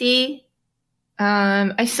spicy.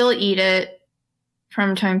 I still eat it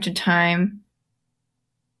from time to time.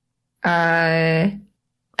 I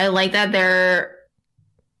like that there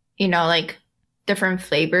are, like different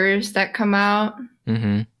flavors that come out.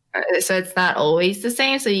 Mm-hmm. So it's not always the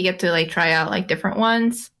same. So you get to like try out like different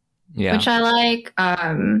ones, Yeah. which I like.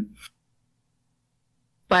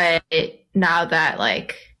 But now that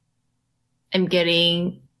like I'm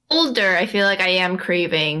getting older, I feel like I am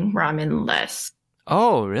craving ramen less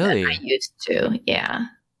Oh, than really? I used to. Yeah.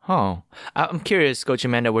 Oh, I'm curious, Coach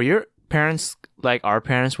Amanda. Were your parents like our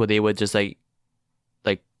parents, where they would just like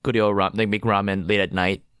good old ramen, like make ramen late at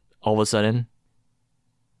night, all of a sudden?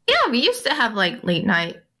 Yeah, we used to have like late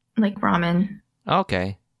night like ramen.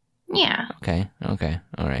 Okay. Yeah. Okay.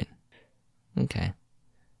 All right. Okay.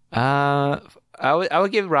 I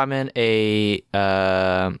would give ramen a.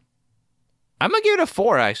 I'm gonna give it a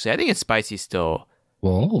 4. Actually, I think it's spicy still.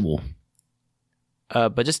 Whoa.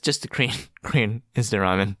 But just the Korean instant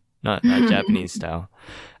ramen, not Japanese style.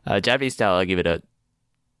 Japanese style, I'll give it a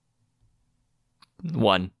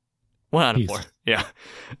 1. 1 out of 4. Yeah.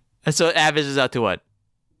 And so it averages out to what?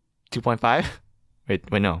 2.5?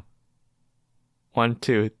 Wait, no. 1,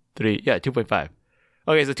 2, 3. Yeah, 2.5.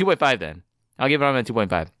 Okay, so 2.5 then. I'll give ramen a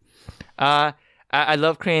 2.5. I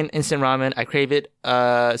love Korean instant ramen. I crave it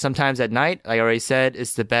sometimes at night. Like I already said,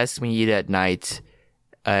 it's the best when you eat it at night.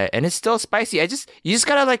 And it's still spicy. You just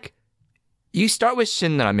gotta like, you start with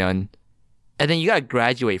shin ramen, and then you gotta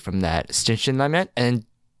graduate from that shin ramen, and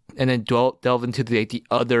then delve into the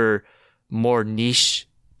other more niche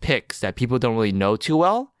picks that people don't really know too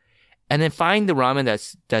well, and then find the ramen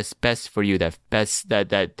that's best for you,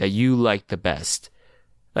 that you like the best.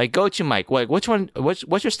 Like, go to Mike. Which one?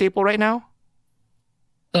 What's your staple right now?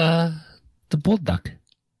 The bulldog.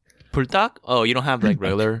 Bulldog? Oh, you don't have like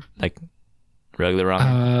regular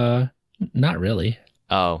ramen? Not really.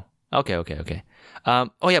 Oh, okay.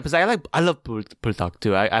 Oh yeah, because I love bulldog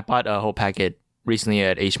too. I bought a whole packet recently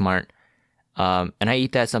at H Mart, and I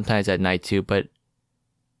eat that sometimes at night too. But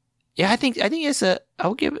yeah, I think it's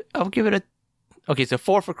I'll give it a. Okay, so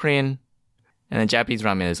 4 for Korean, and then Japanese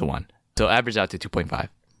ramen is a 1. So average out to 2.5.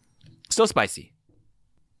 Still spicy.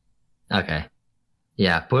 Okay.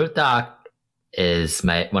 Yeah, bulldog is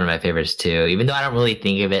one of my favorites too. Even though I don't really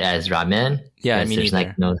think of it as ramen. Yeah, I mean, there's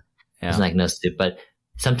like no soup. But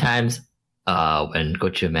sometimes when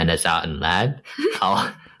Gochu Amanda's out in lab,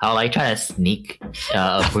 I'll like try to sneak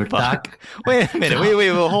a bulldog. Wait a minute. Wait.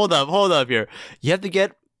 Hold up here. You have to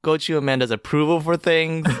get Gochu Amanda's approval for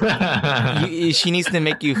things. She needs to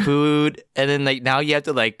make you food, and then like now you have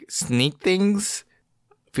to like sneak things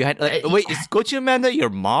behind. Like, wait, is Gochu Amanda your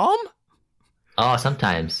mom? Oh,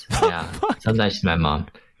 sometimes. Yeah, sometimes she's my mom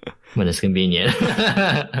when it's convenient.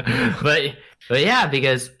 but yeah,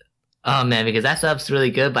 because that stuff's really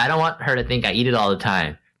good. But I don't want her to think I eat it all the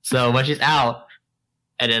time. So when she's out,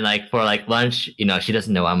 and then like for like lunch, she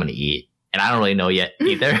doesn't know what I'm gonna eat. And I don't really know yet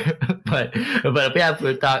either. but if we have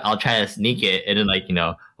food talk, I'll try to sneak it and then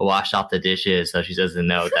wash off the dishes so she doesn't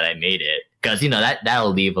know that I made it. Because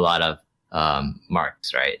that'll leave a lot of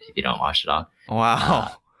marks, right? If you don't wash it off.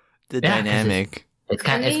 Wow, the dynamic. It's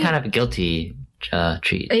kind of a guilty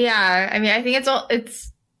treat. Yeah, I mean, I think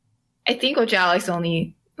I think Coach Alex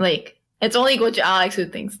it's only Coach Alex who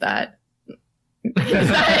thinks that.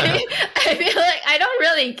 I feel like I don't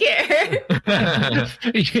really care.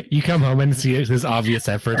 You come home and see his obvious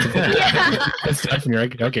efforts and stuff, and you're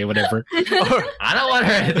like, okay, whatever. I don't want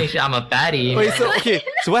her to think I'm a fatty. Wait, so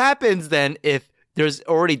what happens then if there's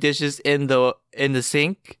already dishes in the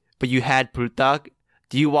sink, but you had bulldog?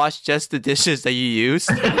 Do you wash just the dishes that you used?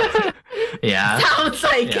 Yeah. Sounds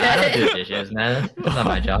like it. I don't do dishes, man. That's not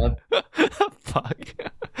my job. Fuck.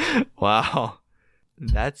 Wow.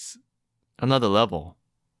 That's another level.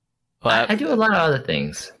 I do a lot of other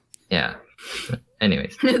things. Yeah.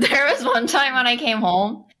 Anyways. There was one time when I came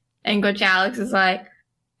home and Coach Alex is like,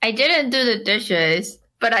 I didn't do the dishes,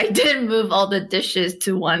 but I did move all the dishes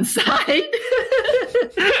to one side.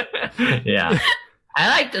 Yeah. I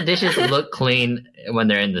like the dishes to look clean when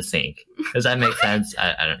they're in the sink. Does that make sense?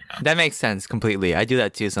 I don't know. That makes sense completely. I do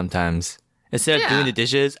that too sometimes. Instead of doing the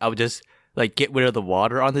dishes, I would just get rid of the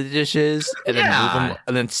water on the dishes and then move them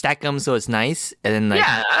and then stack them so it's nice. And then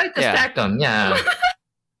I like to stack them. Yeah.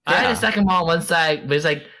 I like to stack them all on one side. But it's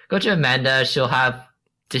like, go to Amanda, she'll have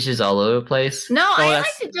dishes all over the place. No, I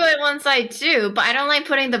like to do it one side too, but I don't like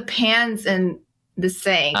putting the pans in the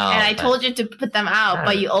sink. And I told you to put them out,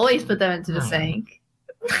 but you always put them into the sink.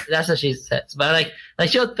 That's what she says. But like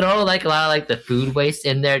she'll throw like a lot of the food waste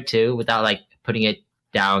in there too without putting it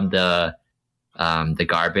down the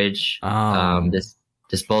garbage this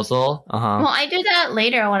disposal. Well, I do that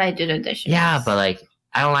later when I do the dishes. Yeah, but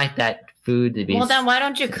I don't like that food to be. Well, then why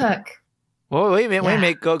don't you cook? Well, wait a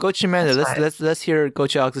minute. Go Amanda. Let's hear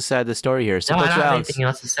Coach Alex's side of the story here. So, no, Coach I don't have Alex, anything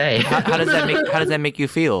else to say. how does that make you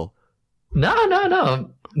feel? No.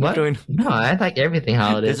 What? No, I like everything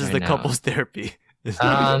how it is. This is the couples therapy.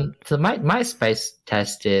 So my spice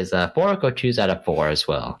test is 4 gochus out of 4 as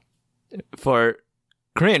well. For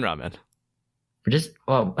Korean ramen.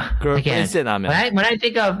 Again, instant ramen. When I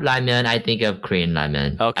think of ramen, I think of Korean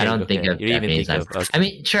ramen. Okay, I don't think of Japanese ramen. Okay. I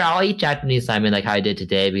mean, sure, I'll eat Japanese ramen like how I did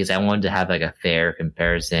today because I wanted to have a fair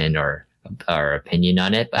comparison or opinion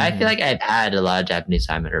on it. But I feel like I've had a lot of Japanese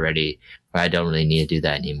ramen already where I don't really need to do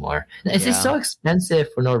that anymore. It's just so expensive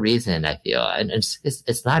for no reason, I feel. And it's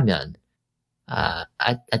ramyun. I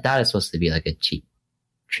thought it's supposed to be like a cheap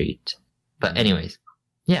treat. But anyways,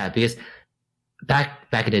 yeah, because back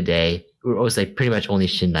in the day, it was like pretty much only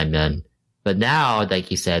shin ramyun. But now, like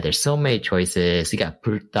you said, there's so many choices. You got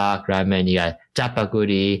pultak ramen, you got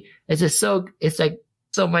japaguri. It's like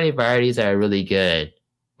so many varieties that are really good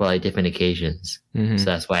for like different occasions. Mm-hmm. So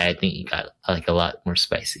that's why I think you got like a lot more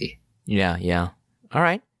spicy. Yeah. All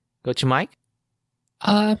right. Go to Mike.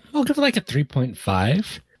 I'll give it like a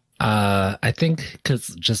 3.5. I think because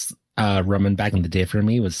just ramen back in the day for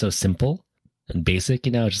me was so simple and basic,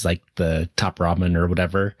 just like the top ramen or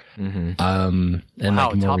whatever. Mm-hmm. And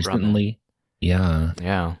like more recently,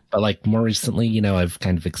 yeah. But like more recently, I've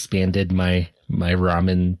kind of expanded my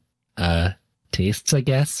ramen tastes, I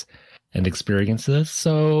guess, and experiences.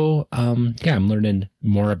 So I'm learning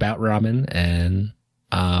more about ramen, and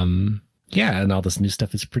and all this new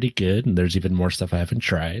stuff is pretty good, and there's even more stuff I haven't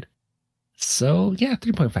tried. So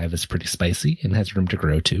 3.5 is pretty spicy and has room to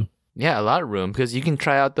grow too. Yeah, a lot of room because you can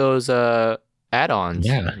try out those add-ons.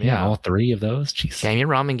 Yeah, all 3 of those. Jeez. Damn, your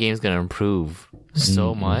ramen game is gonna improve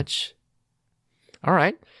so much. All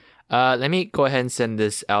right, let me go ahead and send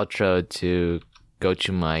this outro to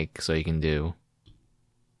Gochu Mike so you can do.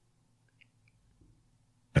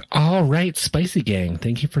 All right, Spicy Gang,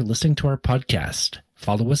 thank you for listening to our podcast.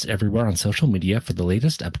 Follow us everywhere on social media for the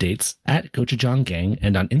latest updates at Gochujang Gang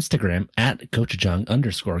and on Instagram at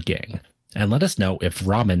Gochujang_gang. And let us know if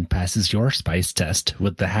ramen passes your spice test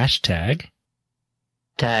with the hashtag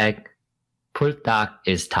pultak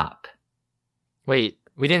is top. Wait,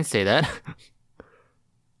 we didn't say that.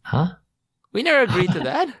 Huh? We never agreed to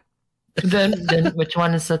that. Then which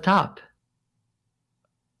one is the top?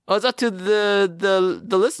 Oh, it's up to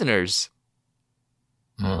the listeners.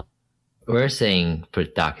 We're saying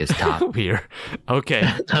pultak is top. Weird. Okay.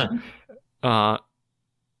 That's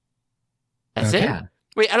it?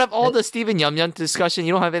 Wait, out of all the Steven Yum Yum discussion,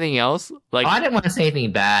 you don't have anything else? Like, I didn't want to say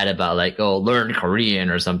anything bad about like, learn Korean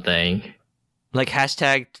or something. Like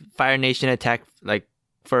hashtag Fire Nation attack like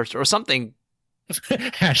first or something.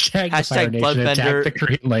 hashtag Fire Nation attack the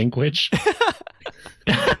Korean language.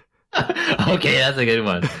 Okay, that's a good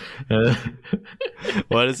one.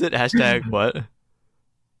 What is it? Hashtag what?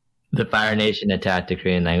 The Fire Nation attack the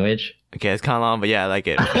Korean language. Okay, it's kind of long, but yeah, I like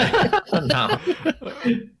it. No.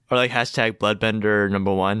 Or like hashtag Bloodbender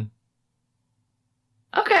 #1.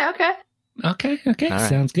 Okay. Okay. Right.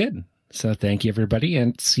 Sounds good. So thank you, everybody,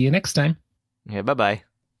 and see you next time. Yeah, bye-bye.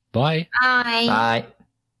 Bye. Bye. Bye.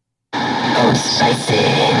 Oh, spicy.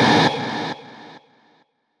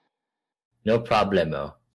 No problemo.